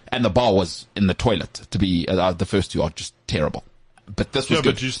 by the way. And the bar was in the toilet. To be the first two are just terrible. But this was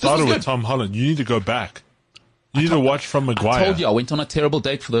good. But you started with Tom Holland. You need to go back. You need to watch from Maguire. I told you I went on a terrible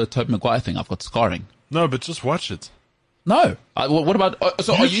date for the Tobey Maguire thing. I've got scarring. No, but just watch it. No. What about?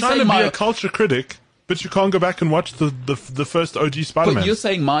 So You're are you trying saying to be a culture critic, but you can't go back and watch the first OG Spider-Man. But you're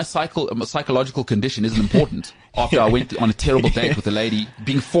saying my psychological condition isn't important after I went on a terrible date with a lady,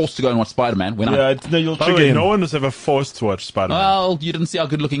 being forced to go and watch Spider-Man. When Yeah, no, you'll By the trigger way, him. no one was ever forced to watch Spider-Man. well, you didn't see how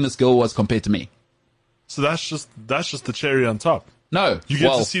good looking this girl was compared to me. So that's just the cherry on top. No. You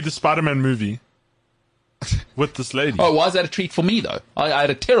get to see the Spider-Man movie with this lady. Oh, why is that a treat for me though? I had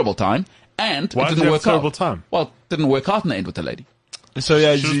a terrible time, and Why it did didn't you have work a terrible out. time? Well, it didn't work out in the end with the lady. So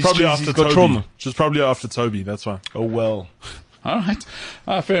yeah, She was he's probably after got Toby. trauma. She was probably after Toby, that's why. Oh well. All right.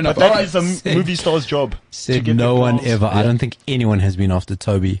 Fair enough. But that All right. is a movie star's job. to Said get no the one girls. ever. I don't think anyone has been after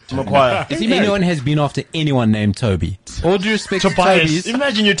Toby. Maguire. Is he married? Anyone has been after anyone named Toby. All due respect to Tobias. Toby's.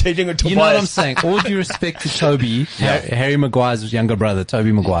 Imagine you're dating a Tobias. You know what I'm saying? All due respect to Toby, Harry Maguire's younger brother,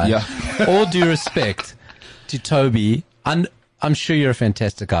 Toby Maguire. Yeah. All due respect to Toby, and I'm sure you're a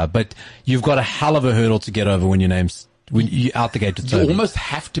fantastic guy, but you've got a hell of a hurdle to get over when your name's when you out the gate with You Toby. almost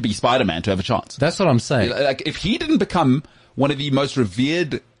have to be Spider-Man to have a chance. That's what I'm saying. Like, if he didn't become one of the most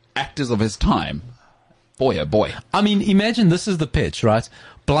revered actors of his time, boy, oh boy. I mean, imagine this is the pitch, right?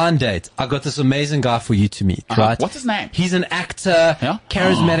 Blind date. I got this amazing guy for you to meet, right? What's his name? He's an actor, Yeah?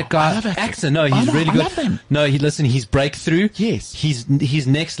 charismatic guy. I love actors. Actor. No, he's I know, really I good. love them. No, he's breakthrough. Yes. He's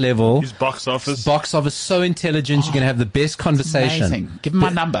next level. He's box office. Box office, so intelligent. You're going to have the best conversation. Amazing. Give him my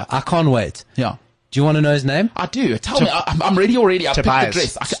number. I can't wait. Yeah. Do you want to know his name? I do. Tell me. I'm ready already. I've picked the Tobias.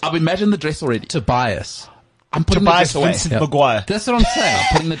 dress. I've imagined the dress already. Tobias. I'm putting Tobias the dress away. Vincent Maguire. That's what I'm saying.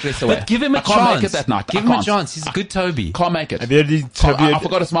 I'm putting the dress away. But give him a I chance. can't make it that night. Give I him a can't. chance. He's a good Toby. Can't make it. Have you already? I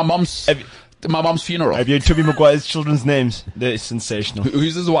forgot it's my mom's. My mom's funeral. Have you heard Tobey Maguire's children's names? They're sensational.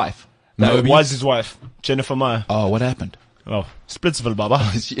 Who's his wife? Was his wife Jennifer Meyer? Oh, what happened? Oh, Splitsville, Baba.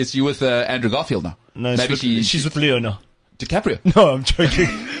 Is she with Andrew Garfield now? No, Maybe she's with Leo now. DiCaprio. No, I'm joking.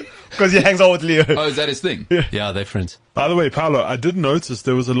 Because he hangs out with Leo. Oh, is that his thing? Yeah, they're friends. By the way, Paolo, I did notice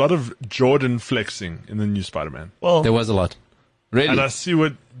there was a lot of Jordan flexing in the new Spider-Man. Well, There was a lot. Really? And I see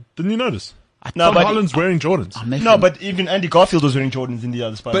what... Didn't you notice? no, Tom but Holland's wearing Jordans. no, but even Andy Garfield was wearing Jordans in the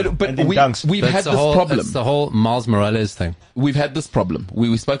other Spider-Man. But and then we, dunks. we've That's had the this whole, problem. That's the whole Miles Morales thing. We've had this problem.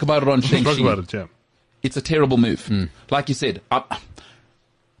 We spoke about it on We spoke Shang-Chi. about it, yeah. It's a terrible move. Like you said,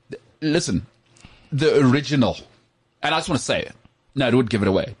 listen, the original, and I just want to say it. No, it would give it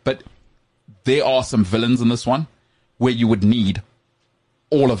away. But there are some villains in this one where you would need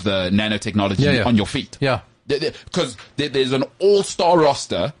all of the nanotechnology on your feet. Yeah. Because there's an all-star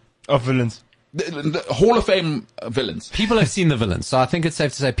roster, Of villains. the Hall of Fame villains. People have seen the villains, so I think it's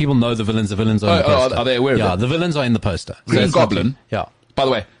safe to say people know the villains. The villains are in the Oh, poster. are they aware of Yeah, it? the villains are in the poster. So Green it's not- Goblin. Yeah. By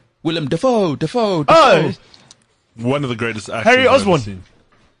the way, Willem Dafoe. Oh, One of the greatest actors Harry I've ever Osborn. seen.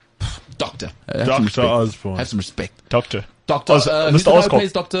 Doctor. Dr. Osborn. Have some respect. Doctor. Doctor. Who's Mr. the guy who Oscorp.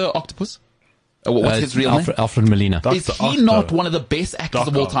 plays Dr. Octopus? What's his real name? Alfred Molina. Is Dr. he Octo. not one of the best actors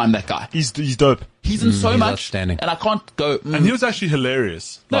of all Doc time, that guy? He's dope. He's in so much. outstanding. And I can't go. And he was actually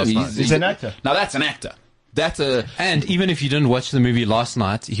hilarious no, last night. He's an actor. Now that's an actor. That's a. And even if you didn't watch the movie last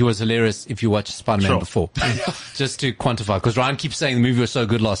night, he was hilarious if you watched Spider-Man Sure. before. Just to quantify, because Ryan keeps saying the movie was so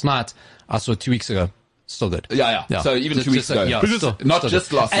good last night. I saw it 2 weeks ago. Still good. Yeah. So even 2 weeks ago. Yeah, Because still, not still just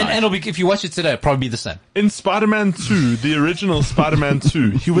good. last and, night. And it'll be, if you watch it today, it'll probably be the same. In Spider-Man 2, the original Spider-Man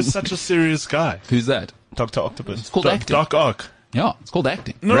 2, he was such a serious guy. Who's that? Dr. Octopus. It's called acting. Doc Ock. Yeah, it's called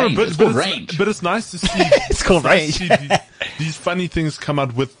acting. No, range. but it's called it's, range. But it's nice to see. It's called range. see these funny things come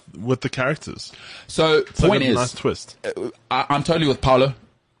out with the characters. So It's like point a is, nice twist. I'm totally with Paolo.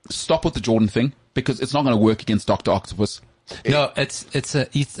 Stop with the Jordan thing because it's not going to work against Dr. Octopus. No, it's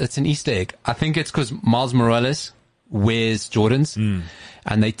an Easter egg. I think it's because Miles Morales wears Jordans,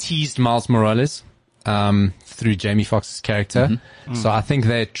 and they teased Miles Morales through Jamie Foxx's character. So I think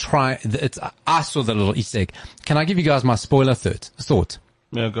they try. I saw the little Easter egg. Can I give you guys my spoiler thought?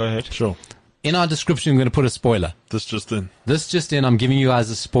 Yeah, go ahead. Sure. In our description, I'm going to put a spoiler. This just in. This just in, I'm giving you guys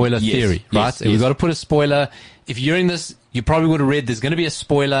a spoiler Yes, theory, yes, right? We've yes. got to put a spoiler. If you're in this, you probably would have read. There's going to be a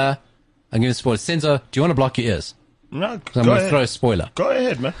spoiler. I'm going to spoil. Senzo, do you want to block your ears? No, 'Cause I'm go going to ahead. throw a spoiler. Go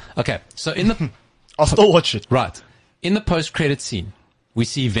ahead, man. Okay, so in the I'll still watch it. right in the post-credit scene, we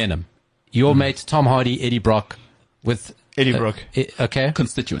see Venom. Your mate Tom Hardy, Eddie Brock, with Eddie Brock. okay,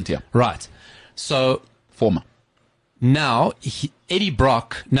 Constituent, yeah. right. So Former. Now, Eddie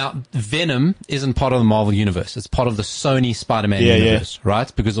Brock, now Venom isn't part of the Marvel universe. It's part of the Sony Spider-Man universe,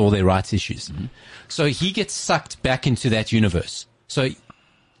 right? Because of all their rights issues. Mm-hmm. So he gets sucked back into that universe. So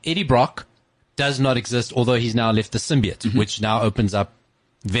Eddie Brock does not exist, although he's now left the symbiote, which now opens up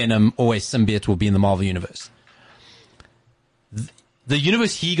Venom, always symbiote will be in the Marvel universe. The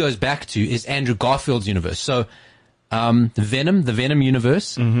universe he goes back to is Andrew Garfield's universe. So, the Venom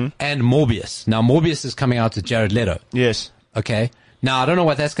universe, and Morbius. Now, Morbius is coming out with Jared Leto. Yes. Okay. Now, I don't know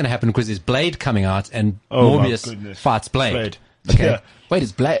what that's going to happen because there's Blade coming out and Morbius fights Blade. Okay. Yeah. Wait,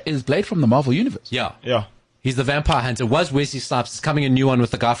 is Blade from the Marvel universe? Yeah. Yeah. He's the vampire hunter. Was Wesley Snipes. Is coming a new one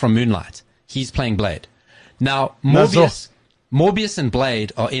with the guy from Moonlight. He's playing Blade. Now, Morbius and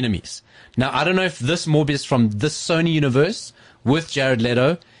Blade are enemies. Now, I don't know if this Morbius from this Sony universe with Jared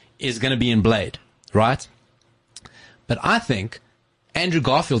Leto is going to be in Blade, right? But I think Andrew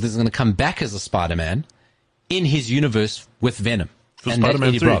Garfield is going to come back as a Spider-Man in his universe with Venom and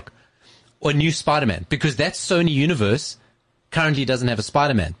Eddie Brock. Or new Spider-Man. Because that Sony universe currently doesn't have a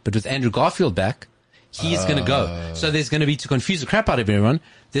Spider-Man. But with Andrew Garfield back, he's going to go. So there's going to be, to confuse the crap out of everyone,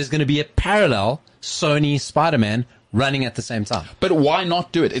 there's going to be a parallel Sony Spider-Man running at the same time. But why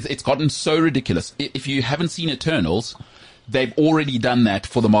not do it? It's gotten so ridiculous. If you haven't seen Eternals, they've already done that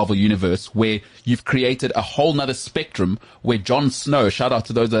for the Marvel Universe, where you've created a whole nother spectrum where Jon Snow, shout out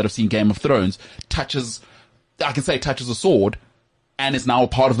to those that have seen Game of Thrones, touches a sword and is now a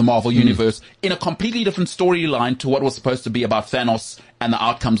part of the Marvel Universe in a completely different storyline to what was supposed to be about Thanos and the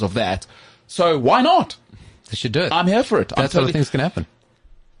outcomes of that. So why not? They should do it. I'm here for it. That's what I think is going to happen.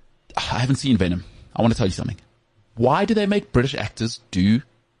 I haven't seen Venom. I want to tell you something. Why do they make British actors do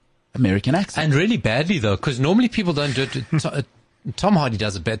American accents? And really badly, though, because normally people don't do it. Tom Hardy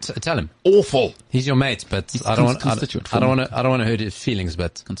does it better. Tell him. Awful. He's your mate, but I don't want to hurt his feelings,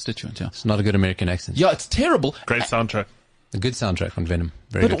 but constituent, yeah. It's not a good American accent. Yeah, it's terrible. Great soundtrack. A good soundtrack on Venom.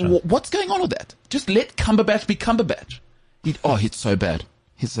 Very but good. What's going on with that? Just let Cumberbatch be Cumberbatch. He's so bad.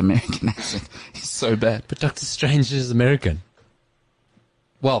 His American accent. He's so bad. But Doctor Strange is American.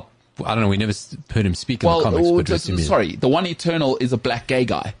 Well, I don't know. We never heard him speak in the comics. But sorry, the one Eternal is a black gay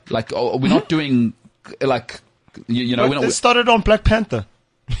guy. Like, we're not doing like, you know. It started on Black Panther.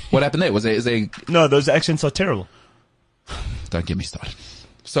 What happened there? Was there? No, those accents are terrible. Don't get me started.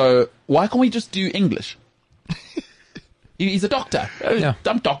 So why can't we just do English? He's a doctor. Yeah.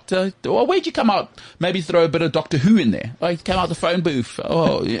 I'm doctor. Well, where'd you come out? Maybe throw a bit of Doctor Who in there. Oh, he came out the phone booth.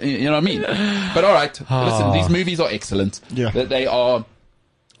 Oh, you know what I mean? But all right. Listen, these movies are excellent. Yeah. They are.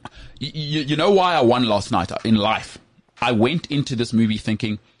 You know why I won last night in life? I went into this movie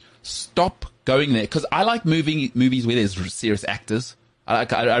thinking, stop going there. Because I like movies where there's serious actors.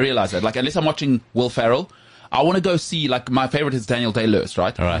 I realize that. Like, unless I'm watching Will Ferrell, I want to go see, like, my favorite is Daniel Day-Lewis,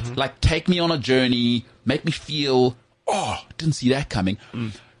 right? All right. Like, take me on a journey, make me feel, didn't see that coming.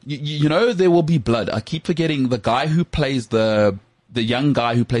 You know, there will be blood. I keep forgetting the guy who plays the young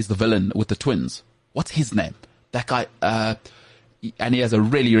guy who plays the villain with the twins. What's his name? That guy, and he has a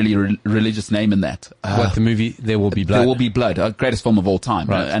really, really religious name in that. What, the movie There Will Be Blood? There Will Be Blood, greatest film of all time,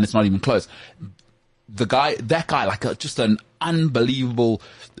 right. And it's not even close. That guy, like just an unbelievable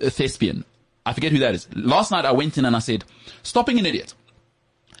thespian. I forget who that is. Last night I went in and I said, stop being an idiot.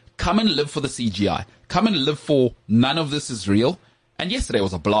 Come and live for the CGI. Come and live for none of this is real. And yesterday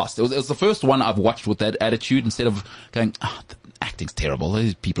was a blast. It was the first one I've watched with that attitude instead of going, the acting's terrible.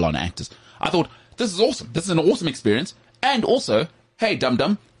 These people aren't actors. I thought, this is awesome. This is an awesome experience. And also, hey,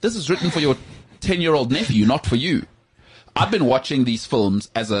 dum-dum, this is written for your 10-year-old nephew, not for you. I've been watching these films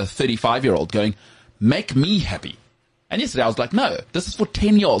as a 35-year-old going, make me happy. And yesterday I was like, no, this is for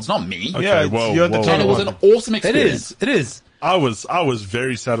 10-year-olds, not me. Okay, Yeah, whoa. And it was an awesome experience. It is. I was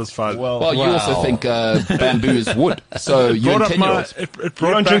very satisfied. Well, you also think bamboo is wood, so you're 10-year-olds. It brought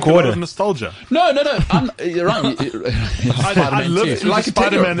don't back drink a lot water. of nostalgia. No. You're right. I lived through the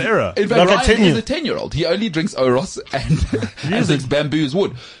Spider-Man era. In fact, Like a Ryan is 10-year. a 10-year-old. He only drinks Oros and thinks bamboo is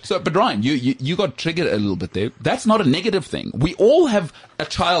wood. So, but Ryan, you got triggered a little bit there. That's not a negative thing. We all have a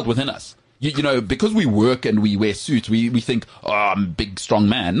child within us. You know, because we work and we wear suits, we think, I'm a big, strong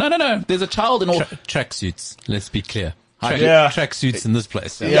man. No. There's a child in all. Tracksuits. Let's be clear. Yeah. Tracksuits in this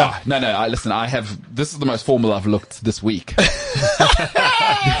place. Yeah. No. Listen, this is the most formal I've looked this week.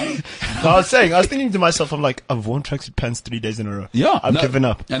 I was thinking to myself, I'm like, I've worn tracksuit pants 3 days in a row. Yeah. I've given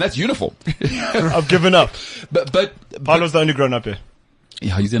up. And that's uniform. I've given up. But Paolo's the only grown up here.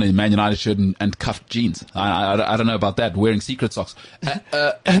 yeah, he's in a Man United shirt and cuffed jeans. I don't know about that. Wearing secret socks.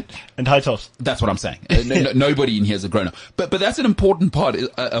 And high tops. That's what I'm saying. Nobody in here is a grown up. But that's an important part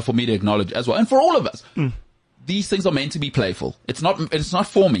for me to acknowledge as well. And for all of us. these things are meant to be playful. It's not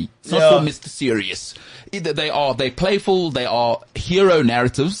for me. It's not for Mr. Serious. Either they're playful, they are hero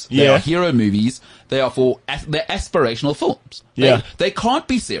narratives, they are hero movies, they're aspirational films. They can't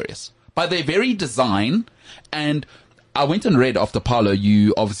be serious by their very design. And I went and read after Paolo,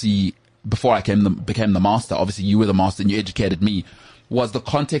 you obviously, before I became the master, obviously you were the master and you educated me, was the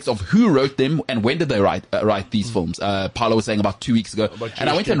context of who wrote them and when did they write these films. Paolo was saying about 2 weeks ago. And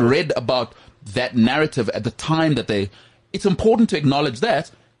I went and read about that narrative at the time that it's important to acknowledge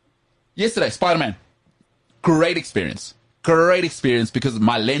that. Yesterday, Spiderman, great experience because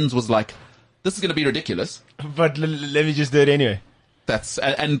my lens was like, this is going to be ridiculous. But let me just do it anyway. That's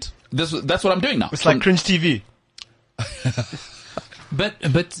what I'm doing now. It's like cringe TV. But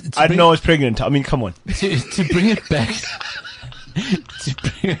I know I was pregnant. I mean, come on. To bring it back,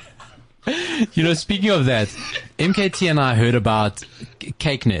 speaking of that, MKT and I heard about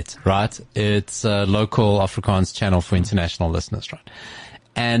CakeNet, right? It's a local Afrikaans channel for international listeners, right?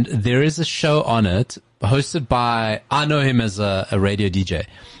 And there is a show on it hosted by, I know him as a radio DJ,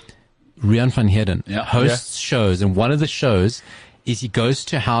 Rian van Heerden, hosts shows, and one of the shows is he goes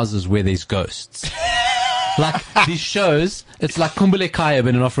to houses where there's ghosts. Like these shows, it's like Kumbule Kaya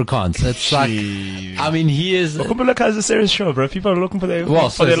but in Afrikaans. It's like, I mean, he is. Kumbule Kaya is a serious show, bro. People are looking for their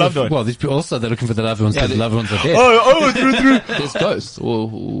loved one. Well, these people also they're looking for their loved ones because the loved ones are dead. True. There's ghosts.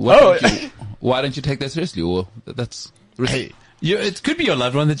 Well, why don't you take that seriously? Well, that's. Hey. It could be your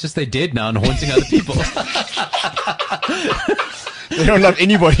loved one that's just they're dead now and haunting other people. They don't love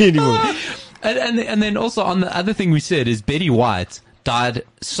anybody anymore. And then also on the other thing we said is Betty White died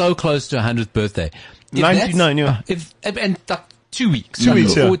so close to her 100th birthday. 99, and like 2 weeks. 2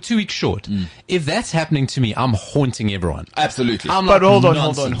 weeks, or 2 weeks short. If that's happening to me, I'm haunting everyone. Absolutely. But hold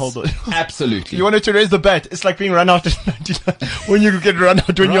on. Absolutely. You wanted to raise the bet. It's like being run out at 99. When you get run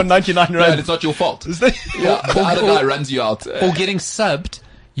out when you're 99, right? No, it's not your fault. Is that? Yeah, the other guy runs you out. Or getting subbed,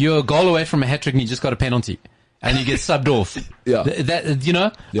 you're a goal away from a hat trick and you just got a penalty. And you get subbed off.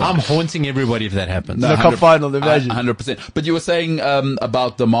 I'm haunting everybody if that happens. No, cup final, imagine. 100%. But you were saying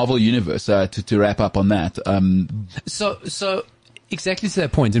about the Marvel Universe, to wrap up on that. So exactly to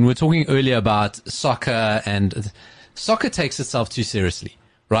that point, and we were talking earlier about soccer, and soccer takes itself too seriously,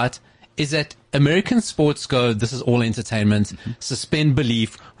 right? Is that American sports go, this is all entertainment, suspend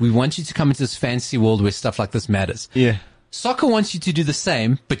belief, we want you to come into this fantasy world where stuff like this matters. Yeah. Soccer wants you to do the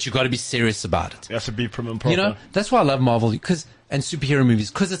same, but you got to be serious about it. You have to be prim and proper. That's why I love Marvel and superhero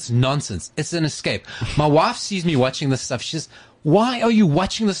movies, because it's nonsense. It's an escape. My wife sees me watching this stuff. She says, why are you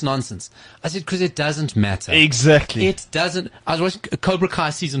watching this nonsense? I said, because it doesn't matter. Exactly. It doesn't. I was watching Cobra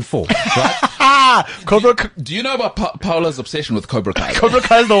Kai season 4, right? Do you know about Paola's obsession with Cobra Kai? Cobra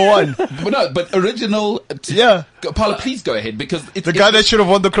Kai is the one. But original. Paola, please go ahead because it's the guy that should have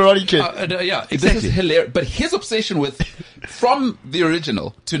won the Karate Kid. Exactly. This is hilarious. But his obsession with from the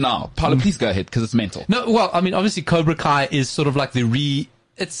original to now. Paola, please go ahead because it's mental. No, well, I mean, obviously Cobra Kai is sort of like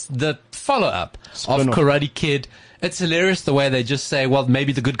it's the follow-up of Karate Kid. It's hilarious the way they just say, well,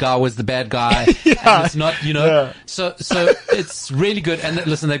 maybe the good guy was the bad guy. And it's not, So it's really good. And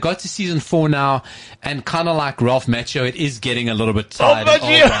listen, they got to season 4 now, and kind of like Ralph Macchio, it is getting a little bit tired and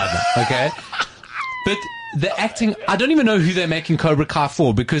old right now, okay? But the acting, I don't even know who they're making Cobra Kai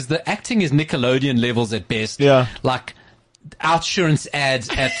for, because the acting is Nickelodeon levels at best. Yeah. Like outsurance ads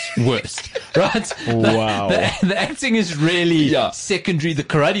at worst, right? Wow. The acting is really secondary. The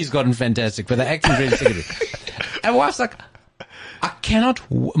karate's gotten fantastic, but the acting is really secondary. And my wife's like,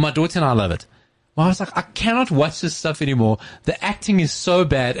 my daughter and I love it. My wife's like, I cannot watch this stuff anymore. The acting is so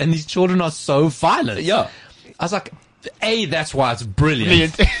bad and these children are so violent. Yeah. I was like, that's why it's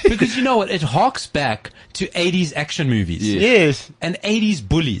brilliant. Because you know what? It harks back to 80s action movies. Yes. And 80s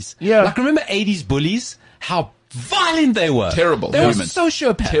bullies. Yeah. Like, remember 80s bullies? How violent they were. Terrible. They were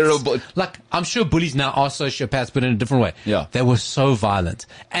sociopaths. Terrible. Like, I'm sure bullies now are sociopaths, but in a different way. Yeah. They were so violent.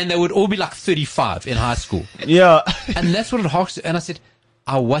 And they would all be like 35 in high school. Yeah. And that's what it harks to. And I said,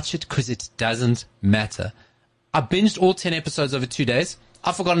 I'll watch it because it doesn't matter. I binged all 10 episodes over 2 days.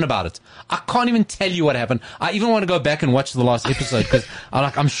 I've forgotten about it. I can't even tell you what happened. I even want to go back and watch the last episode because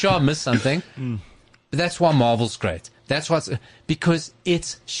I'm sure I missed something. But that's why Marvel's great. That's why because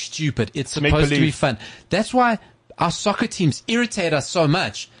it's stupid. It's supposed to be fun. That's why our soccer teams irritate us so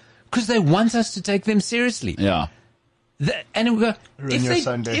much because they want us to take them seriously. Yeah. And we go,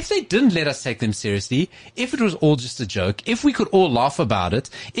 if they didn't let us take them seriously, if it was all just a joke, if we could all laugh about it,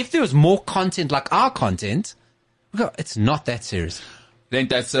 if there was more content like our content, we go, it's not that serious. It ain't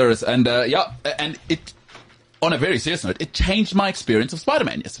that serious. And and it, on a very serious note, it changed my experience of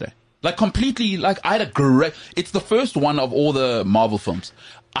Spider-Man yesterday. Like completely, like I had a great, it's the first one of all the Marvel films.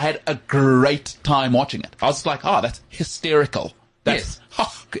 I had a great time watching it. I was like, that's hysterical. That's,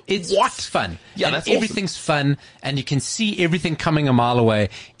 it's fun. Yeah, and that's awesome. everything's fun, and you can see everything coming a mile away.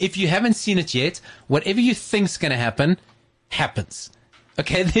 If you haven't seen it yet, whatever you think's going to happen, happens.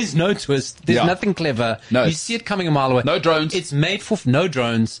 Okay, there's no twist. There's nothing clever. No, you see it coming a mile away. No drones. It's made for no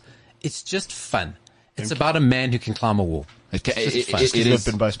drones. It's just fun. It's about a man who can climb a wall. Okay, It is.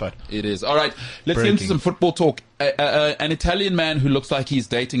 Been by Spud. It is. All right, let's get into some football talk. An Italian man who looks like he's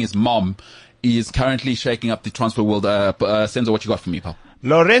dating his mom is currently shaking up the transfer world. Senzo, what you got for me, pal?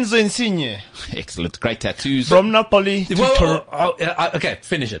 Lorenzo Insigne Excellent. Great tattoos. from Napoli to, Okay,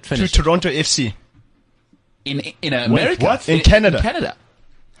 finish it. to Toronto FC. In America. What? In Canada. In Canada.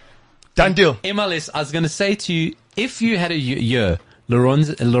 Done deal. MLS, I was going to say to you, if you had a year,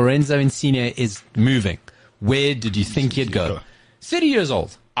 Lorenzo Insigne is moving, where did you think he'd go? 30 years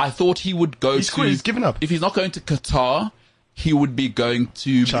old. I thought he would go He's given up. If he's not going to Qatar, he would be going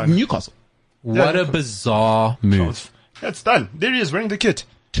to China. Newcastle. What a bizarre move. That's done. There he is wearing the kit.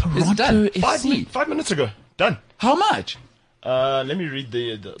 It's done. FC. 5 minutes ago. Done. How much? Let me read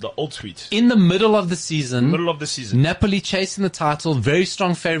the old tweet. In the middle of the season, Middle of the season. Napoli chasing the title, very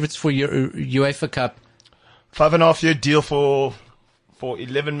strong favourites for UEFA Cup. 5.5-year deal for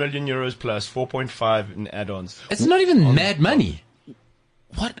 11 million euros plus 4.5 in add-ons. It's not even mad money.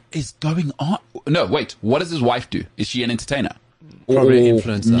 What is going on? No, wait. What does his wife do? Is she an entertainer? Probably Or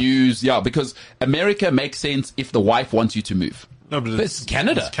influencer. News, yeah, because America makes sense if the wife wants you to move. No, but It's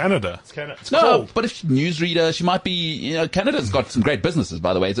Canada. It's Canada. It's No, cold. but if she's a newsreader, she might be, Canada's got some great businesses,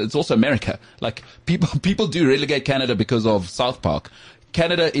 by the way. It's also America. Like, people do relegate Canada because of South Park.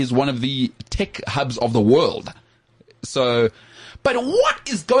 Canada is one of the tech hubs of the world. So, but what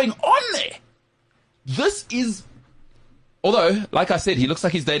is going on there? This is, although, like I said, he looks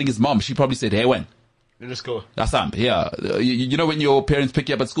like he's dating his mom. She probably said, hey, when? Let's go. That's yeah. You know when your parents pick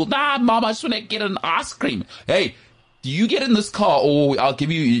you up at school? Nah, mom, I just want to get an ice cream. Hey, do you get in this car or I'll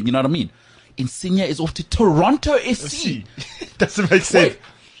give you, you know what I mean? Insigne is off to Toronto FC. Doesn't make sense.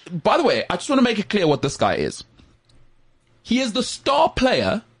 Wait, by the way, I just want to make it clear what this guy is. He is the star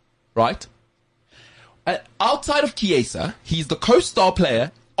player, right? Outside of Chiesa, he's the co-star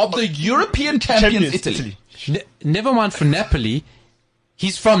player of the European champions Italy. Never mind for Napoli.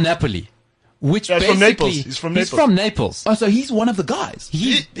 He's from Napoli. Which Yeah, basically, from Naples. He's from Naples. Oh, so he's one of the guys.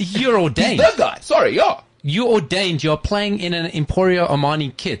 You're ordained. He's the guy. Sorry, yeah. You're ordained. You're playing in an Emporio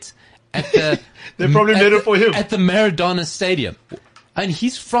Armani kit at the. They probably made it for him. At the Maradona Stadium, and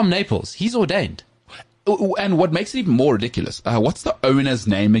he's from Naples. He's ordained. And what makes it even more ridiculous, what's the owner's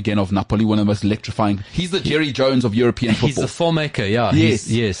name again of Napoli? One of the most electrifying. He's the Jerry Jones of European football. He's the filmmaker, yeah. Yes.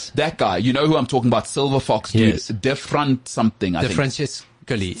 Yes. That guy. You know who I'm talking about? Silver Fox, dude. Yes. Different something, I think.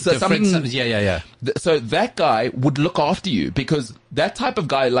 Francescoli. So something- Yeah. So that guy would look after you because that type of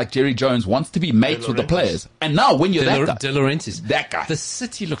guy like Jerry Jones wants to be mates with the players. And now when you're that guy. De Laurentiis. That guy. The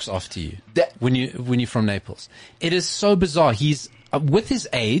city looks after you That- when you're from Naples. It is so bizarre. He's with his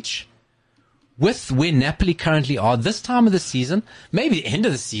age, with where Napoli currently are this time of the season, maybe the end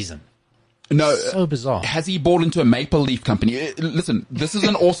of the season. No, So bizarre. Has he bought into a Maple Leaf company? Listen, this is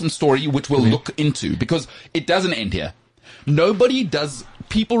an awesome story which we'll look into because it doesn't end here.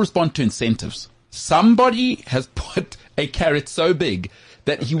 People respond to incentives. Somebody has put a carrot so big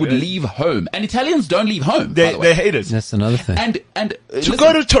that he would leave home. And Italians don't leave home. by the way. They hate it. That's another thing. And To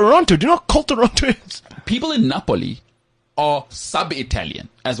go to Toronto, do not call Toronto. people in Napoli are sub-Italian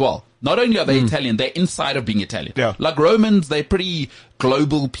as well. Not only are they Italian, they're inside of being Italian. Yeah. Like Romans, they're pretty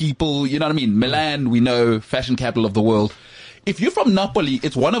global people. You know what I mean? Milan, we know, fashion capital of the world. If you're from Napoli,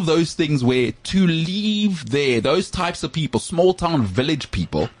 it's one of those things where to leave there, those types of people, small town village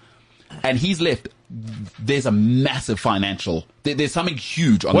people, and he's left, there's a massive financial, there's something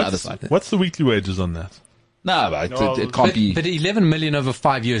huge on the other side. What's the weekly wages on that? No, but it can't be. But 11 million over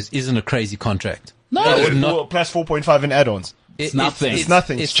 5 years isn't a crazy contract. No, Plus 4.5 in add-ons. It's nothing. It's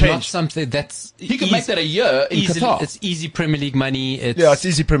nothing. It's not changed. something that's. he can make that a year in Qatar. It's easy Premier League money. It's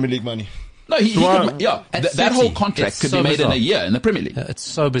easy Premier League money. No, he can, yeah. At That 30, whole contract it's could so be made bizarre. in a year in the Premier League. It's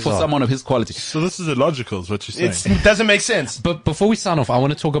so For bizarre. someone of his quality. So this is illogical, is what you're saying. It doesn't make sense. But before we sign off, I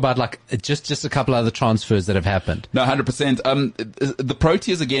want to talk about just a couple other transfers that have happened. No, 100%. The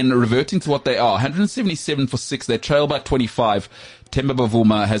Proteas again reverting to what they are. 177 for 6. They trail by 25. Temba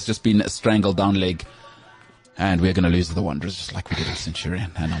Bavuma has just been strangled down leg. And we're going to lose to the Wanderers just like we did with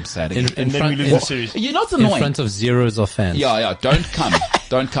Centurion. And I'm sad again. And then we lose the series. You know what's in annoying? front of zeros of fans. Yeah. Don't come.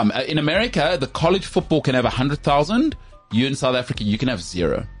 Don't come. In America, the college football can have 100,000. You in South Africa, you can have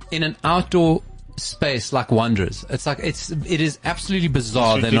 0. In an outdoor space like Wanderers. It is absolutely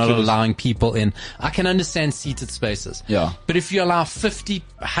bizarre they're not allowing people in. I can understand seated spaces. Yeah. But if you allow 50,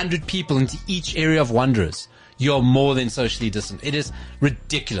 100 people into each area of Wanderers, you're more than socially distant. It is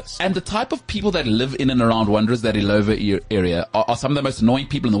ridiculous. And the type of people that live in and around Wanderers, that Ilova area, are some of the most annoying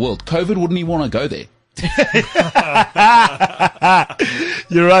people in the world. COVID wouldn't even want to go there.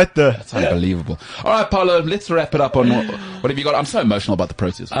 You're right there. That's unbelievable. All right, Paulo, let's wrap it up on what have you got? I'm so emotional about the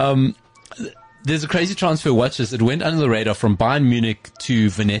process. There's a crazy transfer. Watch this. It went under the radar from Bayern Munich to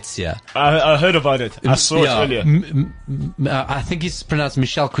Venezia. I heard about it. I saw it earlier. I think he's pronounced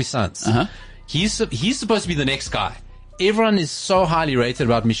Michel Cuisance. Uh-huh. He's supposed to be the next guy. Everyone is so highly rated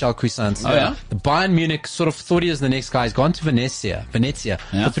about Michel Cuisance. Oh, yeah? The Bayern Munich sort of thought he was the next guy. He's gone to Venezia for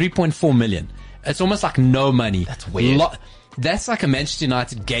 3.4 million. It's almost like no money. That's weird. That's like a Manchester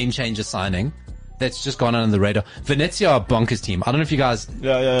United game changer signing that's just gone under the radar. Venezia are a bonkers team. I don't know if you guys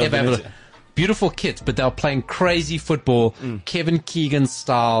ever have a beautiful kit, but they're playing crazy football, Kevin Keegan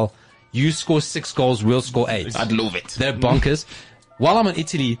style. You score 6 goals, we'll score 8. I'd love it. They're bonkers. While I'm in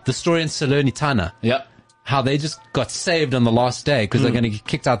Italy, the story in Salernitana. Yeah. How they just got saved on the last day because they're going to get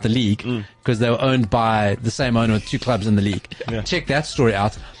kicked out the league because they were owned by the same owner with 2 clubs in the league. Yeah. Check that story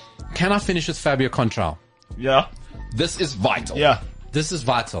out. Can I finish with Fabio Contral? Yeah. This is vital. Yeah. This is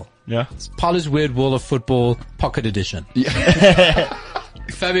vital. Yeah. It's Paulo's Weird World of Football Pocket Edition. Yeah.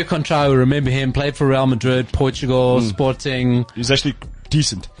 Fabio Contral, remember him, played for Real Madrid, Portugal, Sporting. He's actually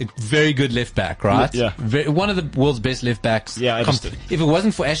decent. Very good left back, right? Yeah. One of the world's best left backs. Yeah, I understand. If it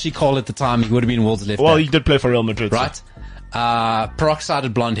wasn't for Ashley Cole at the time, he would have been world's left back. Well, he did play for Real Madrid. Right. So.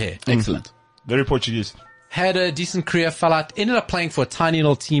 Peroxided blonde hair. Excellent. Very Portuguese. Had a decent career, fell out, ended up playing for a tiny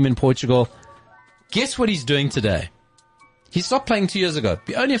little team in Portugal. Guess what he's doing today? He stopped playing 2 years ago.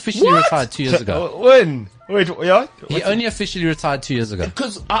 He only officially retired 2 years ago. When? Wait, yeah? He only officially retired 2 years ago.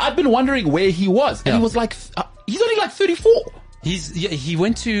 Because I've been wondering where he was. And he was like, he's only like 34. He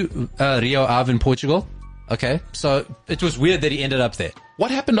went to Rio Ave in Portugal. Okay. So it was weird that he ended up there. What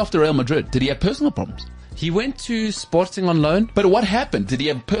happened after Real Madrid? Did he have personal problems? He went to Sporting on loan. But what happened? Did he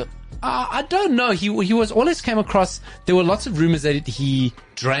have I don't know. He was always came across. There were lots of rumors that he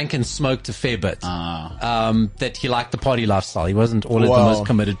drank and smoked a fair bit. That he liked the party lifestyle. He wasn't always the most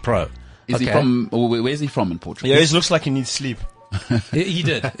committed pro. Is he from? Where's he from in Portugal? Yeah, he looks like he needs sleep. He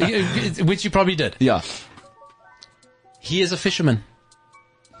did, which he probably did. Yeah. He is a fisherman.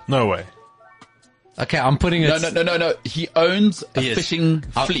 No way. Okay, I'm putting it. No. He owns a fishing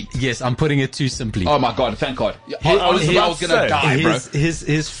fleet. Yes, I'm putting it too simply. Oh my God! Thank God. I was gonna die, bro.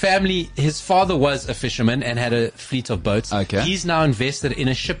 His family, his father was a fisherman and had a fleet of boats. Okay. He's now invested in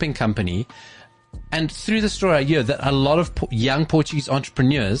a shipping company, and through the story I hear that a lot of young Portuguese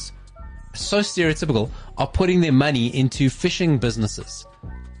entrepreneurs, so stereotypical, are putting their money into fishing businesses.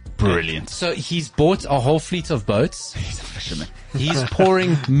 Brilliant. So he's bought a whole fleet of boats. He's a fisherman. He's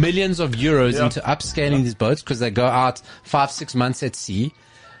pouring millions of euros into upscaling these boats because they go out 5-6 months at sea.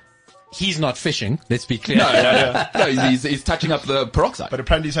 He's not fishing, let's be clear. No, he's touching up the peroxide. But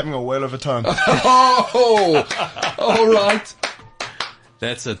apparently he's having a whale of a time. Oh, all right.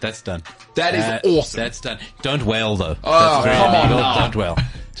 That's it. That's done. That is awesome. That's done. Don't whale though. Oh, that's very come on illegal. now. Don't whale.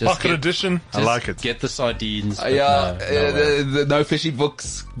 Pocket edition. I like it. Get the sardines. No fishy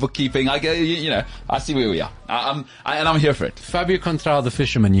bookkeeping. I get, I see where we are. And I'm here for it. Fabio Contral, the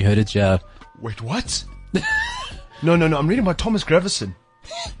fisherman. You heard it, yeah. Wait, what? No. I'm reading about Thomas Gravison.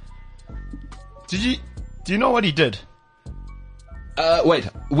 Do you know what he did? Wait.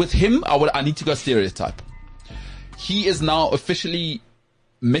 With him, I need to go stereotype. He is now officially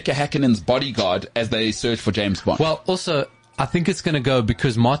Mika Häkkinen's bodyguard as they search for James Bond. Well, also, I think it's going to go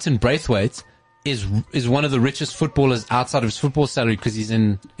because Martin Braithwaite is one of the richest footballers outside of his football salary because he's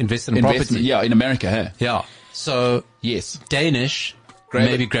invested in property. Yeah, in America, hey? Yeah. So, yes. Danish,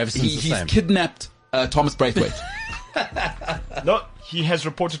 maybe Gravison's the same. He's kidnapped Thomas Braithwaite. No, he has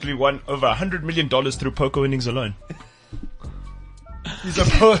reportedly won over $100 million through poker winnings alone. He's a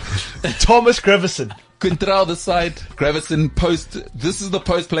Thomas Gravison. Contral the side, Gravison post. This is the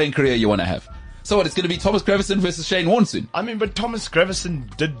post-playing career you want to have. So what, it's going to be Thomas Gravison versus Shane Warne soon? I mean, but Thomas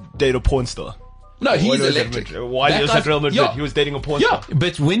Gravison did date a porn star. No, he's electric. While he was at Real Madrid, he was dating a porn star.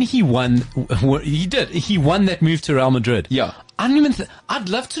 But when he won, he won that move to Real Madrid. Yeah. I don't even I'd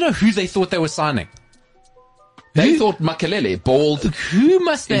love to know who they thought they were signing. They thought Makelele, bald. Who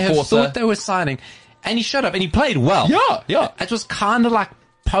must they have enforcer. thought they were signing? And he showed up and he played well. Yeah. It was kind of like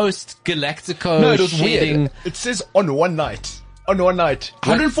post-Galactico. No, it was weird. It says on one night.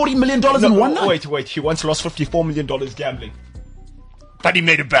 $140 million in one night? Wait. He once lost $54 million gambling. But he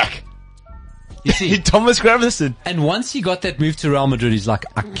made it back. You see, Thomas Gravison. and once he got that move to Real Madrid, he's like,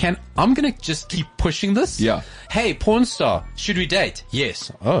 I'm going to just keep pushing this. Yeah. Hey, porn star, should we date?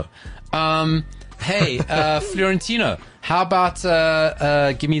 Yes. Oh. Hey, Florentino, how about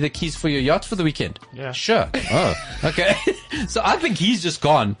give me the keys for your yacht for the weekend? Yeah. Sure. Oh, okay. So I think he's just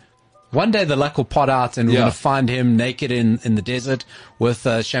gone. One day the luck will pot out and we're going to find him naked in the desert with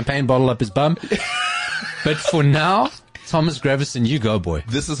a champagne bottle up his bum. But for now, Thomas Gravison, you go, boy.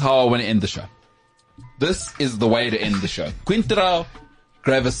 This is how I want to end the show. This is the way to end the show. Quintero,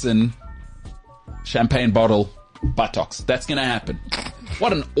 Gravison, champagne bottle, buttocks. That's going to happen.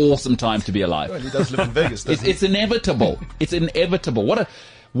 What an awesome time to be alive. Well, he does live in Vegas. It's inevitable. It's inevitable.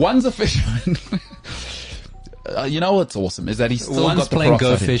 One's a fisherman. You know what's awesome is that he's still One's got the playing props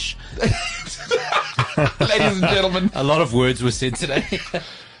Go on him. Fish. Ladies and gentlemen, A lot of words were said today.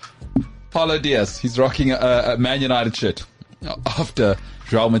 Paulo Diaz. He's rocking a Man United shirt after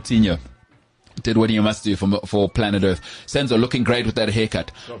João Moutinho did what he must do for Planet Earth. Senzo looking great with that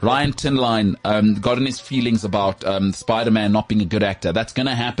haircut. Ryan Tinline got in his feelings about Spiderman not being a good actor. That's going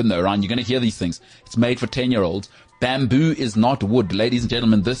to happen though, Ryan. You're going to hear these things. It's made for 10-year-olds. Bamboo is not wood. Ladies and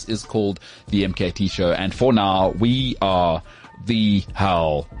gentlemen, this is called the MKT Show. And for now, we are the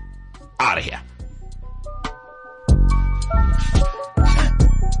hell out of here.